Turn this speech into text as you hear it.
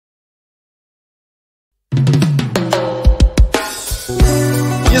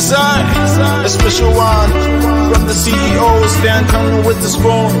inside. A special one from the CEO, stand coming with the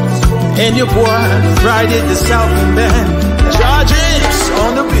spoon. And your boy, Friday the Southern Band. Charges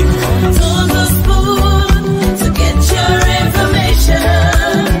on the beat. To the spoon to get your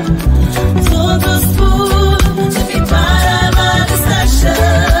information. To the spoon to be part of our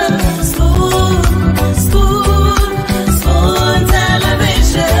discussion. Spoon, spoon, spoon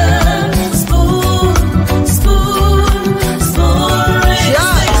television. Spoon, spoon, spoon radio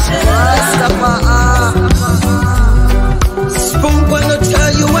station. Spoon gonna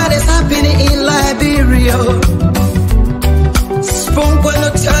tell you what is happening in Liberia. Spoon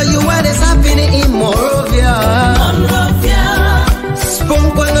gonna tell you what is happening in Monrovia. Spoon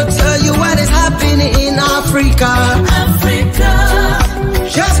gonna tell you what is happening in Africa.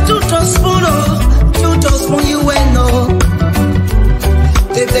 Just to spoon, you will know.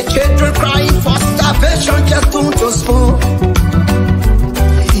 If the children crying for starvation, just to spoon.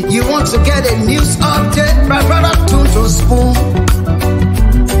 You want to get a news update, my brother, to spoon.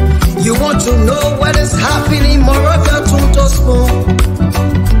 You want to know what is happening in Monrovia, to spoon.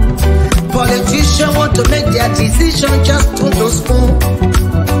 Politicians want to make their decision, just to spoon.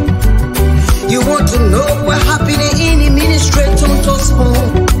 You want to know what happening in the ministry, to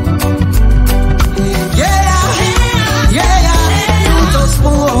spoon. Yeah, to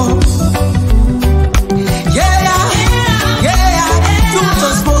spoon. Yeah, to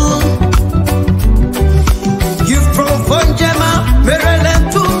spoon. You from Vonjema, Maryland,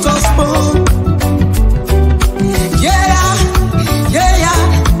 to spoon. Yeah,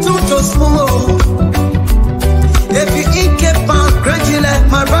 to spoon. If you eat K-Pan, gradually,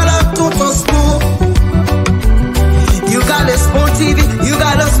 my brother, to spoon. You got a Spoon TV, you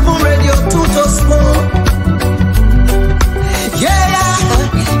got a Spoon Radio, to spoon.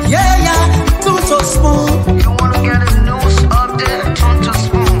 Yeah, to spoon. You wanna get a news update, to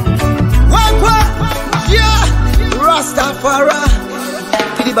spoon. What? Yeah, Rastafari.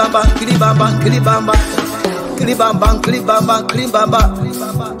 Kilibamba, kilibamba, kilibamba. Kilibamba, kilibamba, kilibamba.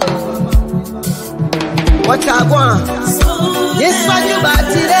 What I want? Yes, what you got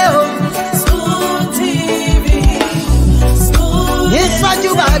today? Spoon TV. Yes, what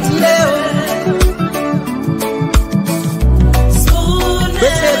you got today? Spoon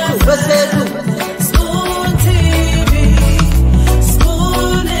TV.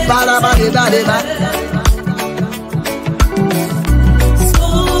 Spoon Bada.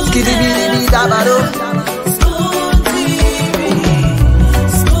 Skidibidi dabado. Spoon TV.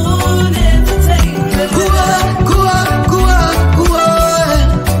 Spoon entertainment.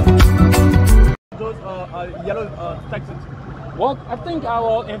 Those yellow taxis. Well, I think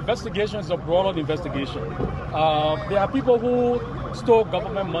our investigation is a broader investigation. There are people who stole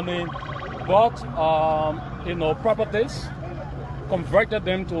government money, bought properties, converted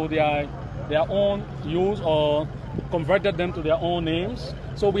them to their own use or converted them to their own names.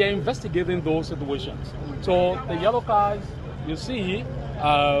 So we are investigating those situations. So the yellow cars you see,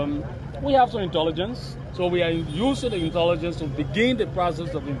 we have some intelligence. So we are using the intelligence to begin the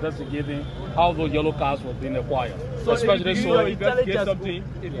process of investigating how those yellow cars were being acquired. So especially if so investigate something,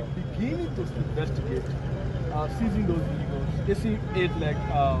 if you're beginning to investigate, seizing those vehicles, isn't it like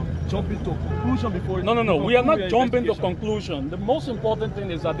jumping to a conclusion before? No. We are not jumping to conclusion. The most important thing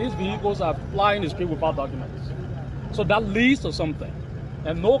is that these vehicles are flying the street without documents. So that leads to something.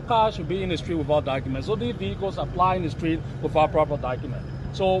 And no car should be in the street without documents. So these vehicles are flying the street without proper documents.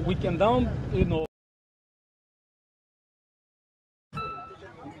 So we can then,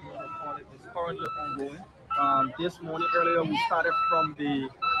 Currently ongoing. This morning earlier we started from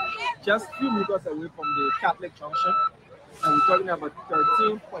just a few meters away from the Catholic Junction, and we're talking about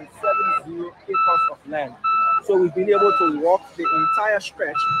 13.70 acres of land. So we've been able to walk the entire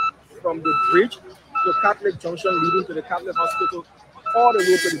stretch from the bridge to Catholic Junction leading to the Catholic Hospital all the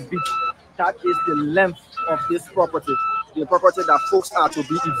way to the beach. That is the length of this property, the property that folks are to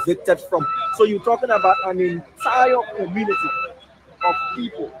be evicted from. So you're talking about an entire community of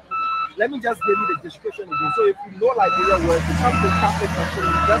people. Let me just give you the description again. So if you know Liberia, where you come to Catholic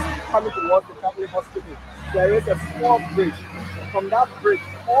Hospital, just coming towards the Catholic Hospital, there is a small bridge. From that bridge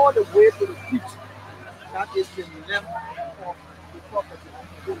all the way to the beach, that is the length of the property.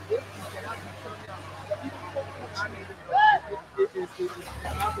 So this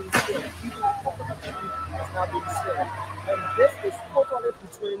and this is totally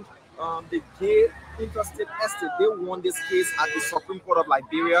between the Gay Interstate Estate. They won this case at the Supreme Court of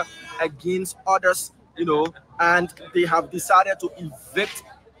Liberia against others, and they have decided to evict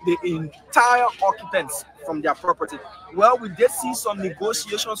the entire occupants from their property. Well, we did see some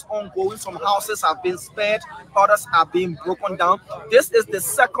negotiations ongoing. Some houses have been spared, others are being broken down. This is the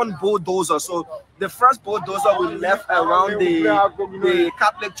second bulldozer. So the first bulldozer we left around the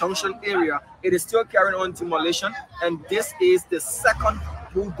Catholic Junction area. It is still carrying on demolition, and this is the second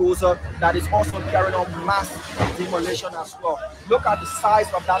bulldozer that is also carrying on mass demolition as well. Look at the size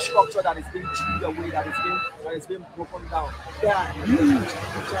of that structure that is being chewed away, that is being broken down. They are huge,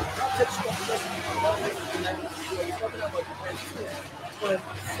 gigantic structures. We're talking about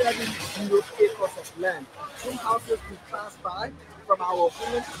 2.70 acres of land. Some houses we pass by from our own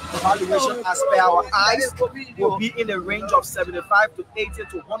evaluation as per our eyes will be in the range of 75 to 80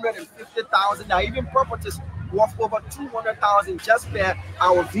 to 150,000. There are even properties worth over 200,000 just per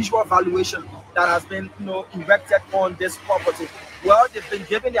our visual valuation that has been erected on this property. Well, they've been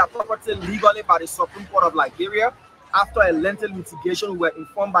given their property legally by the Supreme Court of Liberia. After a lengthy litigation, we were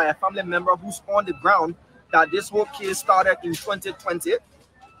informed by a family member who's on the ground that this whole case started in 2020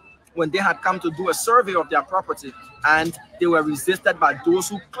 when they had come to do a survey of their property, and they were resisted by those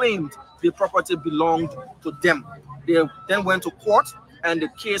who claimed the property belonged to them. They then went to court, and the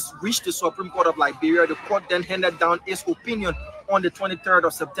case reached the Supreme Court of Liberia. The court then handed down its opinion on the 23rd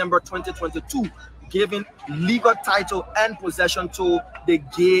of September 2022, giving legal title and possession to the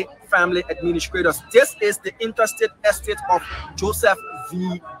Gay family administrators. This is the interstate estate of Joseph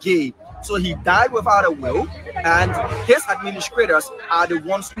V. Gay. So he died without a will, and his administrators are the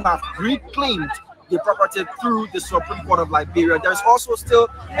ones who have reclaimed the property through the Supreme Court of Liberia. There's also still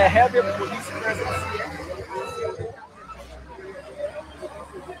a heavy police presence here.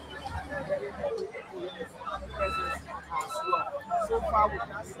 So far, we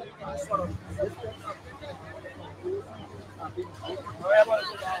can't see any sort of resistance.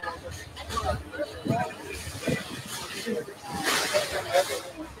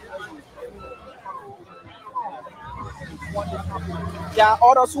 There are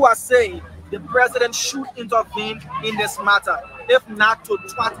others who are saying the president should intervene in this matter, if not to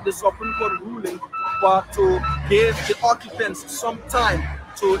thwart the Supreme Court ruling, but to give the occupants some time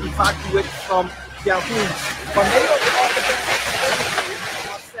to evacuate from their homes. But many of the occupants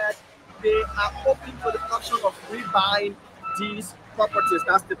have said they are open for the option of rebuying these properties.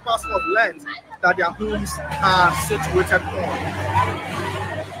 That's the parcel of land that their homes are situated on.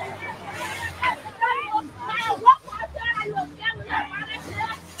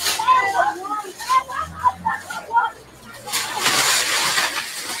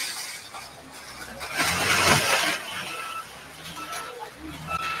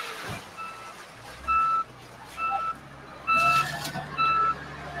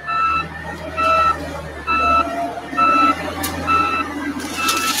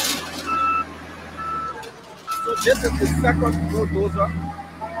 This is the second bulldozer.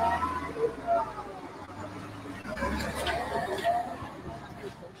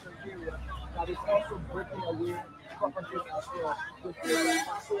 That is also breaking away properties as well. The total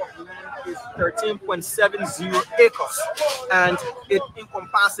parcel of land is 13.70 acres, and it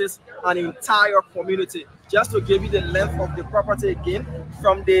encompasses an entire community. Just to give you the length of the property again,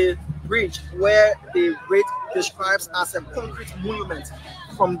 from the bridge where the rate describes as a concrete monument,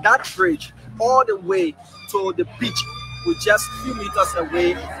 from that bridge all the way to the beach, we're just a few meters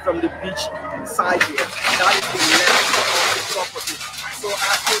away from the beach side here. That is the length of the property. So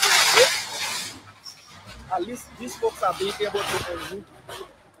at least these folks are being able to enroute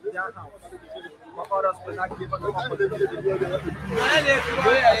their house. But others will not give us the opportunity to do that.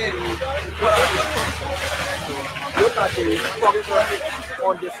 Look at the structure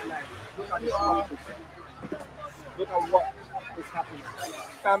on this land. Look at the structure. Look at what is happening.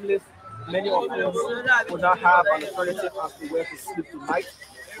 Families, many of them will not have an alternative as to where to sleep tonight.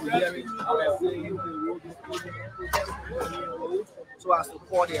 We're hearing so as to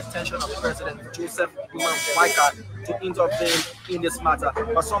call the attention of President Joseph Boakai to intervene in this matter.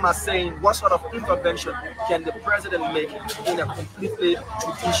 But some are saying, what sort of intervention can the president make in a completely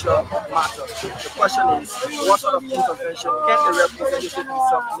judicial matter? The question is, what sort of intervention can the representative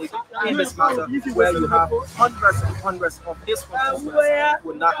himself make in this matter, where you have hundreds and hundreds of his constituents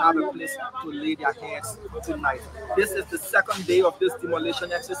will not have a place to lay their heads tonight? This is the second day of this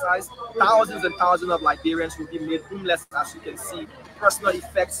demolition exercise. Thousands and thousands of Liberians will be made homeless, as you can see. Personal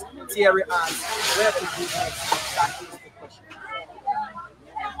effects, teary eyes. Where to do next? That is the question.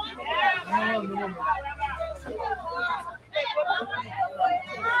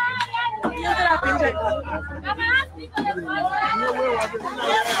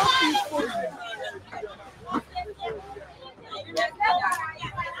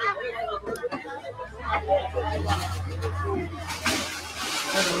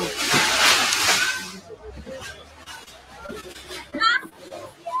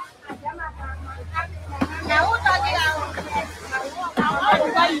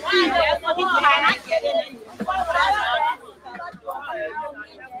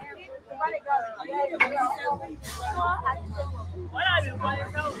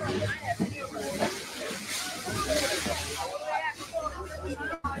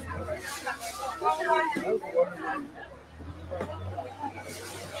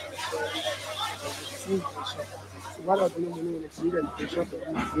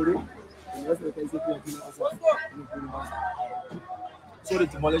 So the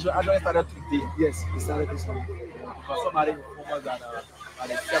demolition actually started today. Yes, it started this one. Because somebody informed us that at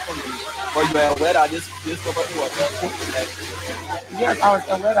the second day, but you were aware that this property was cooked. Like, Yes, I was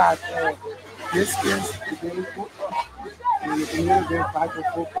aware that this case is very good. The community going back and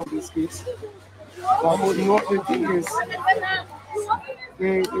forth on this case. But you know, the thing is,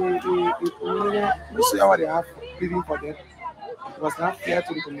 the community, you see how they have bidding for them. It was not fair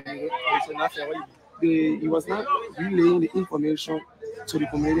to the community. it's not fair. What you He was not relaying the information to the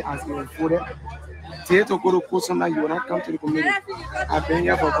community as they were voted. Today to go to court, sometimes you will not come to the community. I've been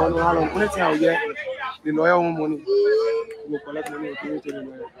here for God knows how long. Only thing I hear, the lawyer want money. We will collect money and give it to the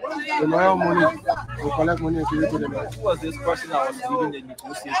lawyer. The lawyer want money. We will collect money and give it to the lawyer. Who was this person that was leading the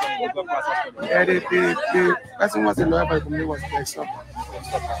negotiation and legal process for them? Yeah, the person was the lawyer for the community was Dexter.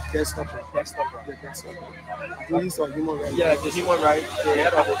 Dexter. I think he's a human rights. Yeah, the human rights, the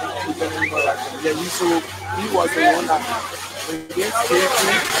head of the human rights. Yeah, so he was the one that against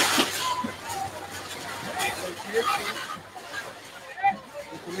KFC.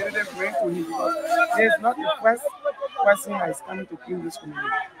 The community went to him because he is not the first person that is coming to kill this community.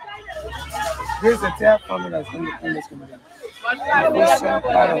 There is a third family that is coming to kill this community. The first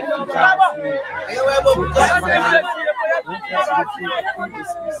part of 2000,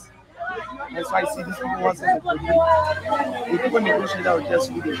 that's why I see these people want to the people negotiate out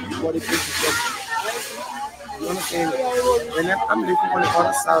just with the body case. You understand? And then I'm living on the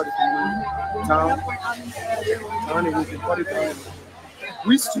other side of the town. And we can call it town.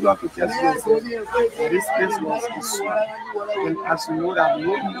 We stood up to test you and said this place was a swamp. And as you know that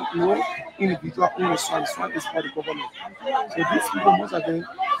no individual owns a swamp. Swamp is for the government. So these people, most of them,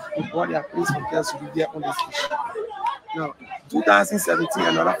 they bought their place for test to be there on this fish. Now, 2017,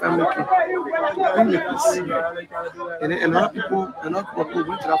 another family came in the place. And then another people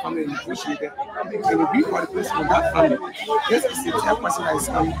went to that family and negotiated. And we got the place from that family. This is the third person that is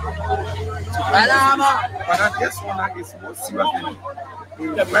coming. But I guess one that is more serious than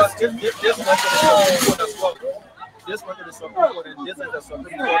Yeah, because this one is the Supreme Court, and this is the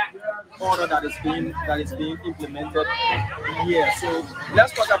Supreme Court order that is being implemented here. So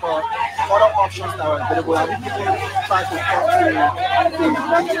let's talk about other options that are available. Have people tried to talk to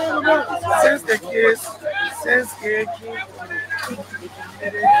since the case they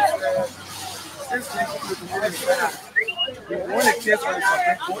won the case from the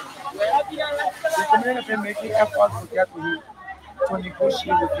Supreme Court, the community have been making efforts to get to him to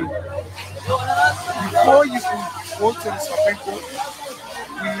negotiate with him. Before you can go to the Supreme Court,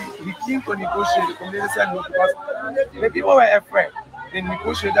 we came to negotiate. The community said no because the people were afraid. They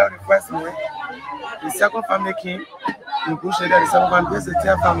negotiated with the first one. The second family came, negotiated the second family, there's the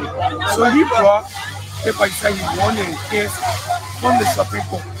third family. So he brought paper, he said he won the case from the Supreme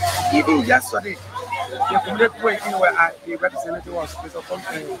Court. Even yesterday, the community people were at the representative was Mr.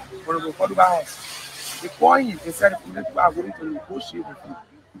 Honorable Koduba House. They called him and said the community people are willing to negotiate with you.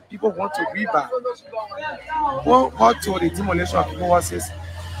 People want to rebuy. What told the demolition of people houses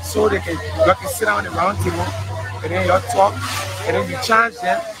so they can sit down on the round table and then you talk and then you charge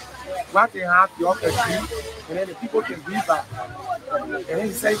them what they have, you agree, and then the people can rebuy. And then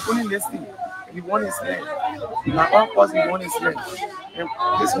he said, only listening. He won his land. My uncle he won his land. And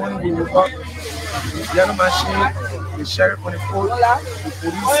this morning we woke up, the yellow machine, the sheriff on the phone, the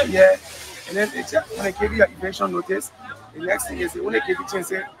police here, and then they check when they give you your eviction notice. The next thing is when they give you chance,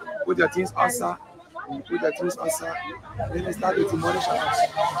 say, put your things outside, and you put your things outside, and then they start to demolish your house.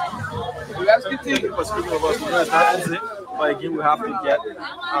 Let's continue for speaking about it. It's not easy, but again, we have to get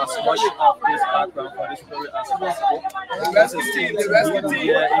as much of this background for this story as possible. Let's continue to be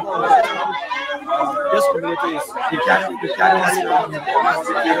here in this community is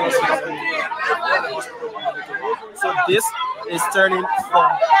so this is turning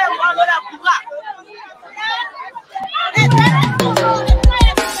from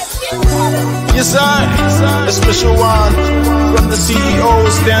Yes, sir. A special one from the CEO,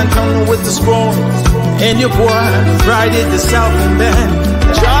 Stan coming with the spoon. And your boy, Friday the Southern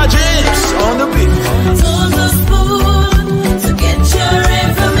Band. Charges on the beat. To the spoon to get your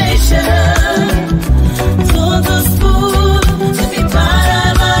information. To the spoon to be part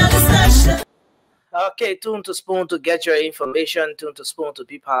of our discussion. Okay, tune to Spoon to get your information, tune to Spoon to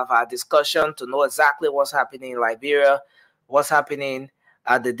be part of our discussion, to know exactly what's happening in Liberia, what's happening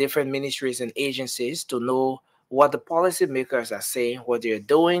at the different ministries and agencies, to know what the policymakers are saying, what they're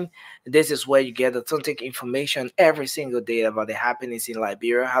doing. This is where you get authentic information every single day about the happenings in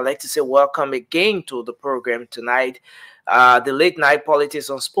Liberia. I'd like to say welcome again to the program tonight, the Late Night Politics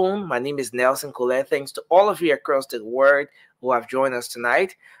on Spoon. My name is Nelson Colette. Thanks to all of you across the world who have joined us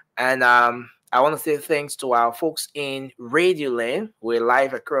tonight. And I want to say thanks to our folks in Radio Land. We're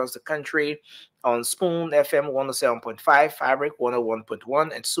live across the country on Spoon FM 107.5, Fabric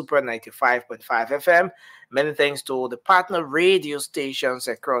 101.1, and Super 95.5 FM. Many thanks to the partner radio stations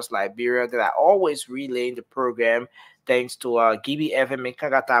across Liberia that are always relaying the program. Thanks to Gibi FM in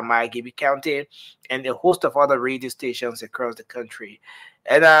Kagatama, Gibi County, and a host of other radio stations across the country.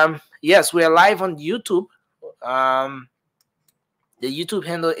 And yes, we are live on YouTube. The YouTube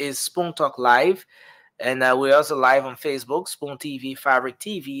handle is Spoon Talk Live. And we're also live on Facebook, Spoon TV, Fabric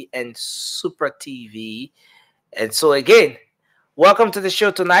TV, and Super TV. And so again, welcome to the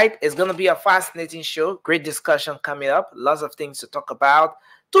show tonight. It's going to be a fascinating show. Great discussion coming up. Lots of things to talk about.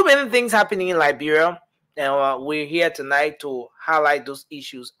 Too many things happening in Liberia. And we're here tonight to highlight those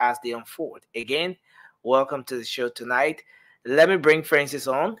issues as they unfold. Again, welcome to the show tonight. Let me bring Francis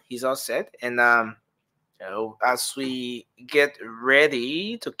on. He's all set. And as we get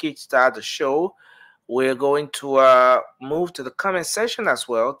ready to kickstart the show, we're going to move to the comment section as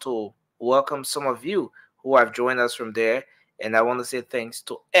well to welcome some of you who have joined us from there. And I want to say thanks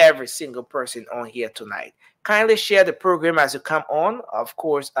to every single person on here tonight. Kindly share the program as you come on. Of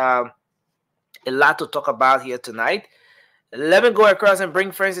course, a lot to talk about here tonight. Let me go across and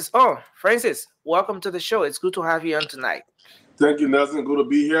bring Francis on. Francis, welcome to the show. It's good to have you on tonight. Thank you, Nelson. Good to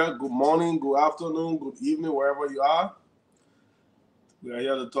be here. Good morning, good afternoon, good evening, wherever you are. We are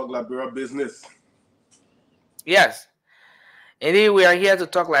here to talk Liberia business. Yes. Indeed, we are here to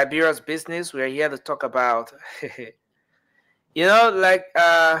talk Liberia's business. We are here to talk about, like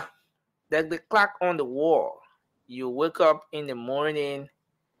the clock on the wall. You wake up in the morning,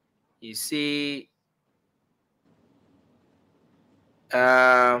 you see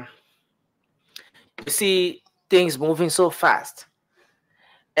things moving so fast.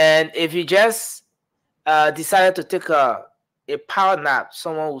 And if you just decided to take a power nap,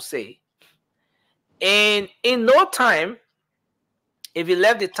 someone will say, and in no time, if you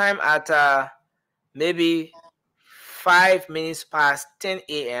left the time at maybe 5 minutes past 10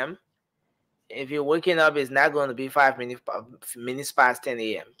 a.m., if you're waking up, it's not going to be 5 minutes past 10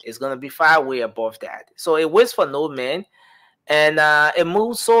 a.m. It's going to be far way above that. So it waits for no man, and it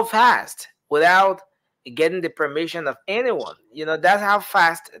moves so fast without getting the permission of anyone. That's how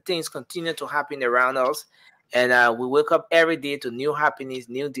fast things continue to happen around us. And we wake up every day to new happenings,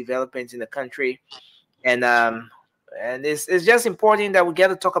 new developments in the country. And it's just important that we get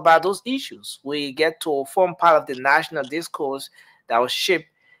to talk about those issues. We get to form part of the national discourse that will shape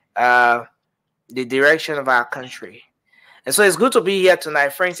the direction of our country. And so it's good to be here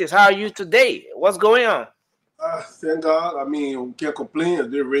tonight. Francis, how are you today? What's going on? Thank God. I mean, we can't complain. It's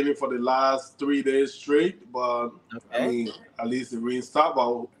been raining for the last 3 days straight, but okay. I mean, at least the rain stopped.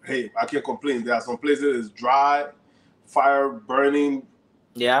 But hey, I can't complain. There are some places it's dry, fire burning.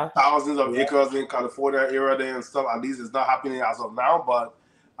 Yeah, thousands of acres in California area there and stuff. At least it's not happening as of now, but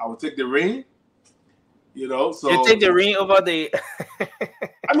I would take the rain. So you take the rain over the.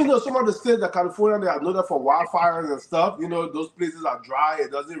 I mean, there's some of the states that California they are noted for wildfires and stuff. Those places are dry.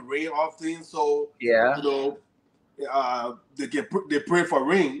 It doesn't rain often, so yeah. They pray for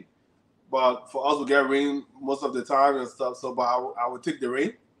rain, but for us to get rain most of the time and stuff. So, but I would take the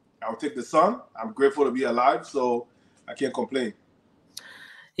rain. I would take the sun. I'm grateful to be alive, so I can't complain.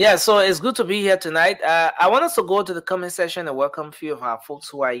 Yeah, so it's good to be here tonight. I want us to go to the comment section and welcome a few of our folks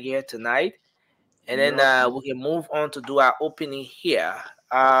who are here tonight. And then we can move on to do our opening here.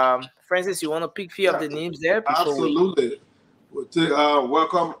 Francis, you want to pick a few of the names there? Absolutely.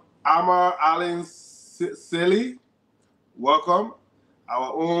 Welcome, Amar Allen Sely. Welcome.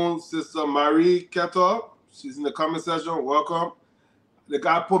 Our own sister Marie Keto. She's in the comment section. Welcome. The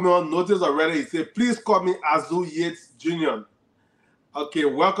guy put me on notice already. He said, please call me Azul Yates Jr. Okay,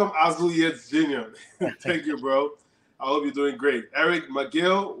 welcome Azul Yates Jr. Thank you, bro. I hope you're doing great. Eric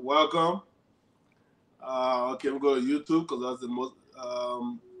McGill, welcome. Okay, we'll go to YouTube because that's the most.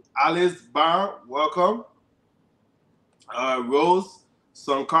 Alice Barr, welcome. Rose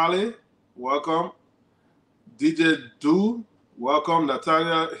Sankali, welcome. DJ Du, welcome.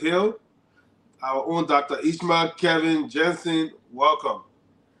 Natalia Hill, our own Dr. Ishmael Kevin Jensen, welcome.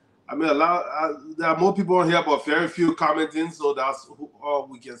 I mean, there are more people on here, but very few commenting, so that's all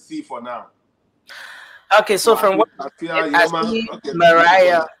we can see for now. Okay, so from what I see,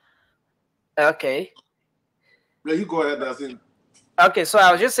 Mariah. Okay. Yeah, you go ahead, Nelson. Okay, so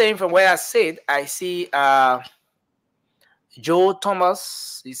I was just saying from where I sit, I see Joe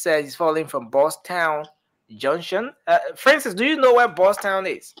Thomas, he says he's calling from Bosstown Junction. Francis, do you know where Bosstown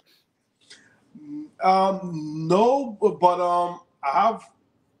is? No, but I have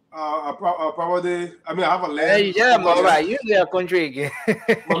a property. I mean, I have a land. Yeah, Mama, you know your country again.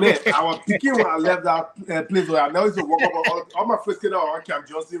 But man, I was thinking when I left that place where I now used to walk up all my friends came around Camp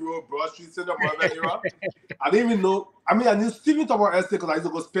Johnson Road, Broad Street, Center, Mother era. I didn't even know. I mean, I knew Stephen Tower Estate because I used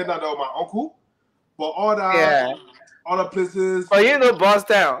to go spend that there with my uncle. But all that, other places. Oh, you know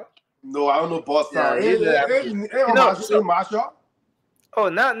Bosstown? No, I don't know Bosstown. Hey, Marshall. Oh,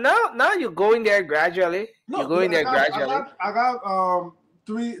 now you're going there gradually. No, you're going there gradually. I got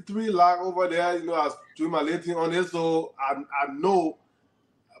three lock over there. You know, I was doing my little thing on it, so I know,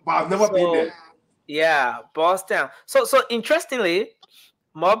 but I've never been there. Yeah, Bosstown. So interestingly,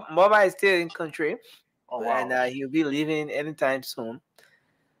 Moba is still in country, and he'll be leaving anytime soon.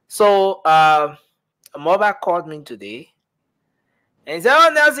 So Moba called me today, and he said, "Oh,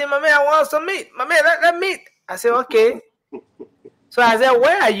 Nelson, my man, I want some meat. My man, let meat." I said, "Okay." So I said,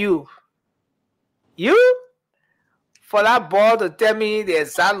 "Where are you? You?" For that boy to tell me the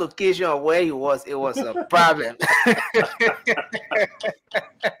exact location of where he was, it was a problem.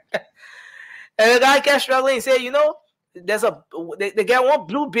 And the guy kept struggling. He said, "You know, they get one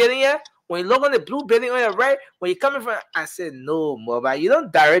blue building here. When you look on the blue building on your right, when you're coming from," I said, "No, Moba, you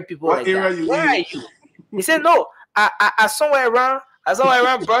don't direct people What like area that. You Where are you?" He said, "No, I somewhere around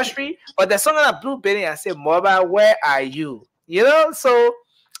Broad Street, but there's something on a blue building." I said, "Moba, where are you?" You know, so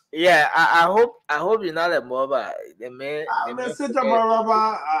yeah, I hope you're not a Moba.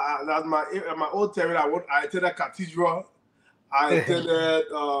 That's my old territory. I attended Cathedral. I attended.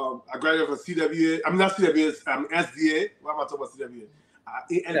 I graduated from CWA. I'm not CWA. I'm SDA. What am I talking about? CWA.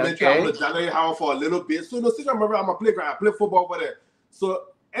 Elementary. I went to January Howard for a little bit. So I'm a playground. I play football over there.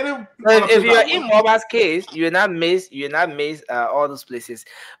 So if you're in Moba's case, you're not miss all those places.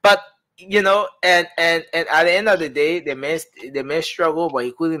 But you know, and at the end of the day, they may struggle, but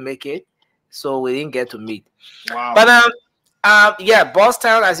he couldn't make it, so we didn't get to meet. Wow. But yeah,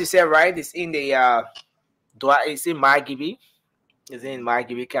 Bosstown, as you said, right? It's in the it's in Margibi. It's in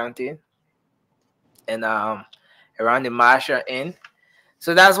Margibi County, and around the Marshall Inn.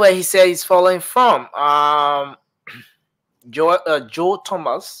 So that's where he said he's following from. Joe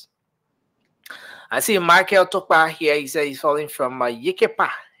Thomas. I see Michael Tokpa here. He said he's following from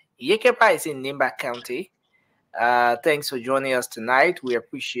Yekepa. Yekepa is in Nimba County. Thanks for joining us tonight. We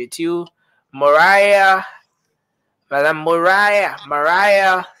appreciate you. Mariah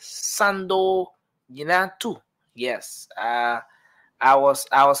Sando Yinatu. Yes. I was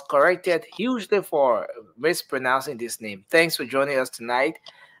corrected hugely for mispronouncing this name. Thanks for joining us tonight.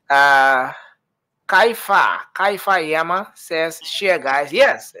 Kaifa Yama says, "Share, guys."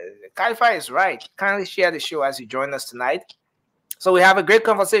 Yes, Kaifa is right. Kindly share the show as you join us tonight. So we have a great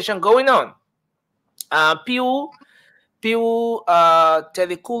conversation going on. Piu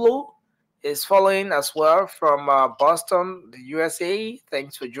Telekulo is following as well from Boston, the USA.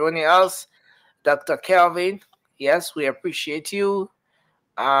 Thanks for joining us. Dr. Kelvin, yes, we appreciate you.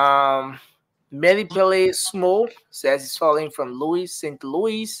 Mary Pele Small says he's following from St.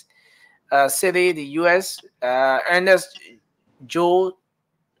 Louis City, the US. Ernest Joe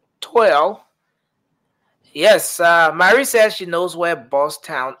 12. Yes, Mary says she knows where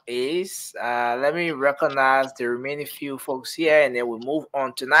Bosstown is. Let me recognize the remaining few folks here, and then we'll move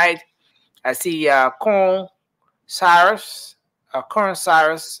on tonight. I see Corn Cyrus. Corn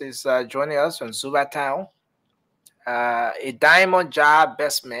Cyrus is joining us from Zubatown. A Diamond Job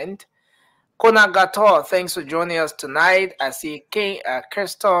Bestment. Konagator, thanks for joining us tonight. I see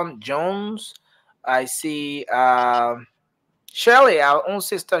Kirsten Jones. I see Shirley, our own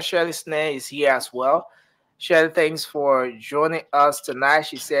sister Shirley Snare is here as well. Shirley, thanks for joining us tonight.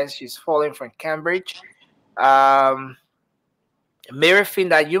 She says she's falling from Cambridge. Mary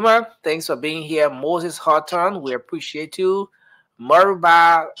Finda Yuma, thanks for being here. Moses Houghton, we appreciate you.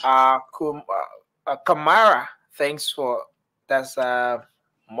 Maruba Kamara, thanks for that's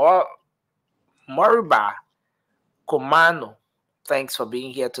Maruba Komano, thanks for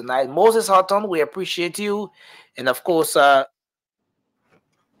being here tonight. Moses Houghton, we appreciate you. And of course, I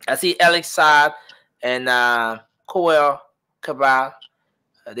see Alex Saad and Coel Cabal.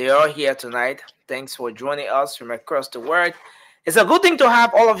 They're all here tonight. Thanks for joining us from across the world. It's a good thing to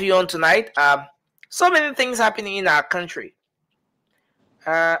have all of you on tonight. So many things happening in our country.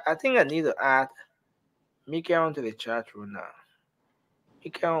 I think I need to add Mikael to the chat room now.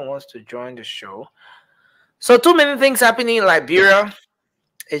 Mikael wants to join the show. So too many things happening in Liberia.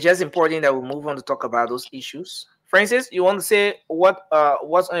 It's just important that we move on to talk about those issues. Francis, you want to say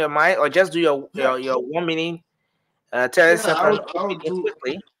what's on your mind, or just do your 1 minute Tell us Yeah, your I'll opinion do.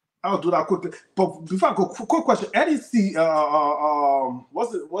 quickly. I'll do that quickly. But before I go, quick question. NEC,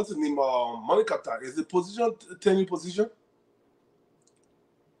 what's the name? Money Captain. Is the position 10 position?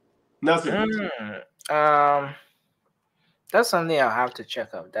 Nothing. That's something I'll have to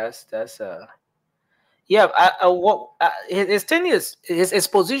check out. Yeah. His tennis, his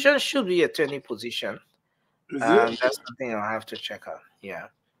position should be a 20 position. Is it? That's something I'll have to check out. Yeah.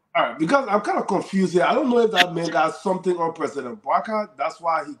 All right, because I'm kind of confused here. I don't know if that man got something on President Barker. That's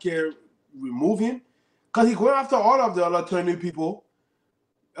why he can't remove him. Because he's going after all of the other attorney people.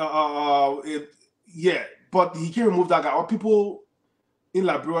 Yeah, but he can't remove that guy. All people in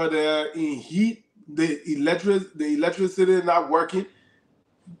Liberia there in heat, the electricity not working.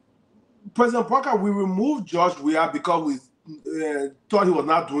 President Parker, we removed George Weah because we thought he was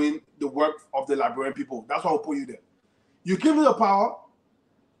not doing the work of the Liberian people. That's why we put you there. You give me the power.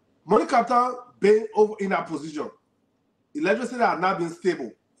 Money Captain been over in that position. Electricity has not been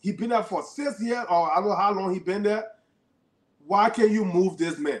stable. He been there for 6 years, or I don't know how long he been there. Why can't you move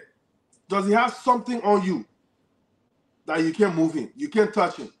this man? Does he have something on you that you can't move him? You can't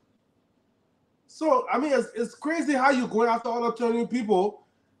touch him. So I mean, it's crazy how you going after all attorney people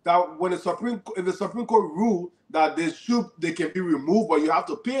that when the Supreme Court rule that they can be removed, but you have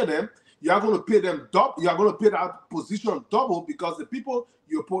to pay them. You are going to pay them double. You are going to pay that position double because the people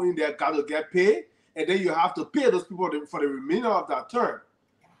you're putting there got to get paid, and then you have to pay those people for the remainder of that term.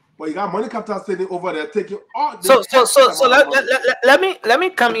 But you got Money Captain sitting over there taking all. So let me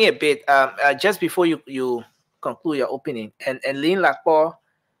come in a bit just before you conclude your opening. And Lynn Lakpo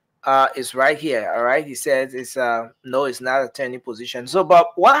is right here. All right, he says it's no, it's not a attorney position. So, but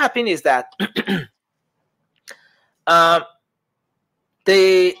what happened is that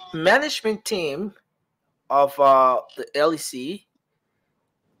the management team of the LEC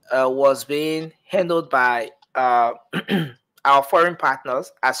was being handled by our foreign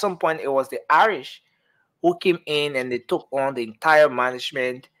partners. At some point, it was the Irish who came in and they took on the entire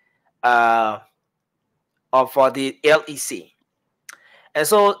management of the LEC. And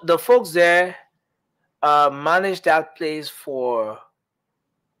so the folks there managed that place for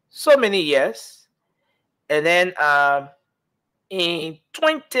so many years. And then in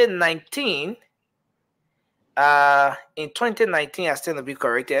 2019, I stand to be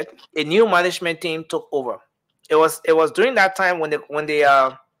corrected, a new management team took over. It was during that time when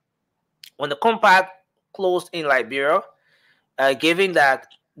the compact closed in Liberia, given that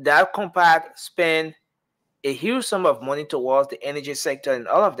compact spent a huge sum of money towards the energy sector and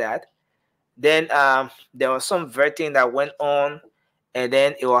all of that. Then there was some vetting that went on, and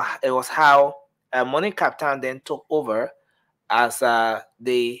then it was how Money Captain then took over as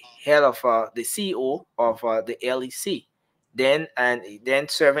the head of the CEO of the LEC. Then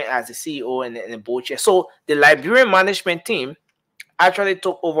serving as the CEO and the board chair. So the Liberian management team actually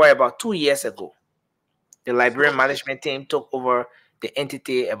took over about 2 years ago. The Liberian management team took over the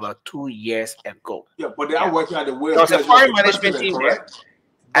entity about 2 years ago. Yeah, but they are working at the will. There was a foreign management team there.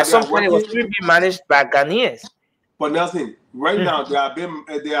 At some point, it was going to be managed by Ghanaians. But Nelson, right now they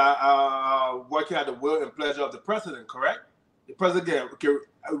are working at the will and pleasure of the president. Correct? The president can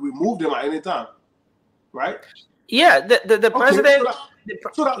remove them at any time, right? Yeah, the president.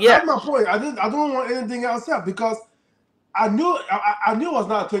 That's my point. I don't want anything else out because I knew it was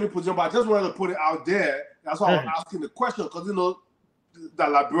not a attorney position, but I just wanted to put it out there. That's why I was asking the question because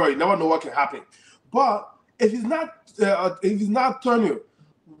that Liberia, you never know what can happen. But if he's not attorney,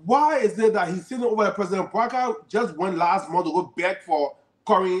 why is it that he's sitting over the President Barker just went last month to go beg for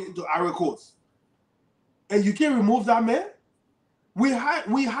Corey to Ivory Coast, and you can't remove that man? We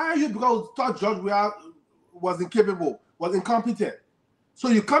hire you because we thought George Weah was incapable, was incompetent. So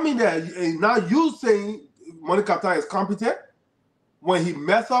you come in there and now you saying Money Captain is competent when he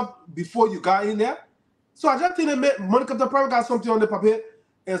messed up before you got in there. So I just think that Money Captain probably got something on the paper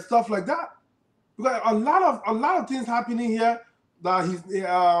and stuff like that. Because a lot of things happening here that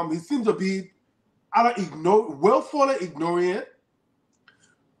he seems to be either willfully ignoring it.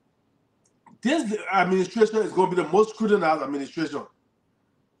 This administration is going to be the most scrutinized administration.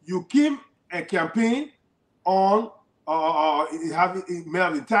 You keep a campaign on it may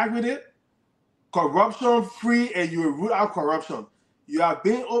have integrity, corruption free, and you root out corruption. You've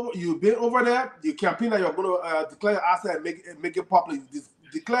been over there. You campaign that you're going to declare your asset and make it public.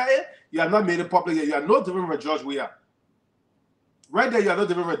 Declare it. You have not made it public yet. You are no different from George Weah. Right there, you are no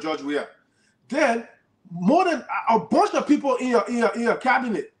different from George Weah. Then more than a bunch of people in your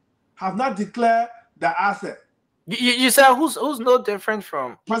cabinet have not declared their asset. You said who's no different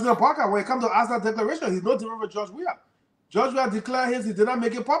from President Barker? When it comes to asset declaration, he's no different from George Weah. George Weah declared his. He did not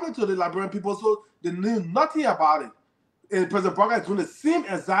make it public to the Liberian people, so they knew nothing about it. and President Barker is doing the same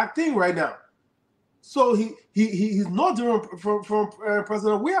exact thing right now. So he's not different from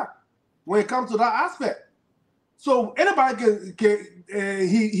President Weah when it comes to that aspect. So anybody can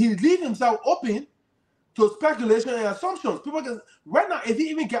he leave himself open to speculation and assumptions. People can right now, if he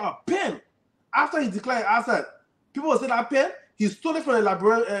even get a pen after he declared asset, people will say that pen he stole it from the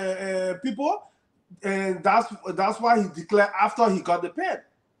Liberian people, and that's why he declared after he got the pen.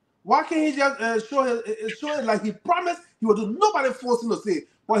 Why can't he just show it like he promised he would do? Nobody forced him to say,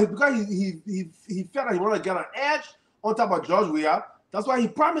 but because he felt like he wanted to get an edge on top of George Weah, that's why he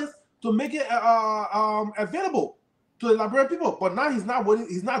promised to make it available to the Liberian people. But now he's not waiting.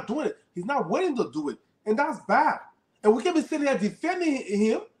 He's not doing it. He's not waiting to do it, and that's bad. And we can be sitting here defending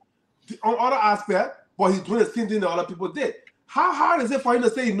him on other aspects, but he's doing the same thing that other people did. How hard is it for him to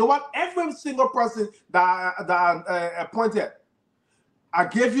say, you know what? Every single person that appointed, I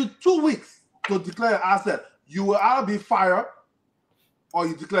gave you 2 weeks to declare an asset. You will either be fired or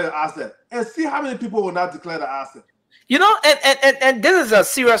you declare an asset, and see how many people will not declare the asset. You know, and this is a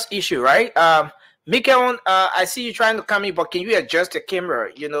serious issue, right? Mikael, I see you trying to come in, but can you adjust the camera?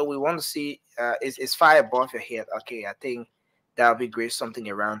 You know, we want to see is fire above your head. Okay, I think that'll be great. Something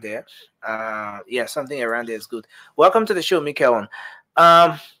around there. Yeah, something around there is good. Welcome to the show, Mikael.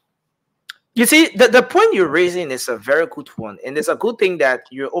 You see, the point you're raising is a very good one, and it's a good thing that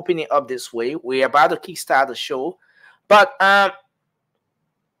you're opening up this way. We're about to kickstart the show, but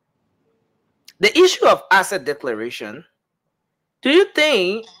the issue of asset declaration, do you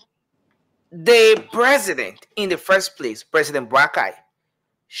think the president in the first place, President Boakai,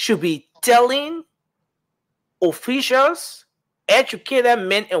 should be telling officials, educated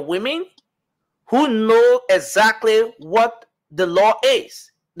men and women who know exactly what the law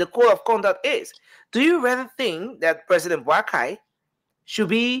is, the code of conduct is? Do you rather think that President Boakai should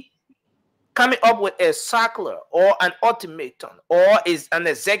be coming up with a circular or an ultimatum or is an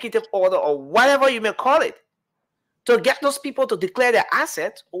executive order or whatever you may call it to get those people to declare their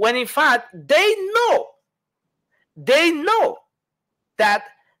assets, when in fact they know that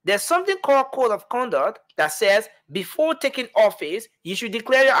there's something called code of conduct that says before taking office you should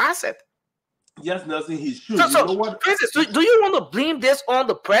declare your asset? Yes, Nelson, he should. So, you know what? Do you want to blame this on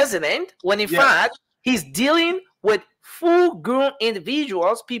the president when in fact he's dealing with full-grown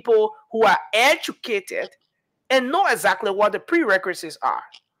individuals, people who are educated and know exactly what the prerequisites are?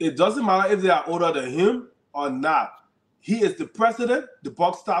 It doesn't matter if they are older than him or not. He is the president. The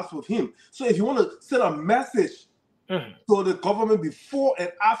buck starts with him. So if you want to send a message to the government before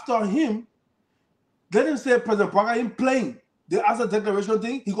and after him, let him say President Boakai ain't playing the asset declaration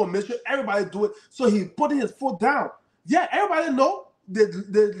thing. He's gonna make sure everybody do it. So he's putting his foot down. Yeah, everybody know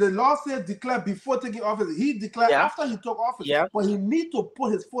the law says declare before taking office. He declared after he took office. Yeah. But he need to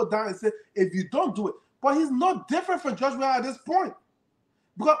put his foot down and say, if you don't do it. But he's not different from George Weah at this point.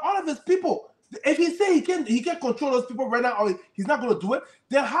 Because all of his people, if he say he can control those people right now, or he's not going to do it,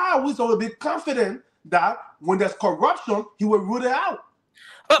 then how are we supposed to be confident that when there's corruption, he will root it out?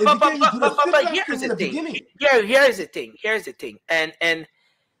 But here's the thing. Here's the thing. And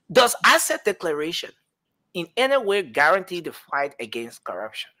does asset declaration in any way guarantee the fight against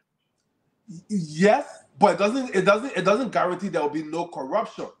corruption? Yes, but it doesn't guarantee there will be no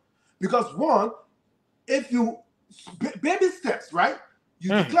corruption. Because one, if you baby steps, right?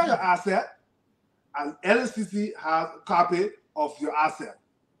 You declare your asset, and LSCC has a copy of your asset.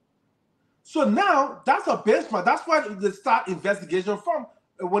 So now that's a benchmark. That's why they start investigation from.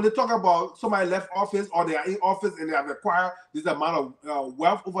 When they talk about somebody left office or they are in office and they have acquired this amount of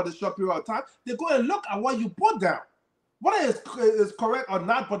wealth over the short period of time, they go and look at what you put down, whether it's correct or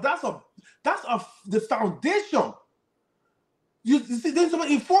not. But that's the foundation. You see, then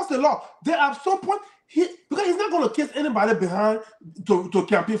somebody enforce the law. There at some point, because he's not going to kiss anybody behind to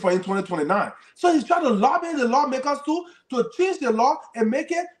campaign for in 2029. So he's trying to lobby the lawmakers to change the law and make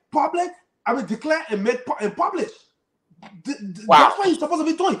it public. I mean, declare and make and publish. That's what he's supposed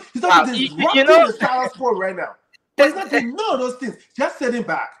to be doing. He's not disrupting the status quo right now. But he's not doing none of those things. Just sitting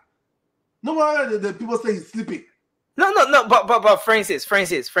back. No wonder the people say he's sleeping. No. But Francis,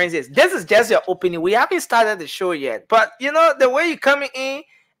 this is just your opinion. We haven't started the show yet. But you know the way you're coming in,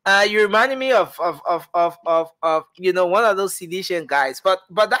 you reminded me of you know, one of those sedition guys. But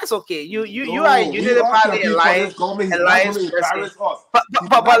that's okay. You are a Unity Party alliance person.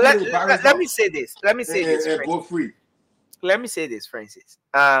 But let me say this. Go free. Let me say this, Francis.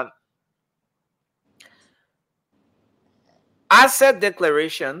 Asset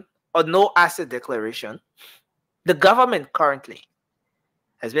declaration or no asset declaration, the government currently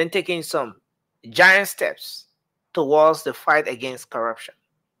has been taking some giant steps towards the fight against corruption.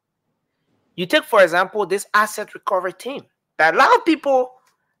 You take, for example, this asset recovery team that a lot of people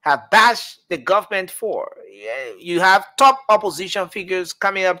have bashed the government for. You have top opposition figures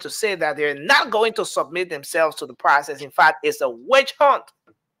coming up to say that they're not going to submit themselves to the process. In fact, it's a witch hunt.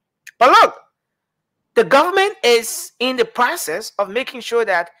 But look, the government is in the process of making sure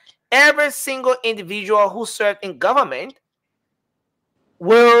that every single individual who served in government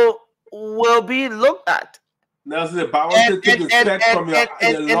will be looked at. Now, the Bible says take the speck from your eye.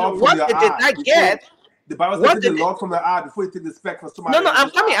 The Bible says take the log from the eye before you take the speck from somebody. No, I'm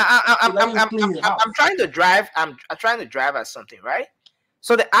coming. I'm trying to drive. I'm trying to drive at something, right?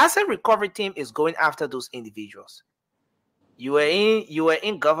 So the asset recovery team is going after those individuals. You were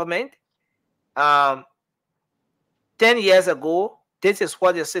in government. 10 years ago, this is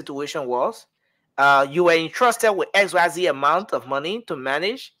what your situation was. You were entrusted with XYZ amount of money to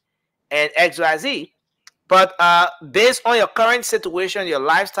manage and XYZ. But based on your current situation, your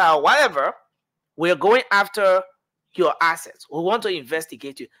lifestyle, whatever, we're going after your assets. We want to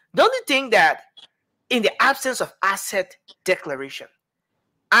investigate you. The only thing that in the absence of asset declaration,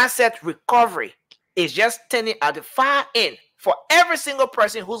 asset recovery is just standing at the far end for every single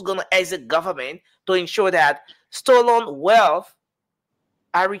person who's going to exit government to ensure that stolen wealth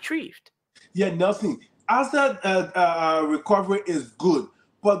are retrieved. Yeah, Nelson, asset recovery is good.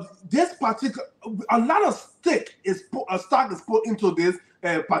 But this particular, a lot of stock is put into this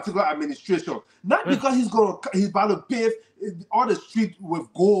particular administration. Not because he's about to pave all the street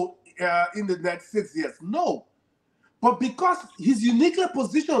with gold in the next 6 years. No, but because he's uniquely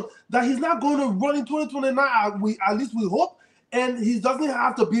positioned that he's not going to run in 2029. At least we hope, and he doesn't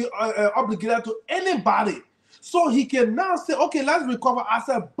have to be obligated to anybody. So he can now say, okay, let's recover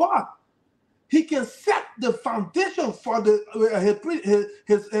asset, but he can set the foundation for his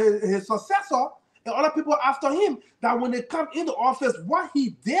successor and other people after him, that when they come into office, what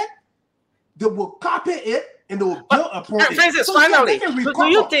he did, they will copy it and they will build upon it. Francis, so finally,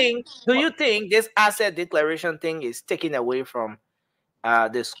 do you think this asset declaration thing is taken away from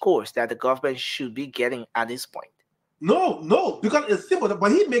the scores that the government should be getting at this point? No, because it's simple.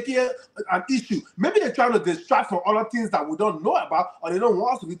 But he making it an issue. Maybe they're trying to distract from other things that we don't know about, or they don't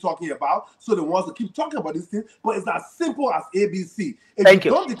want us to be talking about, so they want us to keep talking about these things. But it's as simple as ABC. If you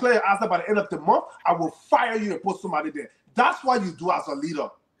don't declare your answer by the end of the month, I will fire you and put somebody there. That's what you do as a leader.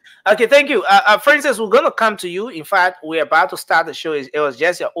 Okay, thank you. Francis, we're going to come to you. In fact, we're about to start the show. It was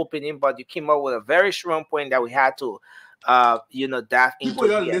just your opening, but you came up with a very strong point that we had to dive into. People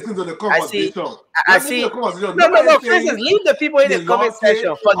don't listen to the conversation. I see. No, Francis, leave the people in the comment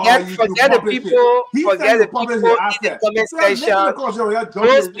section. Forget the people in the comment section.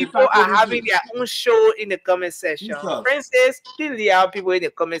 Those people are having their own show in the comment section. Francis, please leave out people in the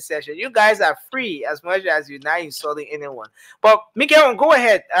comment section. You guys are free as much as you're not insulting anyone. But Miguel, go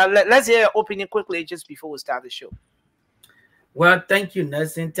ahead. Let's hear your opinion quickly just before we start the show. Well, thank you,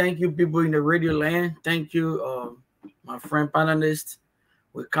 Nelson. Thank you, people in the radio land. Thank you, my friend panelists.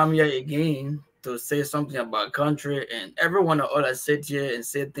 We come here again to say something about country, and everyone of us sit here and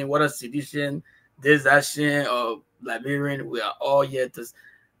say things, what a sedition, this action, or Liberian. We are all here to,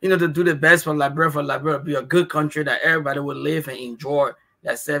 to do the best for Liberia be a good country that everybody will live and enjoy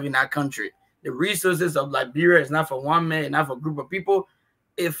that serving our country. The resources of Liberia is not for one man, not for a group of people,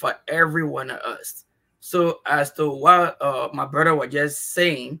 it's for every one of us. So as to what my brother was just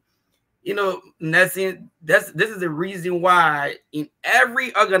saying, Nelson, this is the reason why in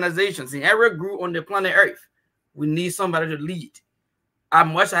every organization, in every group on the planet Earth, we need somebody to lead. As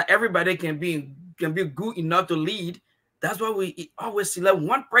much as everybody can be good enough to lead, that's why we always select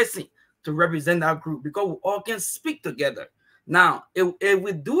one person to represent that group, because we all can speak together. Now, if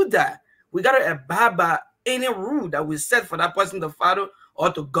we do that, we got to abide by any rule that we set for that person to follow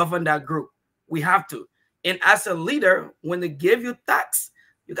or to govern that group. We have to. And as a leader, when they give you tasks,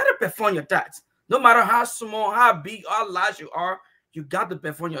 you got to perform your tasks. No matter how small, how big, how large you are, you got to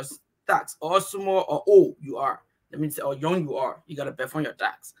perform your tasks. Or small or old you are. That means how young you are. You got to perform your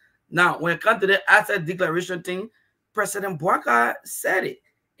tasks. Now, when it comes to the asset declaration thing, President Bouaka said it.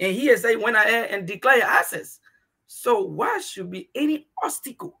 And he has said, went ahead and declared assets. So why should be any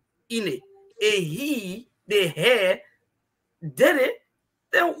obstacle in it? If he, the head, did it,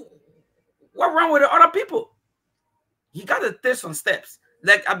 then what's wrong with the other people? He got to take some steps.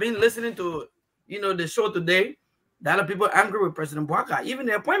 Like I've been listening to, the show today. A lot of people are angry with President Bouaka, even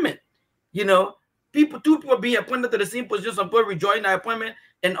the appointment. Two people being appointed to the same position, some people rejoin the appointment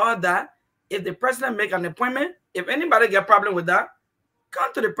and all that. If the president make an appointment, if anybody get a problem with that,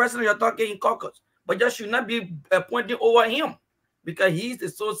 come to the president you're talking in caucus. But you should not be appointing over him, because he's the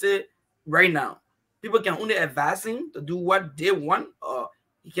associate right now. People can only advise him to do what they want, or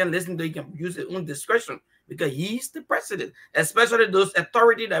He can listen to, he can use his own discretion because he's the president, especially those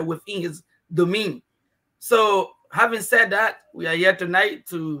authority that within his domain. So having said that, we are here tonight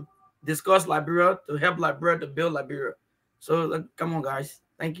to discuss Liberia, to help Liberia, to build Liberia. So come on, guys.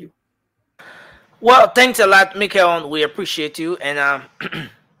 Thank you. Well, thanks a lot, Michael. We appreciate you. And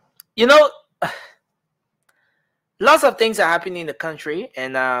you know, lots of things are happening in the country,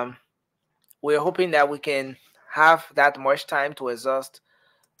 and we're hoping that we can have that much time to exhaust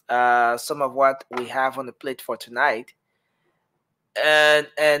some of what we have on the plate for tonight. And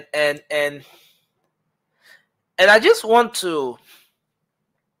I just want to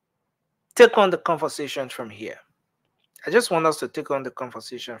take on the conversation from here. I just want us to take on the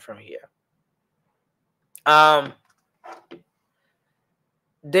conversation from here.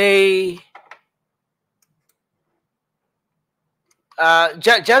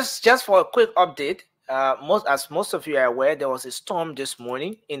 Just for a quick update, most of you are aware, there was a storm this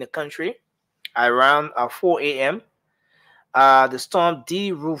morning in the country around 4 a.m. The storm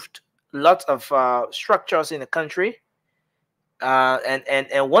de-roofed lots of structures in the country,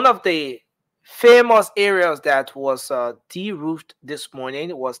 and one of the famous areas that was de-roofed this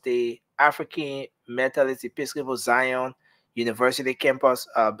morning was the African Methodist Episcopal Zion University campus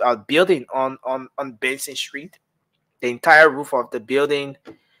building on Benson Street. The entire roof of the building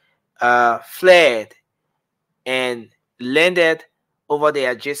fled and landed over the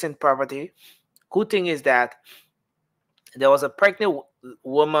adjacent property. Good thing is that there was a pregnant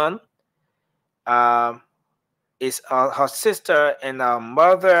woman, is her sister and her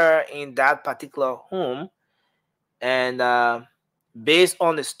mother in that particular home, and based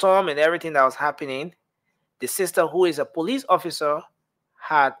on the storm and everything that was happening, the sister, who is a police officer,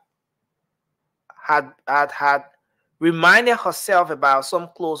 had reminded herself about some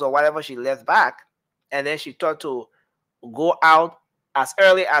clothes or whatever she left back, and then she thought to go out as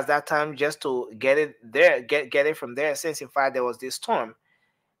early as that time just to get it there, get it from there, since in fact there was this storm.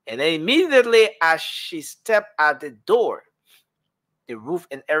 And then immediately as she stepped at the door, the roof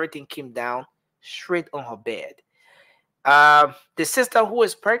and everything came down straight on her bed. The sister, who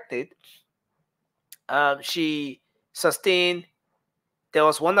is pregnant, she sustained, there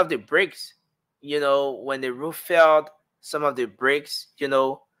was one of the bricks, when the roof fell, some of the bricks,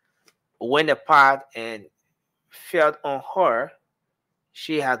 went apart and fell on her.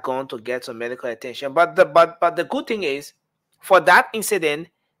 She had gone to get some medical attention. But the good thing is, for that incident,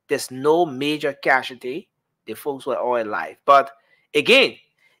 there's no major casualty. The folks were all alive. But again,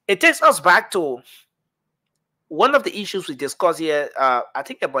 it takes us back to one of the issues we discussed here, I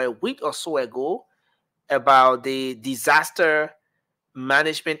think about a week or so ago, about the disaster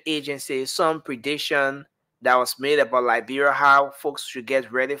management agency, some prediction that was made about Liberia, how folks should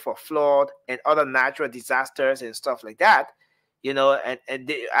get ready for flood and other natural disasters and stuff like that.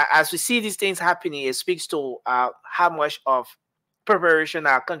 As we see these things happening, it speaks to how much of preparation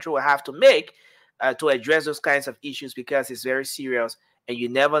our country will have to make to address those kinds of issues, because it's very serious and you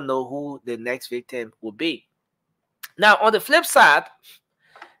never know who the next victim will be. Now, on the flip side,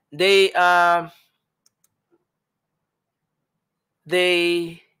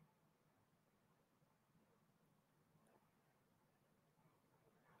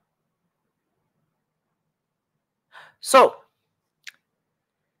 so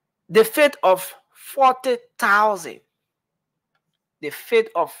the fate of 40,000,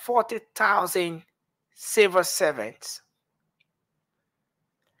 civil servants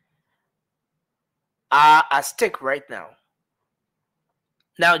are at stake right now.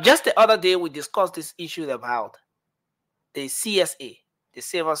 Now, just the other day, we discussed this issue about the CSA, the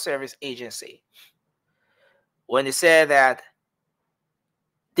Civil Service Agency, when they said that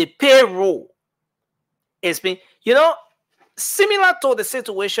the payroll has been, similar to the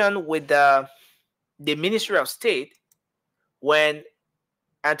situation with the Ministry of State, when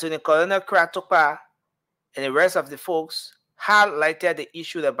Anthony Colonel Kratopa and the rest of the folks highlighted the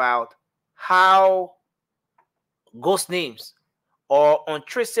issue about how ghost names or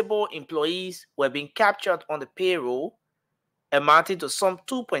untraceable employees were being captured on the payroll, amounting to some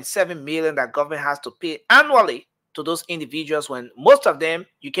 2.7 million that government has to pay annually to those individuals, when most of them,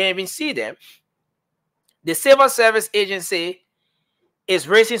 you can't even see them. The Civil Service Agency is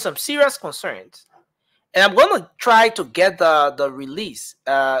raising some serious concerns. And I'm going to try to get the release.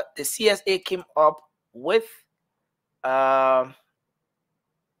 The CSA came up with, the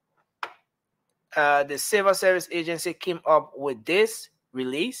Civil Service Agency came up with this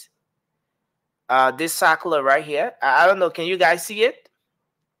release, this circular right here. I don't know, can you guys see it?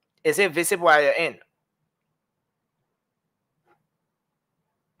 Is it visible at your end?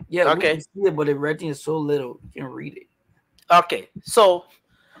 Yeah, okay. We can see it, but the writing is so little, you can't read it. Okay, so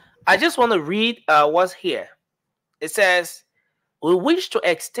I just want to read what's here. It says, we wish to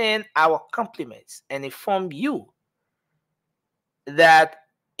extend our compliments and inform you that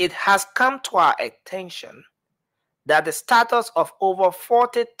it has come to our attention that the status of over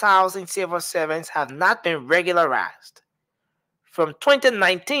 40,000 civil servants have not been regularized from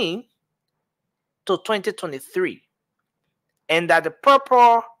 2019 to 2023, and that the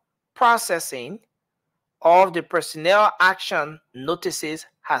proper processing of the personnel action notices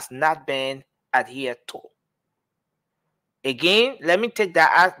has not been adhered to. Again, let me take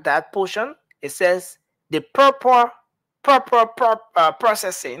that portion. It says the proper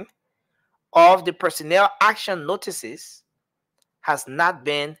processing of the personnel action notices has not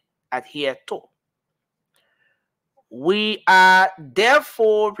been adhered to. We are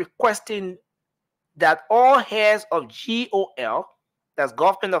therefore requesting that all heads of GOL, that's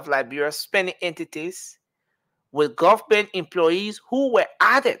Government of Liberia spending entities, with government employees who were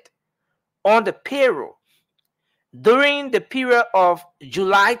added on the payroll during the period of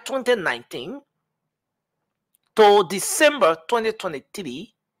July 2019 to December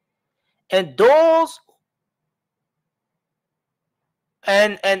 2023, and those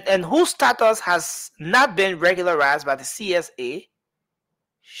and whose status has not been regularized by the CSA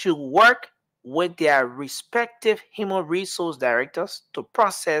should work with their respective human resource directors to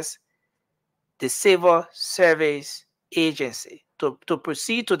process the Civil Service Agency, to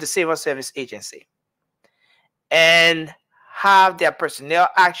proceed to the Civil Service Agency and have their personnel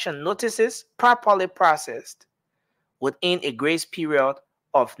action notices properly processed within a grace period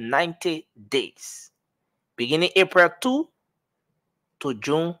of 90 days, beginning April 2 to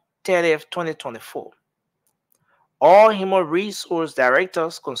June 30th, 2024. All human resource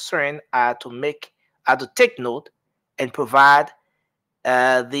directors concerned are to take note and provide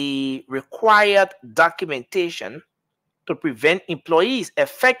the required documentation to prevent employees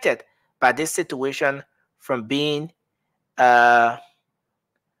affected by this situation from being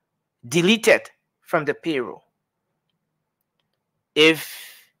deleted from the payroll. If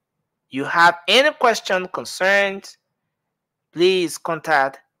you have any question, concerns, please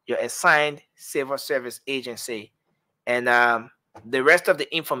contact your assigned civil service agency, and the rest of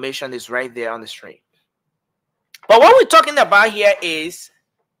the information is right there on the screen. But what we're talking about here is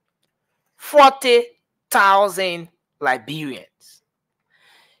 40,000 Liberians.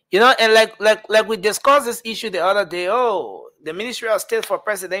 You know, and like we discussed this issue the other day. Oh, the Ministry of State for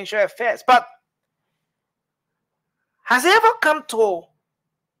Presidential Affairs. But has it ever come to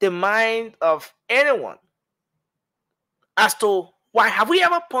the mind of anyone as to why? Have we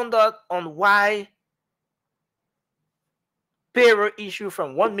ever pondered on why payroll issue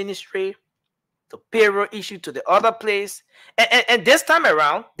from one ministry to payroll issue to the other place? And this time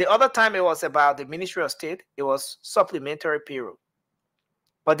around, the other time it was about the Ministry of State, it was supplementary payroll.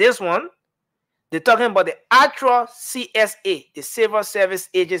 But this one, they're talking about the actual CSA, the Civil Service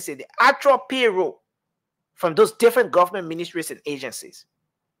Agency, the actual payroll from those different government ministries and agencies.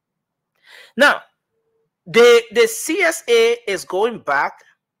 Now, the CSA is going back.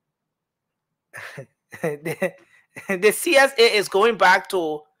 the CSA is going back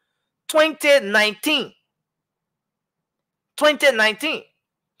to 2019. 2019.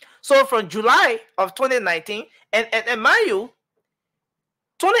 So from July of 2019, and mind you,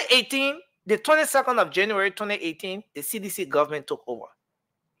 2018, the 22nd of January 2018, the CDC government took over.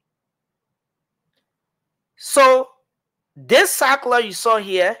 So this circular you saw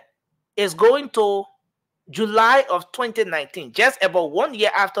here is going to July of 2019, just about 1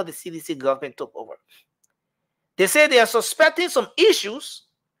 year after the CDC government took over. They say they are suspecting some issues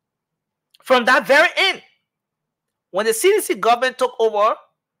from that very end. When the CDC government took over,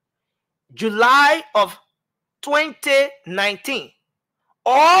 July of 2019,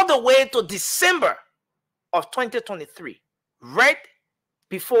 all the way to December of 2023, right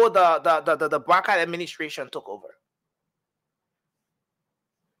before the Barker administration took over.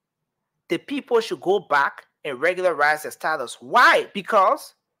 The people should go back and regularize their status. Why?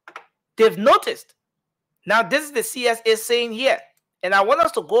 Because they've noticed. Now, this is the CSA saying here, and I want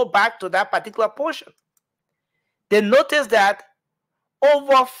us to go back to that particular portion. They noticed that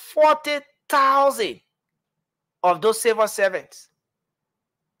over 40,000 of those civil servants,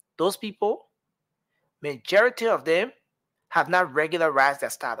 those people, majority of them have not regularized their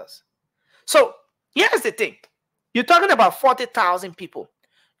status. So here's the thing. You're talking about 40,000 people.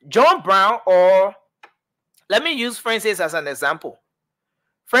 John Brown, or let me use Francis as an example.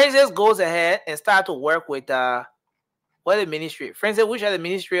 Francis goes ahead and starts to work with what the ministry. Francis, which are the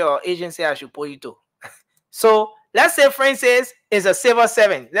ministry or agency I should put you to? So let's say Francis is a civil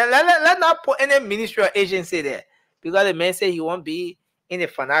servant. Let's not put any ministry or agency there, because the man say he won't be in the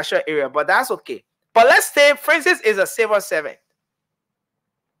financial area, but that's okay. But let's say Francis is a civil servant.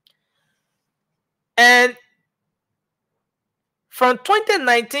 And from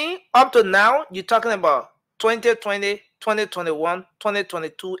 2019 up to now, you're talking about 2020, 2021,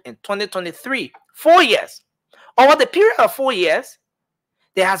 2022, and 2023. 4 years. Over the period of 4 years,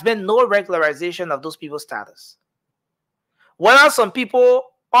 there has been no regularization of those people's status. Whether some people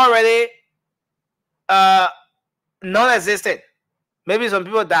already non-existent, maybe some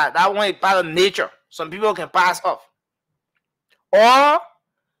people that one is part of nature, some people can pass off, or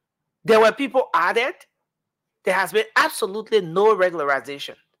there were people added, there has been absolutely no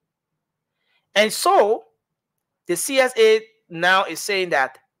regularization. And so the CSA now is saying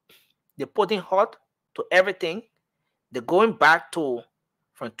that they're putting halt to everything. They're going back to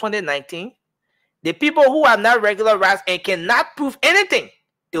from 2019. The people who are not regularized and cannot prove anything,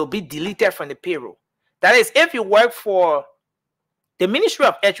 they'll be deleted from the payroll. That is, if you work for the Ministry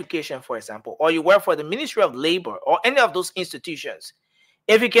of Education, for example, or you work for the Ministry of Labor or any of those institutions,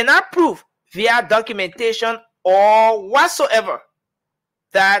 if you cannot prove via documentation or whatsoever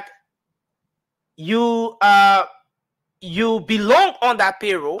that you belong on that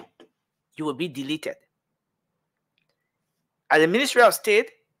payroll, you will be deleted. At the Ministry of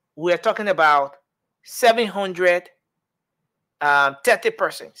State, we are talking about 730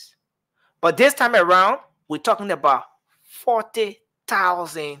 persons. But this time around, we're talking about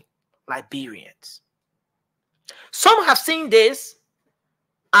 40,000 Liberians. Some have seen this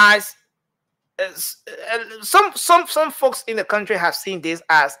as some folks in the country have seen this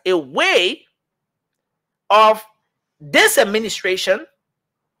as a way of this administration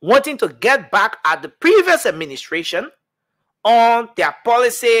wanting to get back at the previous administration on their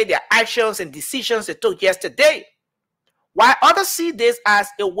policy, their actions, and decisions they took yesterday. While others see this as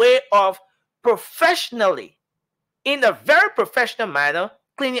a way of professionally, in a very professional manner,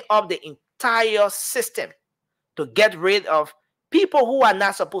 cleaning up the entire system to get rid of people who are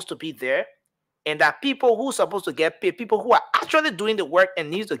not supposed to be there, and that people who are supposed to get paid, people who are actually doing the work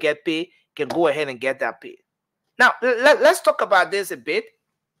and need to get paid, can go ahead and get that paid. Now, let's talk about this a bit,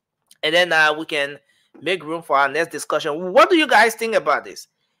 and then we can make room for our next discussion. What do you guys think about this?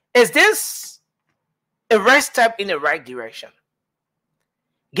 Is this a right step in the right direction?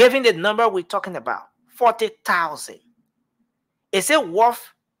 Given the number we're talking about, 40,000, is it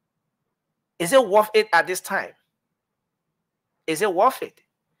worth it at this time? Is it worth it?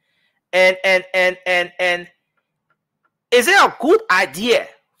 And is it a good idea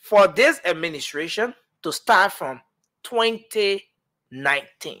for this administration to start from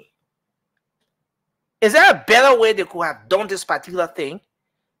 2019? Is there a better way they could have done this particular thing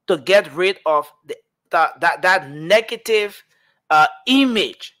to get rid of that negative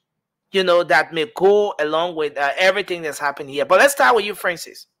image, you know, that may go along with everything that's happened here? But let's start with you,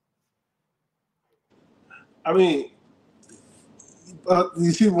 Francis. I mean,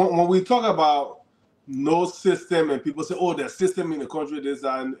 you see, when we talk about no system and people say, oh, there's system in the country, this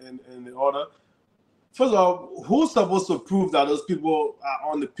and the other. First of all, who's supposed to prove that those people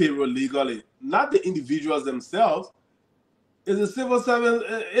are on the payroll legally? Not the individuals themselves. It's a civil service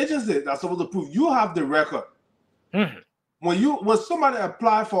agency that's supposed to prove. You have the record. Mm-hmm. When somebody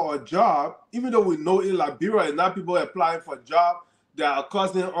apply for a job, even though we know in Liberia, and not people applying for a job, their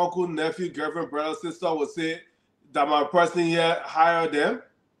cousin, uncle, nephew, girlfriend, brother, sister will say that my person here hired them.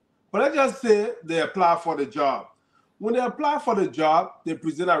 But let's just say they apply for the job. When they apply for the job, they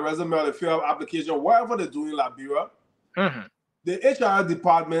present a resume or a fill application, whatever they do in Liberia. Mm-hmm. The HR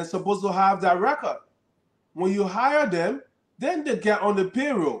department is supposed to have that record. When you hire them, then they get on the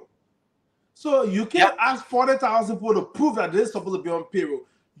payroll. So you can't ask 40,000 people to prove that they're supposed to be on payroll.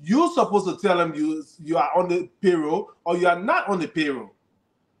 You're supposed to tell them you are on the payroll or you are not on the payroll.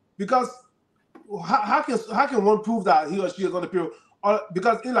 Because how can one prove that he or she is on the payroll?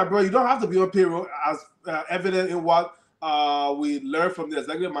 Because in Liberia, you don't have to be on payroll as evident in what we learned from the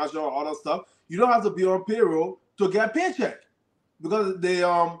executive management or other stuff. You don't have to be on payroll to get a paycheck. Because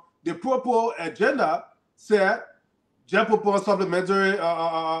the proper agenda said just propose supplementary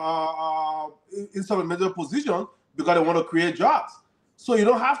in supplementary position because they want to create jobs. So you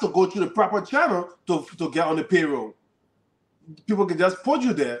don't have to go through the proper channel to get on the payroll. People can just put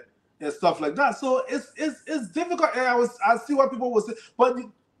you there and stuff like that. So it's difficult. And I see what people will say, but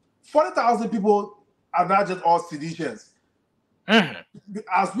 40,000 people are not just all seditious. Mm-hmm.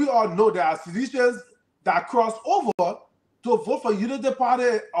 As we all know, there are seditious that cross over to vote for Unity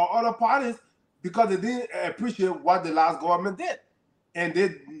Party or other parties because they didn't appreciate what the last government did. And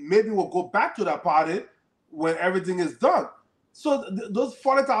they maybe will go back to that party when everything is done. So those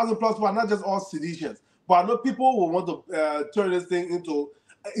 40,000 plus people are not just all seditious. But I know people will want to turn this thing into,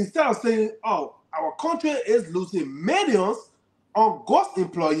 instead of saying, oh, our country is losing millions on ghost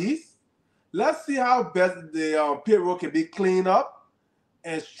employees, let's see how best the payroll can be cleaned up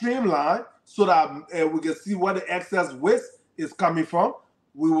and streamlined so that we can see where the excess waste is coming from.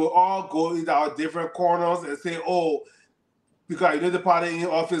 We will all go into our different corners and say, oh, because United Party in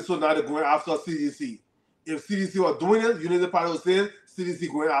office, so now they're going after CDC. If CDC were doing it, United Party would say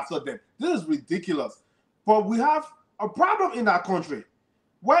CDC going after them. This is ridiculous. But we have a problem in our country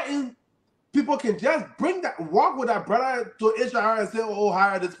wherein people can just walk with that brother to HR and say, oh,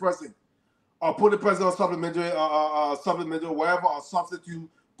 hire this person. Or put the person on supplementary, whatever, or substitute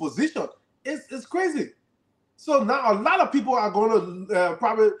position. It's crazy. So now a lot of people are going to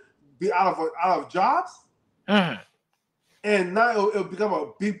probably be out of jobs. And now it'll become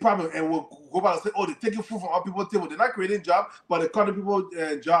a big problem. And we'll go back and say, oh, they're taking food from other people's table. They're not creating jobs, but they're cutting people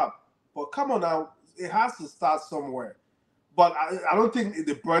job. But come on now, it has to start somewhere. But I don't think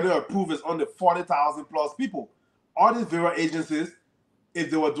the burden of proof is on the 40,000 plus people. All these various agencies,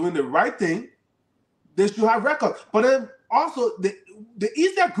 if they were doing the right thing, they should have records. But then also, the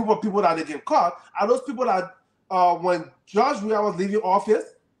easier group of people that they can cut are those people that when George Weah was leaving office,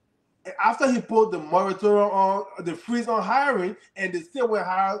 after he put the moratorium on, the freeze on hiring, and they still were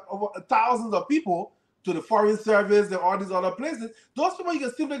hiring over thousands of people to the foreign service and all these other places, those people, you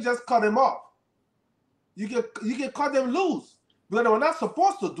can simply just cut them off. You can cut them loose because they were not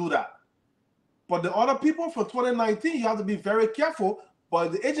supposed to do that. But the other people for 2019, you have to be very careful.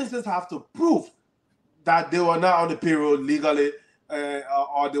 But the agencies have to prove that they were not on the payroll legally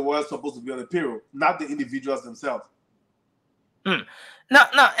or they were supposed to be on the payroll, not the individuals themselves. No,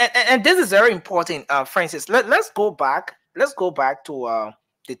 and this is very important, Francis. Let's go back. Let's go back to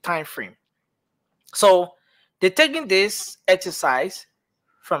the time frame. So they're taking this exercise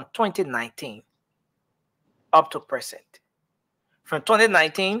from 2019 up to present. From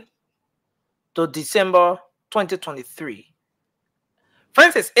 2019 to December 2023.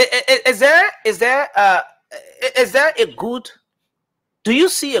 Francis, is there a good? Do you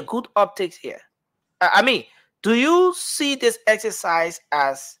see a good uptake here? I mean, do you see this exercise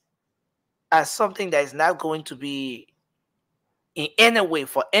as something that is not going to be in any way,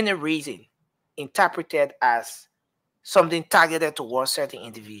 for any reason, interpreted as something targeted towards certain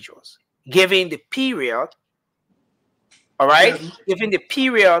individuals, given the period? All right, given the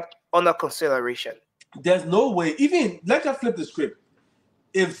period under consideration. There's no way. Even let's just flip the script.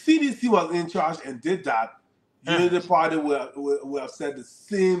 If CDC was in charge and did that, Unity Party would have said the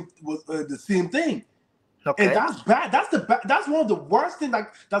same thing. Okay. And that's bad. That's one of the worst things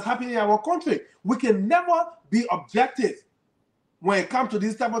that's happening in our country. We can never be objective when it comes to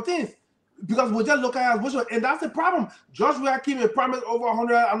these type of things because we're just looking at which one, and that's the problem. George Weah came and promised over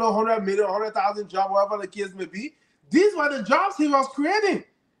 100 million, 100,000 jobs, whatever the case may be. These were the jobs he was creating.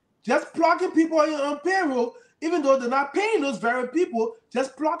 Just plugging people in on payroll, even though they're not paying those very people,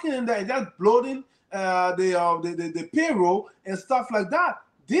 just plugging in there and just bloating the payroll and stuff like that.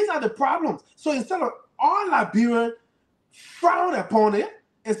 These are the problems. So instead of all Liberians frown upon it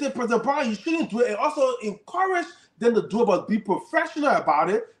and say, President Brown, you shouldn't do it, and also encourage them to do it, but be professional about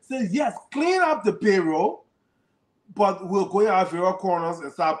it. Say, yes, clean up the payroll, but we'll go out various corners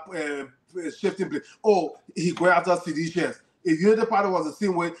and start shifting. Oh, he going after CDCs. If Unity Party was the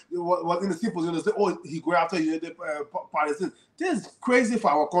same way, was in the same position to say, oh, he going after Unity Party. This is crazy for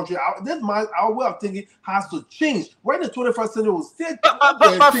our country. Our way of thinking has to change. We're in the 21st century. We'll still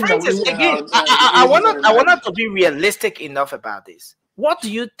but Francis, again, I want to be realistic enough about this. What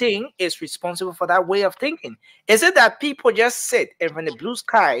do you think is responsible for that way of thinking? Is it that people just sit and from the blue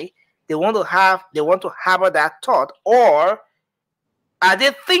sky they want to harbor that thought, or are they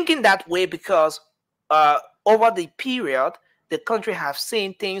thinking that way because over the period the country have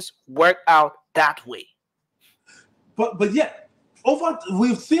seen things work out that way? But yet,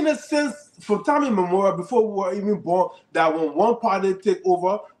 we've seen it since from time immemorial, before we were even born, that when one party take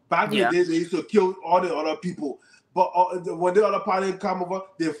over, back in the day, they used to kill all the other people. But when the other party come over,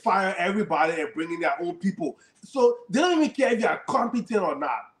 they fire everybody and bring in their own people. So they don't even care if you are competent or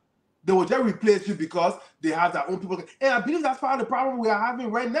not. They will just replace you because they have their own people. And I believe that's part of the problem we are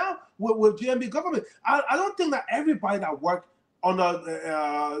having right now with GMB government. I don't think that everybody that worked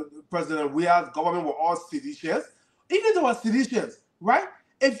under President Weah's government were all seditious. Even if they were seditious, right?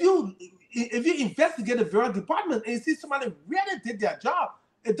 If you investigate the various departments and you see somebody really did their job,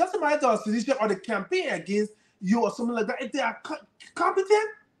 it doesn't matter if they are seditious or they campaign against you or something like that. If they are competent,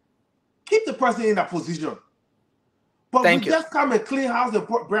 keep the person in that position. But we just come and clean house and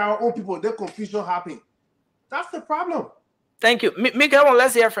bring our own people, their confusion happen. That's the problem. Thank you. Miguel,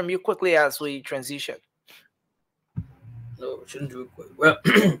 let's hear from you quickly as we transition. No, shouldn't do it quick. Well,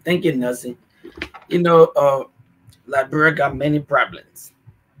 thank you, Nelson. You know, Liberia got many problems.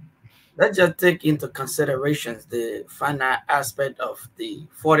 Let's just take into considerations the finite aspect of the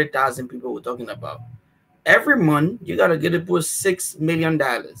 40,000 people we're talking about. Every month, you gotta get to put $6 million.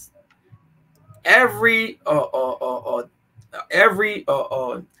 Every how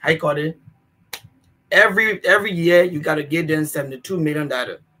you call it? Every year, you gotta give them $72 million.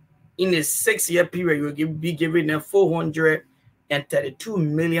 In a 6-year period, you will be giving them $432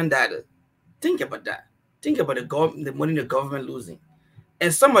 million. Think about that. Think about the money the government losing.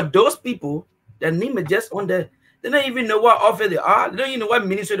 And some of those people that name it just on there, they don't even know what office they are. They don't even know what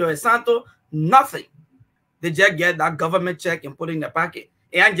ministry they are. Santo, nothing. They just get that government check and put it in their pocket.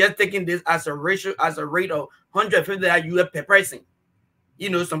 And I'm just taking this as a ratio, as a rate of $150 US per person.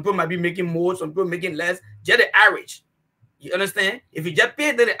 You know, some people might be making more, some people making less. Just the average. You understand? If you just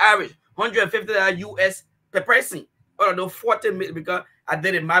pay the average, $150 US per person, or those 40 million, because I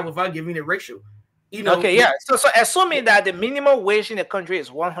did it math without giving the ratio. You know, okay, yeah. So assuming that the minimum wage in the country is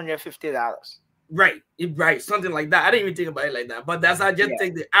 $150. Right, right, something like that. I didn't even think about it like that, but that's how I just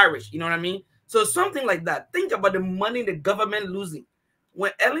take the average. You know what I mean? So something like that. Think about the money the government losing.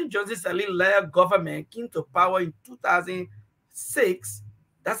 When Ellen Johnson Sirleaf government came to power in 2006,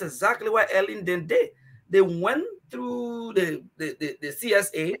 that's exactly what Ellen then did. They went through the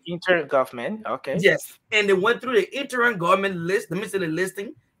CSA, interim government. Okay. Yes, and they went through the interim government list, the ministry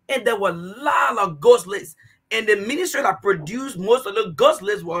listing, and there were a lot of ghost lists. And the ministry that produced most of the ghost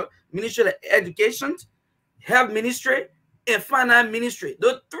lists were Ministry of Education, Health Ministry, and Finance Ministry.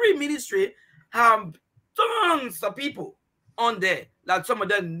 Those three ministries have tons of people on there. Like some of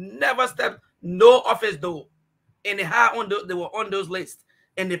them never stepped no office door, and they had on those, they were on those lists.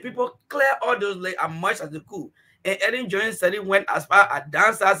 And the people clear all those lists as much as they could. And Ellen Johnson said it went as far as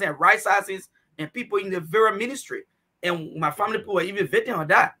dancers and right assassins and people in the very ministry. And my family people were even vetting on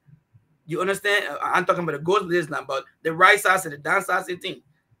that. You understand? I'm talking about the ghost list now, but the right assassin, the dance assassin thing.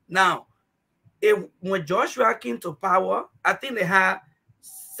 Now, when Joshua came to power, I think they had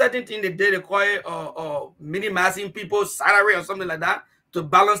certain things they did require minimizing people's salary or something like that to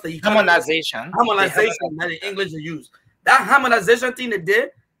balance the economy. Harmonization. Harmonization that the English they use. That harmonization thing they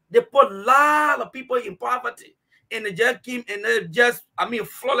did, they put a lot of people in poverty. And they just came and they just,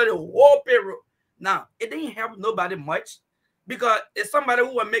 flooded the whole payroll. Now, it didn't help nobody much because if somebody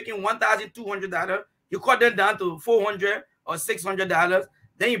who was making $1,200, you cut them down to $400 or $600,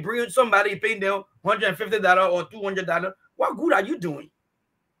 then you bring somebody paying them $150 or $200. What good are you doing?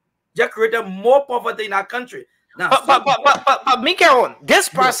 Just created more poverty in our country. Now, but Mikael, this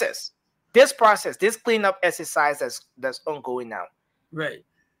process, this cleanup exercise that's ongoing now, right?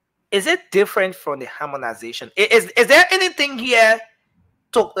 Is it different from the harmonization? Is there anything here?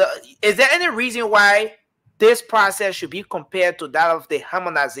 Is there any reason why this process should be compared to that of the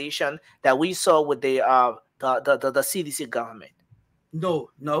harmonization that we saw with the CDC government?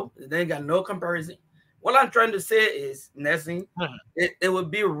 No, they ain't got no comparison. What I'm trying to say is, Nelson, it would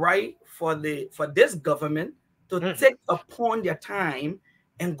be right for this government to take upon their time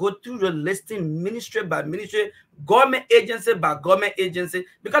and go through the listing ministry by ministry, government agency by government agency,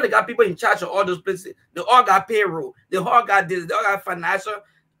 because they got people in charge of all those places. They all got payroll. They all got this. They all got financial,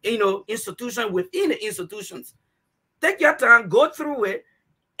 institution within the institutions. Take your time, go through it,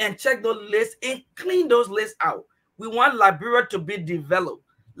 and check those lists and clean those lists out. We want Liberia to be developed.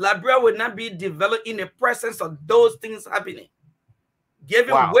 Liberia will not be developed in the presence of those things happening.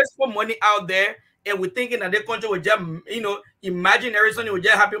 Giving wasteful money out there, and we're thinking that the country will just, imaginary something will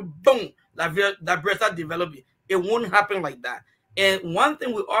just happen, boom, Liberia start developing. It won't happen like that. And one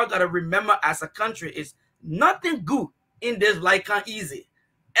thing we all got to remember as a country is nothing good in this life can easy.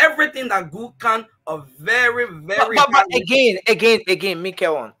 Everything that good can are very, very but again,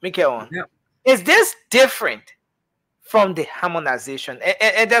 Mikael, yeah. Is this different from the harmonization?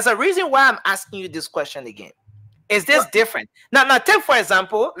 And there's a reason why I'm asking you this question again. Is this different? Now take for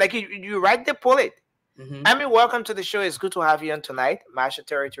example, like you write the bullet. Welcome to the show. It's good to have you on tonight. Master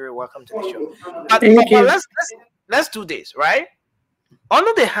Territory, welcome to the show. But let's do this, right?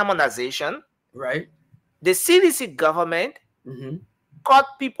 Under the harmonization, right? The CDC government cut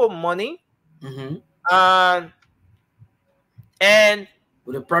people money, and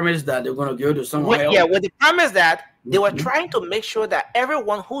with the promise that they're going to go to someone else. Yeah, with the promise that they were trying to make sure that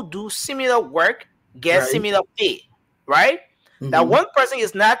everyone who do similar work gets similar pay, right? That one person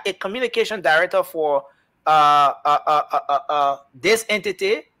is not a communication director for this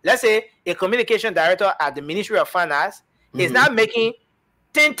entity. Let's say a communication director at the Ministry of Finance is not making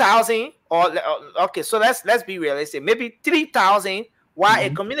 10,000 or okay. So let's be realistic. Maybe 3,000 while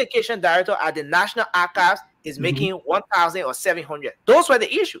a communication director at the National Archives is making 1,000 or 700. Those were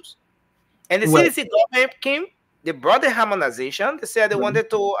the issues. And the CDC government came, they brought the harmonization. They said they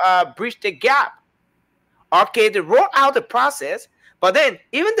wanted to bridge the gap. Okay, they rolled out the process, but then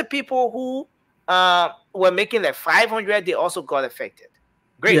even the people who were making like 500, they also got affected.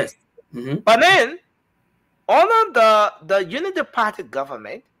 Great. Yes. But then, under the Unity Party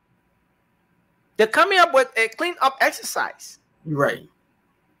government, they're coming up with a clean-up exercise. Right.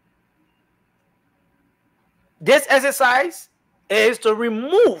 This exercise is to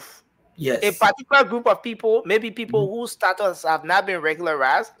remove Yes. a particular group of people, maybe people whose status have not been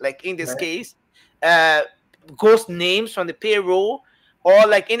regularized, like in this case, ghost names from the payroll, or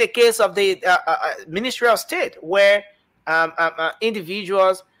like in the case of the Ministry of State, where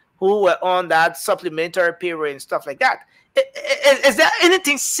individuals who were on that supplementary payroll and stuff like that. Is there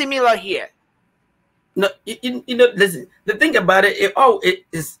anything similar here? No, you know, listen, the thing about it,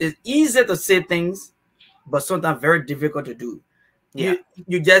 it's easy to say things, but sometimes very difficult to do. Yeah.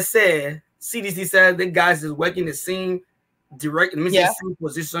 You just said CDC said the guys is working the same same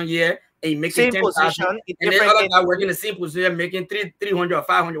position here and making Same 10,000, position, and then other guy working the same position making 300 or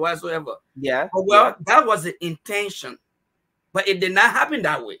 500 whatsoever. Yeah. Well, that was the intention, but it did not happen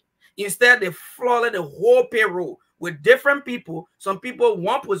that way. Instead, they flooded the whole payroll with different people. Some people,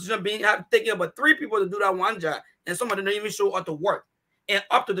 one position being taking about 3 people to do that one job, and some of them don't even show up to work. And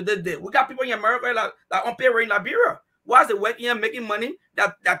up to this day, we got people in America like on payroll in Liberia. Why is they working and making money?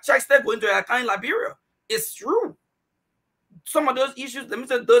 That checks that go into their account in Liberia. It's true. Some of those issues, let me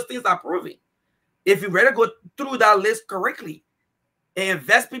say, those things are proven. If you rather go through that list correctly and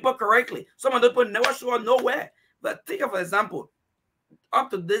invest people correctly, some of those people never show up nowhere. But think of an example.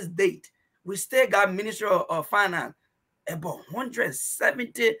 Up to this date, we still got Ministry of Finance about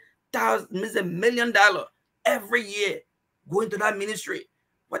 $170 million every year going to that ministry.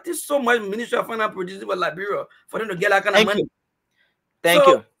 What is so much Ministry of Finance producing for Liberia for them to get that kind of money? Thank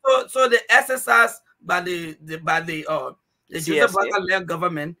you. So the exercise by the Joseph Blatter-led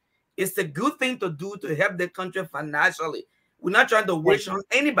government is a good thing to do to help the country financially. We're not trying to wish on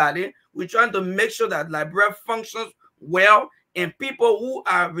anybody. We're trying to make sure that Liberia functions well, and people who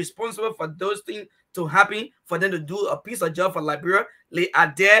are responsible for those things to happen, for them to do a piece of job for Liberia, they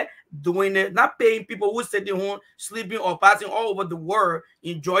are there doing it, not paying people who sitting home, sleeping or passing all over the world,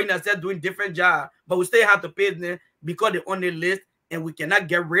 enjoying themselves, doing different jobs, but we still have to pay them because they're on the list and we cannot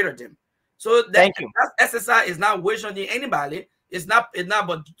get rid of them. So that exercise is not wishing on anybody. It's not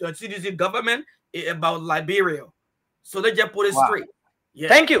about the CDC government, it's about Liberia. So they just put it straight. Yeah.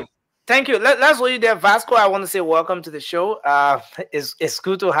 Thank you. Thank you. Let's hold you there, Vasco. I want to say welcome to the show. It's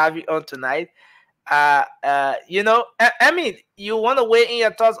good to have you on tonight. You know, I mean, you want to weigh in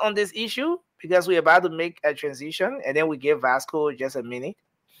your thoughts on this issue because we're about to make a transition, and then we give Vasco just a minute.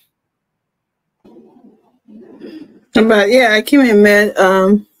 But yeah, I came and met.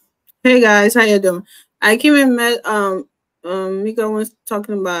 Hey guys, how you doing? I came and met. Mika was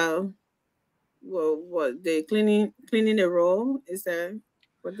talking about what the cleaning the roll. Is that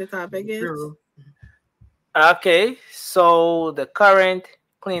what the topic is? Okay, so the current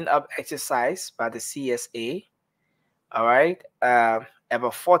cleanup exercise by the CSA, all right,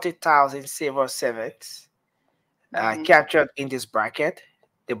 about 40,000 civil servants captured in this bracket.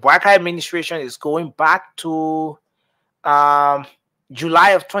 The Black administration is going back to July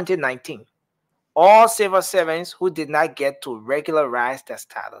of 2019. All civil servants who did not get to regularize their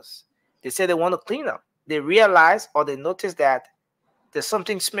status, they say they want to clean up. They realize or they notice that there's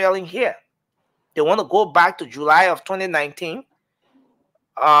something smelling here. They want to go back to July of 2019.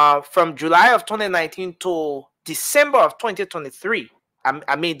 From July of 2019 to December of 2023,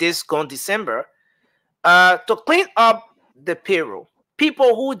 I mean this gone December, to clean up the payroll.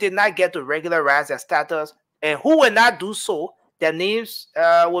 People who did not get to regularize their status and who will not do so, their names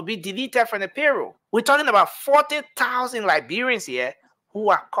will be deleted from the payroll. We're talking about 40,000 Liberians here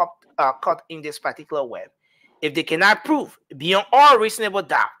who are caught in this particular web. If they cannot prove beyond all reasonable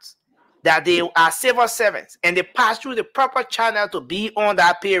doubts that they are civil servants and they pass through the proper channel to be on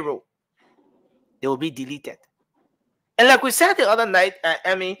that payroll, they will be deleted. And like we said the other night,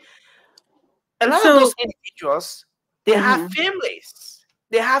 I mean, a lot of those individuals, they have families.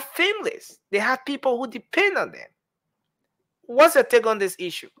 They have families. They have people who depend on them. What's your take on this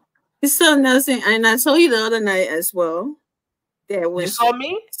issue? So Nelson, and I told you the other night as well. There was you saw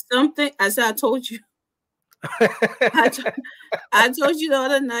me? Something, as I told you. I told you the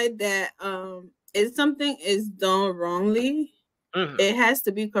other night that if something is done wrongly, it has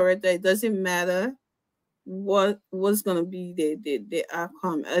to be corrected. It doesn't matter what's gonna be the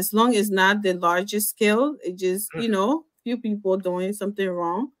outcome, as long as not the largest scale. It just you know, few people doing something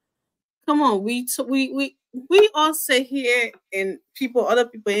wrong. Come on, we all sit here and other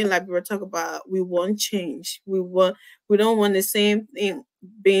people in Liberia talk about we want change. We don't want the same thing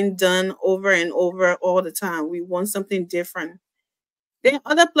being done over and over all the time. We want something different. Then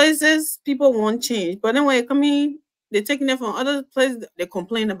other places people want change, but then when it come in, they're taking it from other places. They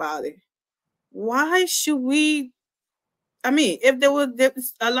complain about it. Why should we? I mean, if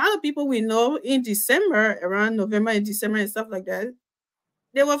there's a lot of people we know in December, around November and December and stuff like that,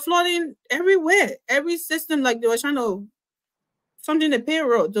 they were flooding everywhere. Every system, like they were trying to something to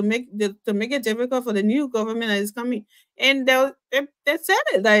payroll to make it difficult for the new government that is coming. And they said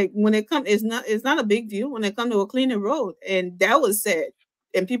it like when it comes, it's not a big deal when it comes to a cleaner road, and that was said,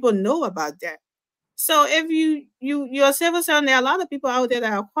 and people know about that. So if you're a civil servant, there are a lot of people out there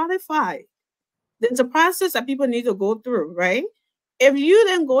that are qualified. There's a process that people need to go through, right? If you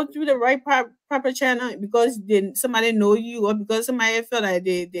then go through the right proper channel because then somebody know you, or because somebody feel like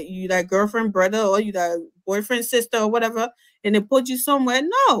you like girlfriend, brother, or you like boyfriend, sister, or whatever, and they put you somewhere,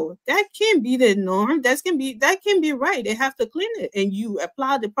 no, that can't be the norm. That can be right. They have to clean it, and you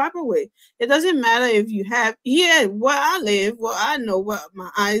apply the proper way. It doesn't matter if you have here where I live, where I know where my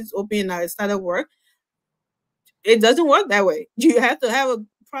eyes open and I started work. It doesn't work that way. You have to have a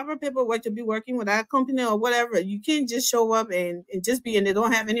proper paperwork to be working with that company or whatever. You can't just show up and just be, and they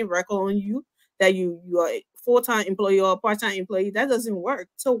don't have any record on you that you are a full-time employee or a part-time employee. That doesn't work.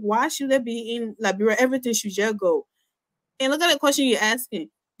 So why should it be in Liberia? Everything should just go. And look at the question you're asking.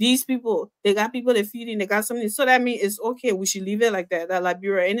 These people, they got people they're feeding, they got something. So that means it's okay. We should leave it like that. That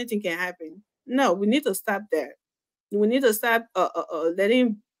Liberia, anything can happen. No, we need to stop that. We need to stop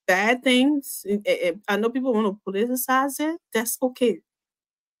letting bad things. I know people want to politicize it. That's okay.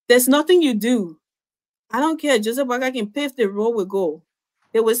 There's nothing you do. I don't care. Joseph Boakai can pave the road with gold.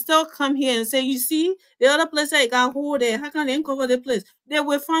 They will still come here and say, you see, the other place that got hold there, how can they cover the place? They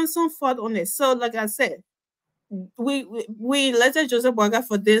will find some fault on it. So, like I said, we elected Joseph Boakai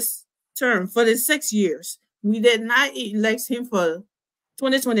for this term, for the 6 years. We did not elect him for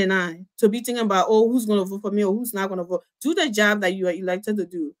 2029 to be thinking about, oh, who's going to vote for me or who's not going to vote. Do the job that you are elected to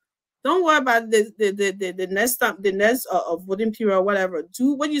do. Don't worry about the next voting period or whatever.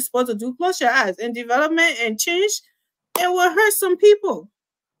 Do what you're supposed to do. Close your eyes. And development and change, it will hurt some people.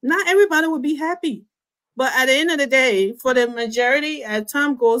 Not everybody will be happy. But at the end of the day, for the majority, as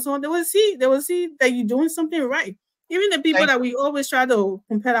time goes on, they will see that you're doing something right. Even the people that we always try to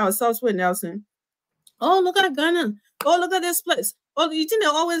compare ourselves with, Nelson. Oh, look at Ghana. Oh, look at this place. Oh, you think they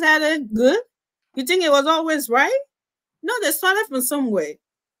always had it good? You think it was always right? No, they started from somewhere.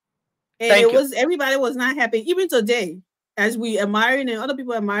 And everybody was not happy. Even today, as we admiring and other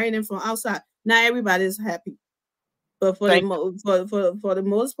people admiring them from outside, not everybody is happy. But for the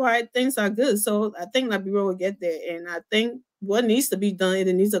most part, things are good. So I think Liberia will get there. And I think what needs to be done, it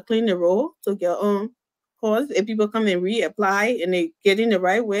needs to clean the road to get on course. If people come and reapply and they get in the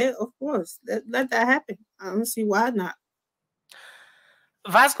right way, of course, let that happen. I don't see why not.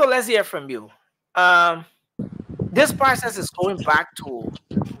 Vasco, let's hear from you. This process is going back to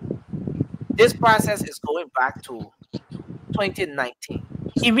 2019.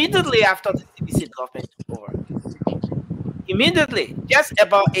 Immediately after the CDC government took over. Immediately, just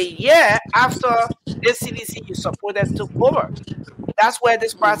about a year after the CDC you supported took over. That's where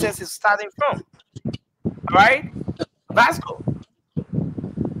this process is starting from. All right? Vasco.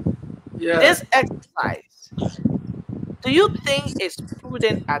 Yeah. This exercise, do you think it's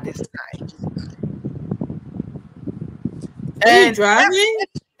prudent at this time? And driving?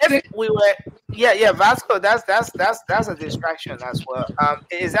 If we were, yeah, Vasco, that's a distraction as well.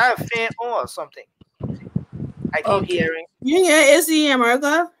 Is that a fan or something? I keep hearing. Yeah, AC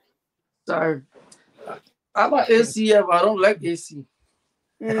America. Sorry. I'm an ACF. I don't like AC.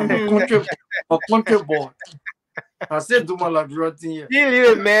 I'm a country boy. I said to my Liberia thing here.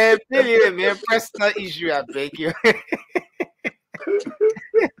 Leave it, man. Personal issue, I beg you.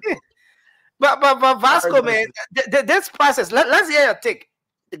 But Vasco, man, this process. Let's hear your take.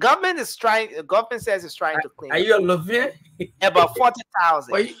 The government says it's trying to clean. Are you a Levin? About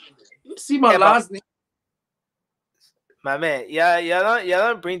 40,000. You see my last name. My man, you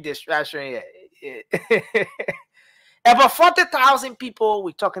don't bring distraction here. About 40,000 people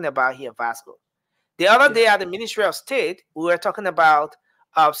we're talking about here, Vasco. The other day at the Ministry of State, we were talking about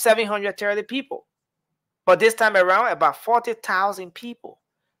 730 people. But this time around, about 40,000 people.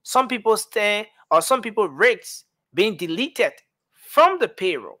 Some people rates being deleted from the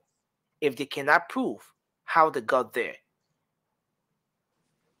payroll if they cannot prove how they got there.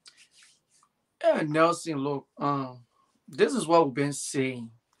 Yeah, Nelson, look, this is what we've been saying.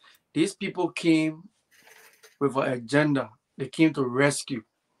 These people came with an agenda. They came to rescue.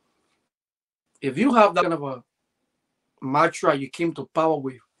 If you have that kind of a mantra you came to power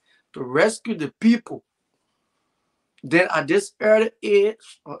with, to rescue the people, then at this early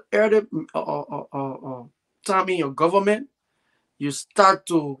age or early time in your government, you start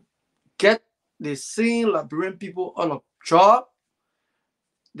to get the same Liberian people on a job,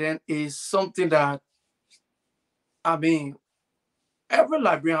 then it's something that, I mean, every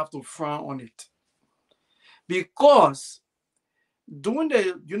Liberian have to frown on it. Because during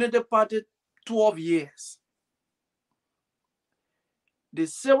the Unity Party 12 years, the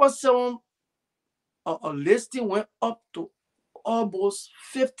 7-7 listing went up to almost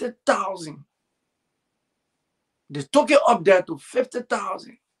 50,000. They took it up there to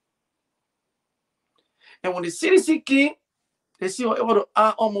 50,000. And when the CDC came, they see were able to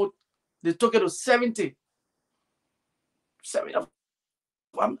add almost, they took it to 70. 70.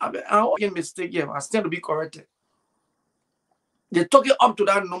 I'm making a mistake here. I stand to be corrected. They took it up to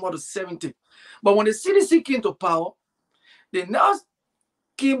that number to 70. But when the CDC came to power, they now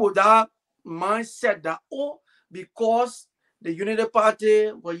came with that mindset that, oh, because the Unity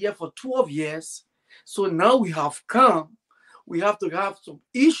Party were here for 12 years, so now we have come, we have to have some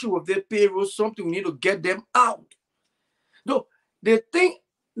issue with their payroll, something we need to get them out. No, they think,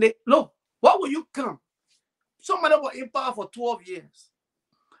 look, why will you come? Somebody was in power for 12 years.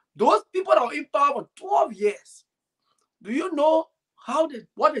 Those people that were in power for 12 years, do you know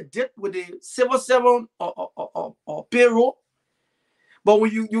what they did with the 7-7 or payroll? But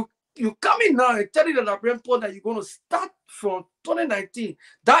when you come in now and tell the Liberian people that you're going to start from 2019,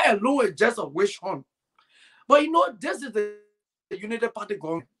 that alone is just a wish hunt. But you know, this is the Unity Party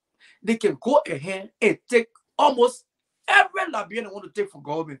government. They can go ahead and take almost every Liberian they want to take from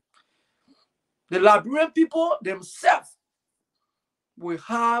government. The Liberian people themselves will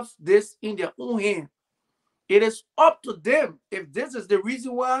have this in their own hand. It is up to them if this is the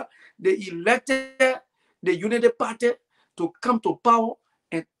reason why they elected the Unity Party to come to power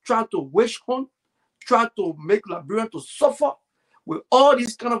and try to wish hunt, try to make Liberian to suffer with all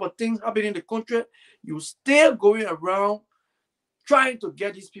these kind of things happening in the country. You still going around trying to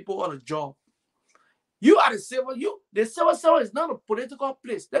get these people out of job. You are the civil. The 7-7 is not a political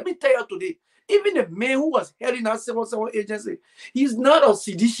place. Let me tell you today, even the man who was heading that 7-7 agency, he's not a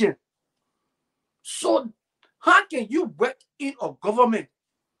sedition. So how can you work in a government?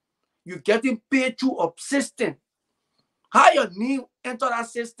 You're getting paid through a system. How your name enter that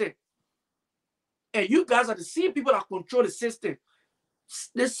system? And you guys are the same people that control the system.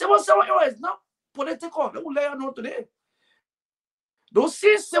 The 7-7 era is not political. Let me let you know today. Those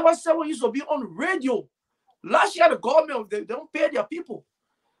same 7-7 used to be on radio. Last year, the government, they don't pay their people.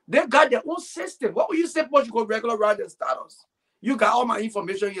 They got their own system. What will you say once you go regularize their status? You got all my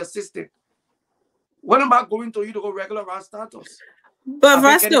information in your system. When am I going to you to go regularize status? But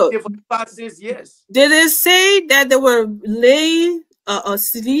Vasco, for the past 6 years. Did it say that they were laying a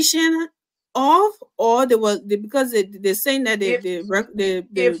sedition off, or because they're saying that the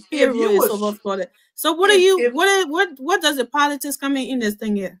payroll is overflowed? So what what does the politics come in this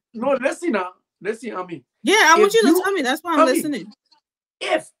thing here? No, listen now. Listen, I mean. Yeah, I want you to tell me. That's why I'm listening.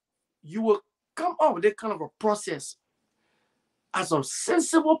 If you will come up with that kind of a process as a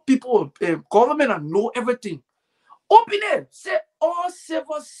sensible people in government and know everything, open it. Say all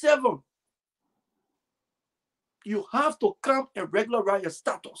 7-7. You have to come and regularize your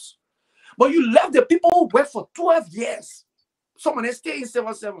status. But you left the people who work for 12 years. Some of them stay in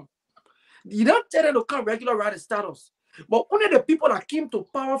 7-7. You don't tell them to come regularize the status. But only the people that came to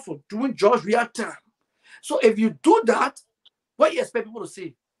power for during George Weah time. So if you do that, what do you expect people to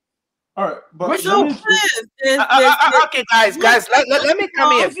say? All right, but okay, guys, let me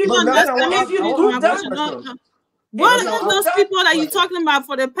come here. If you do that, what are those people that you're talking about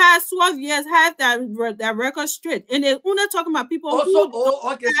for the past 12 years have that record straight? And they're only talking about people who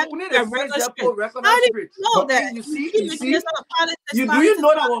have that record straight. How do you know that? You do you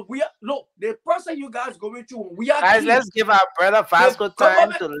know that when we are, look, the person you guys going through, when we are guys, let's give our brother Vasco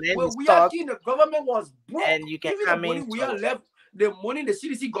time to learn his thoughts. The government was broke. And you can come in. We are left. The money the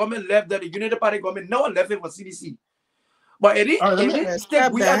CDC government left, that the Unity Party government now left it for CDC. But it didn't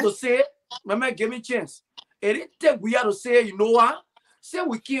take we have to say, remember, give me a chance. It didn't take we have to say, you know what? Say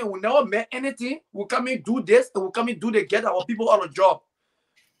we never met anything. We'll come and do this, and we'll come and do to get our people out of job.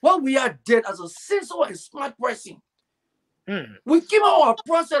 What we are did as a sensible and smart person. We came out our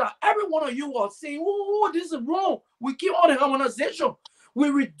process that every one of you was saying, oh, this is wrong. We came out the harmonization. We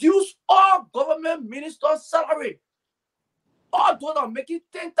reduced all government ministers' salary. All those are making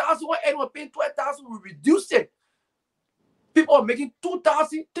 10,000, anyone paying 12,000, we reduce it. People are making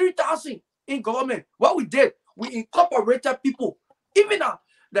 2,000, 3,000 in government. What we did, We incorporated people. Even now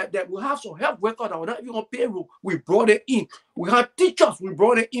that we have some health workers that were not even on payroll, we brought it in. We had teachers, we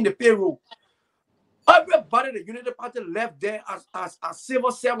brought it in the payroll. Everybody, the Unity Party left there as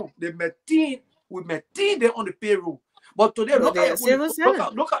civil servant. We maintain them on the payroll. But today, look at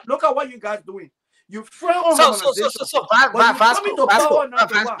what you guys doing. You frame on Vasco.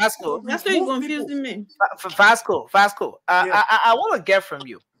 That's why you're confusing me. Vasco. I want to get from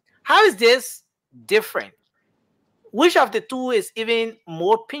you. How is this different? Which of the two is even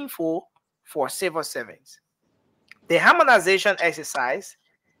more painful for civil servants? The harmonization exercise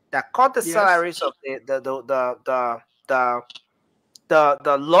that cut the salaries of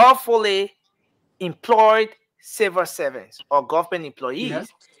the lawfully employed civil servants or government employees,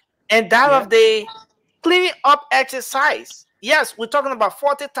 and that of the cleaning up exercise. Yes, we're talking about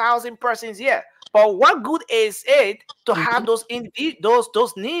 40,000 persons here, but what good is it to have those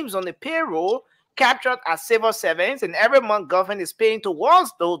names on the payroll captured as civil servants, and every month government is paying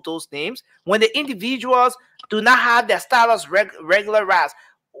towards those names when the individuals do not have their status regularized?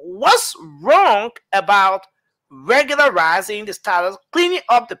 What's wrong about regularizing the status, cleaning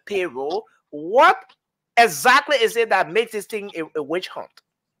up the payroll? What exactly is it that makes this thing a witch hunt?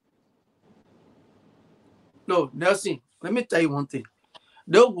 No, Nelson, let me tell you one thing.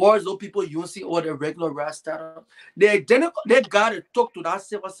 Those words, those people using all the regularized status, they got to talk to that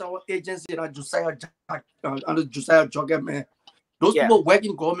civil servant agency that Josiah Jogger, man. Those people work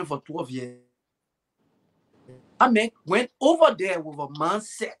in government for 12 years. I mean, went over there with a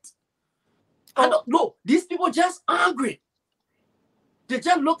mindset. I don't know. These people just angry. They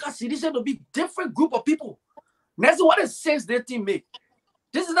just look at citizens to be different group of people. That's what it says their team make.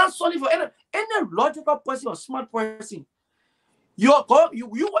 This is not solid for any logical person or smart person. You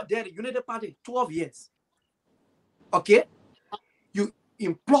were there, the Unity Party, 12 years. Okay? You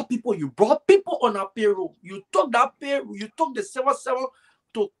employ people, you brought people on our payroll. You took that payroll, you took the civil servant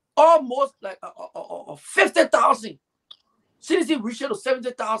to almost like 50,000. Citizens reached to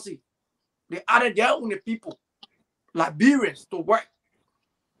 70,000. They added their own people, Liberians, to work.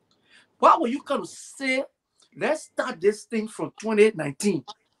 Why were you kind of say, let's start this thing from 2019?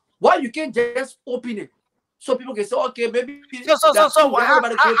 Why you can't just open it so people can say, okay, maybe. So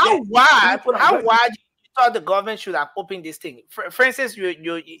how wide you thought the government should have opened this thing? For instance,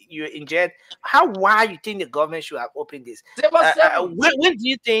 you inject. How wide you think the government should have opened this? When do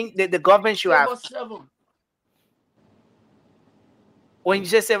you think that the government should have? When you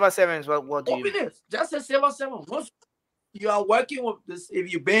say civil servants, what do you mean? Just a civil servant. Once you are working with this,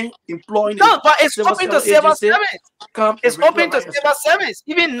 if you've been employing, but it's open to civil servants. It's open to civil servants.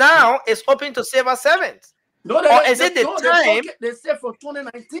 Even now, it's open to civil servants. No, is it the time? They said from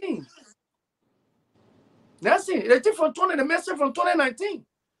 2019. That's it. They did from the message from 2019.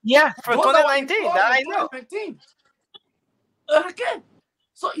 Yeah, from 2019. That I know. Okay.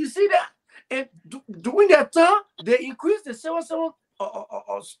 So you see that, and during that time, they increased the civil servant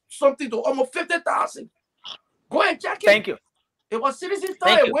or something to almost 50,000. Go and check it. Thank you. It was Citizen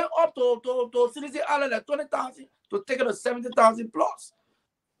time. It went up to Citizen Island at 20,000 to take it to 70,000 plus.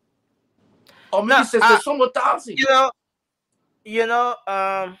 Or maybe some more thousand. Now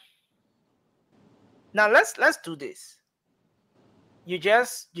let's do this. You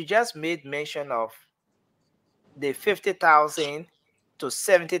just made mention of the 50,000 to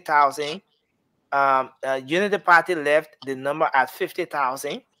 70,000. Unity Party left the number at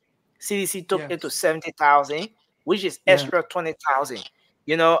 50,000. CDC took it to 70,000, which is extra 20,000.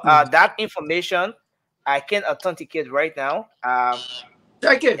 That information I can authenticate right now.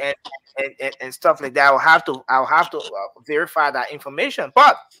 Check it and stuff like that. I'll have to verify that information.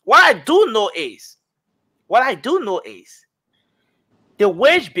 But what I do know is the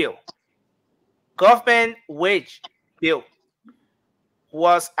wage bill, government wage bill,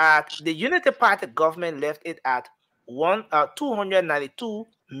 was at the Unity Party government left it at 292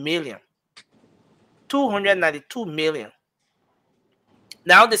 million. 292 million.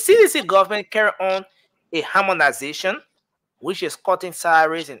 Now the CDC government carry on a harmonization, which is cutting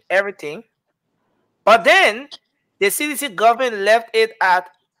salaries and everything. But then the CDC government left it at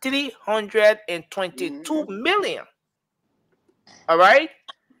 322 million. All right.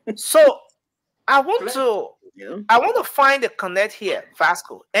 So I want to find the connect here,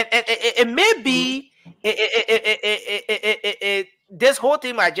 Vasco, and it may be this whole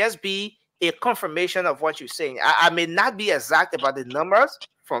thing might just be a confirmation of what you're saying. I may not be exact about the numbers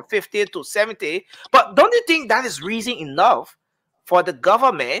from 50 to 70, but don't you think that is reason enough for the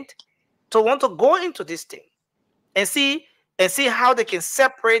government to want to go into this thing and see how they can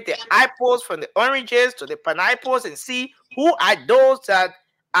separate the apples from the oranges to the pineapples and see who are those that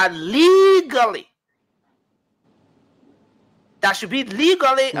are legally that should be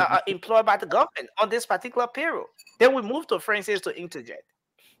legally employed by the government on this particular payroll. Then we move to, for instance, to Interjet.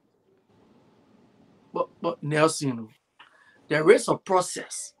 But Nelson, there is a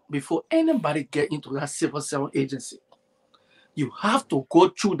process before anybody get into that civil servant agency. You have to go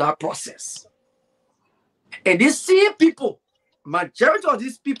through that process. And these same people, majority of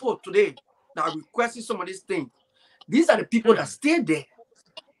these people today that are requesting some of these things, these are the people that stay there.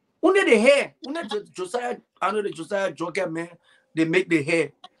 Only the hair, only the Josiah, I know the Josiah Joker man, they make the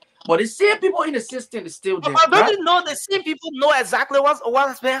hair. But the same people in the system is still there. But don't right? you know the same people know exactly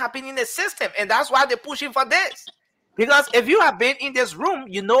what's been happening in the system, and that's why they're pushing for this. Because if you have been in this room,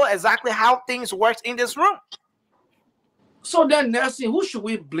 you know exactly how things work in this room. So then, Nelson, who should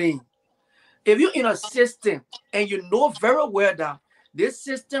we blame? If you're in a system and you know very well that this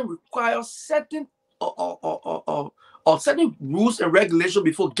system requires certain or certain rules and regulations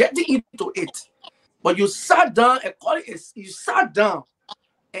before getting into it, but you sat down and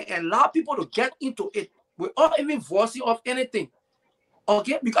and allow people to get into it without even voicing of anything.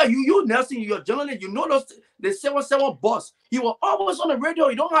 Okay, because you Nelson, you're a journalist, you know the 7 boss. He was always on the radio.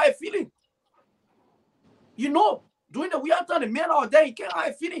 You don't have a feeling. You know, during the weird time, the man out there, he can't have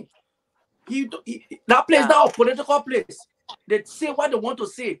a feeling. That place now a political place. They say what they want to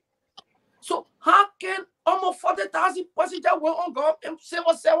say. So how can almost 40,000 passengers went on government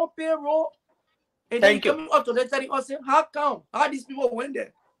 7 payroll? And then coming up to the telling us, how come? How these people went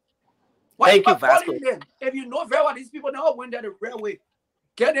there? Why you calling them? If you know very well these people now went there the railway,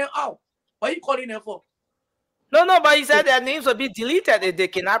 get them out. What are you calling them for? No, but he said their names will be deleted if they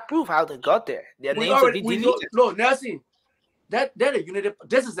cannot prove how they got there. Their names will be deleted. No, Nelson, that a unity.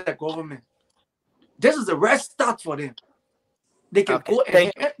 This is the government. This is the rest start for them. They can go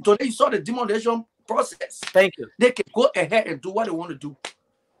ahead. Today you saw the demonetization process. Thank you. They can go ahead and do what they want to do.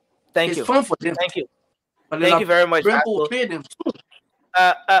 Thank you. It's fun for them. Thank you. Thank you very much. Will pay them.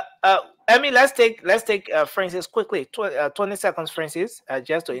 I mean, let's take Francis quickly. 20 seconds, Francis,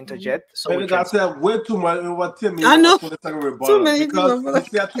 just to interject. So maybe that's way too much. What 10 minutes? I know. Too many because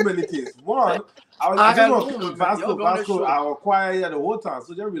there are too many things. One, I just want Vasco. I will quiet here the whole time,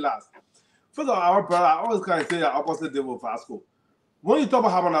 so just relax. First of all, our brother, I always kind of say the opposite thing with Vasco. When you talk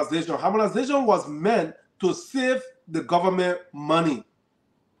about harmonization was meant to save the government money,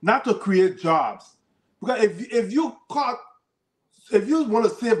 not to create jobs. Because if you want to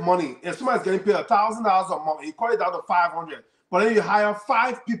save money, if somebody's getting paid $1,000 a month, you cut it down to $500, but then you hire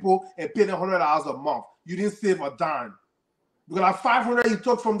 5 people and pay them $100 a month, you didn't save a dime. Because that $500 you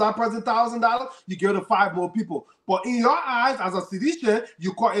took from that person $1,000, you give it to 5 more people. But in your eyes, as a citizen,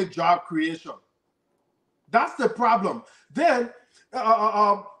 you call it job creation. That's the problem. Then,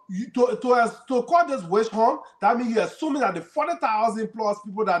 to call this witch hunt, that means you're assuming that the 40,000 plus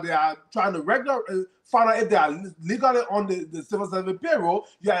people that they are trying to find out if they are legally on the civil service payroll,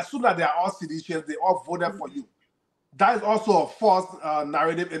 you assume that they are all citizens, they all voted for you. That is also a false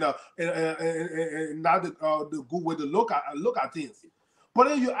narrative and not the good way to look at things. But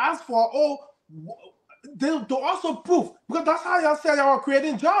then you ask for, to also prove, because that's how y'all say y'all are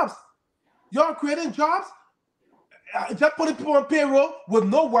creating jobs. Y'all are creating jobs, just putting people on payroll with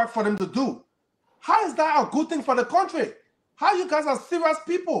no work for them to do. How is that a good thing for the country? How you guys are serious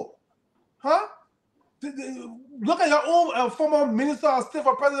people? Huh? Look at your own former Minister of State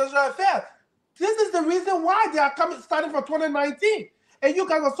for Presidential Affairs. This is the reason why they are starting from 2019. And you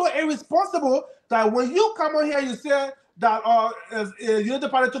guys are so irresponsible that when you come on here, you say that Unity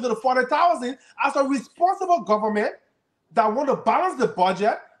Party took it to 40,000. As a responsible government that want to balance the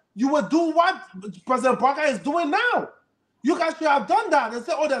budget, you would do what President Barker is doing now. You guys should have done that and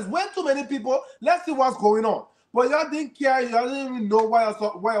say, there's way too many people. Let's see what's going on. But y'all didn't care. Y'all didn't even know what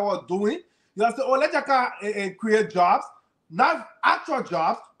y'all was doing. Y'all said, let's just create jobs. Not actual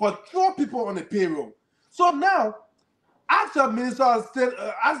jobs, but throw people on the payroll. So now, after Minister of State,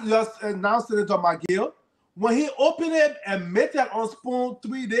 as just announced Senator McGill, when he opened it and made it on Spoon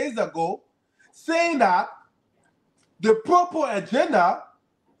 3 days ago, saying that the purple agenda,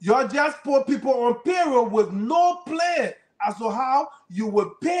 you just put people on payroll with no plan as to how you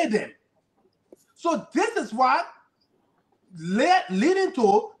would pay them. So this is what leading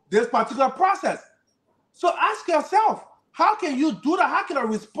to this particular process. So ask yourself, how can you do that? How can a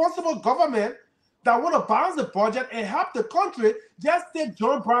responsible government that want to balance the budget and help the country just take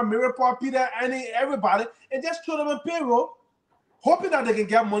John Brown, Mary Paul, Peter, Annie, everybody, and just throw them on payroll, hoping that they can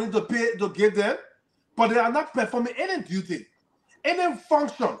get money to give them, but they are not performing any duty, any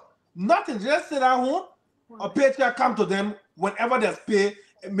function, nothing. Just sit at home, a paycheck come to them whenever there's pay,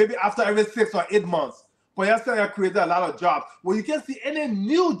 maybe after every 6 or 8 months. but yesterday I created a lot of jobs. Well, you can't see any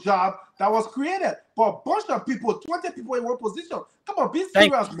new job that was created. But a bunch of people, 20 people in one position. Come on, be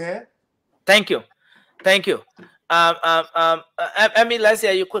serious, man. Thank you. Thank you. I mean, let's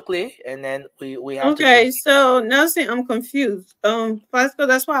hear you quickly, and then we have Okay, to so Nelson, I'm confused. Pascal,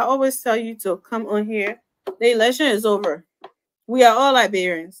 that's why I always tell you to come on here. The election is over. We are all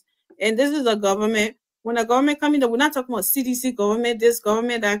Liberians, and this is a government. When a government comes in, we're not talking about CDC government, this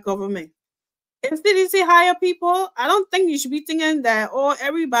government, that government. If CDC hire people, I don't think you should be thinking that, oh,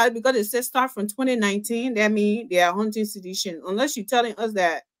 everybody, because it says start from 2019, that means they are hunting sedition. Unless you're telling us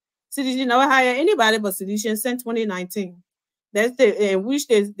that CDC never hire anybody but sedition since 2019. That's the in which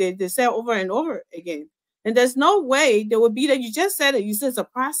they say over and over again. And there's no way there would be that. You just said it. You said it's a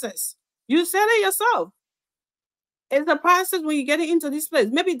process. You said it yourself. It's a process when you get into this place.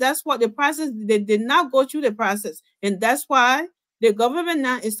 Maybe that's what the process, they did not go through the process. And that's why the government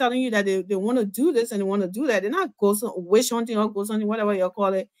now is telling you that they want to do this and they want to do that. They're not wish hunting or ghost hunting, whatever you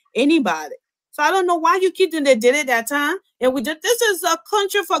call it, anybody. So I don't know why you keep doing they did it that time. And we just, this is a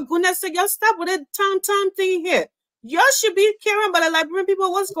country, for goodness sake. Y'all stop with that time thing here. Y'all should be caring about the Liberian people,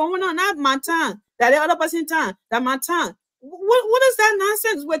 what's going on. Not my time, that the other person time, that my time. What is that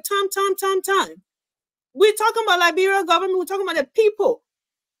nonsense with time? We're talking about Liberian government. We're talking about the people.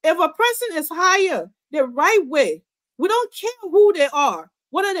 If a person is hired the right way, we don't care who they are.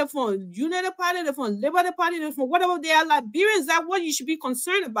 What are they from? United Party, they're from Liberty Party, they're from whatever they are. Liberians, that's what you should be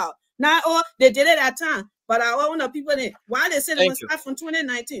concerned about. Not, oh, they did it at time, but I want the people there. Why they said it was start from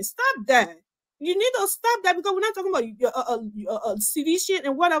 2019? Stop that. You need to stop that, because we're not talking about sedition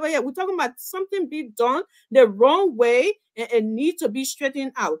and whatever. Yeah, we're talking about something being done the wrong way and need to be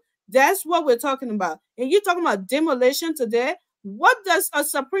straightened out. That's what we're talking about. And you're talking about demolition today. What does a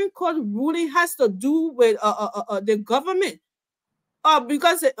Supreme Court ruling has to do with the government?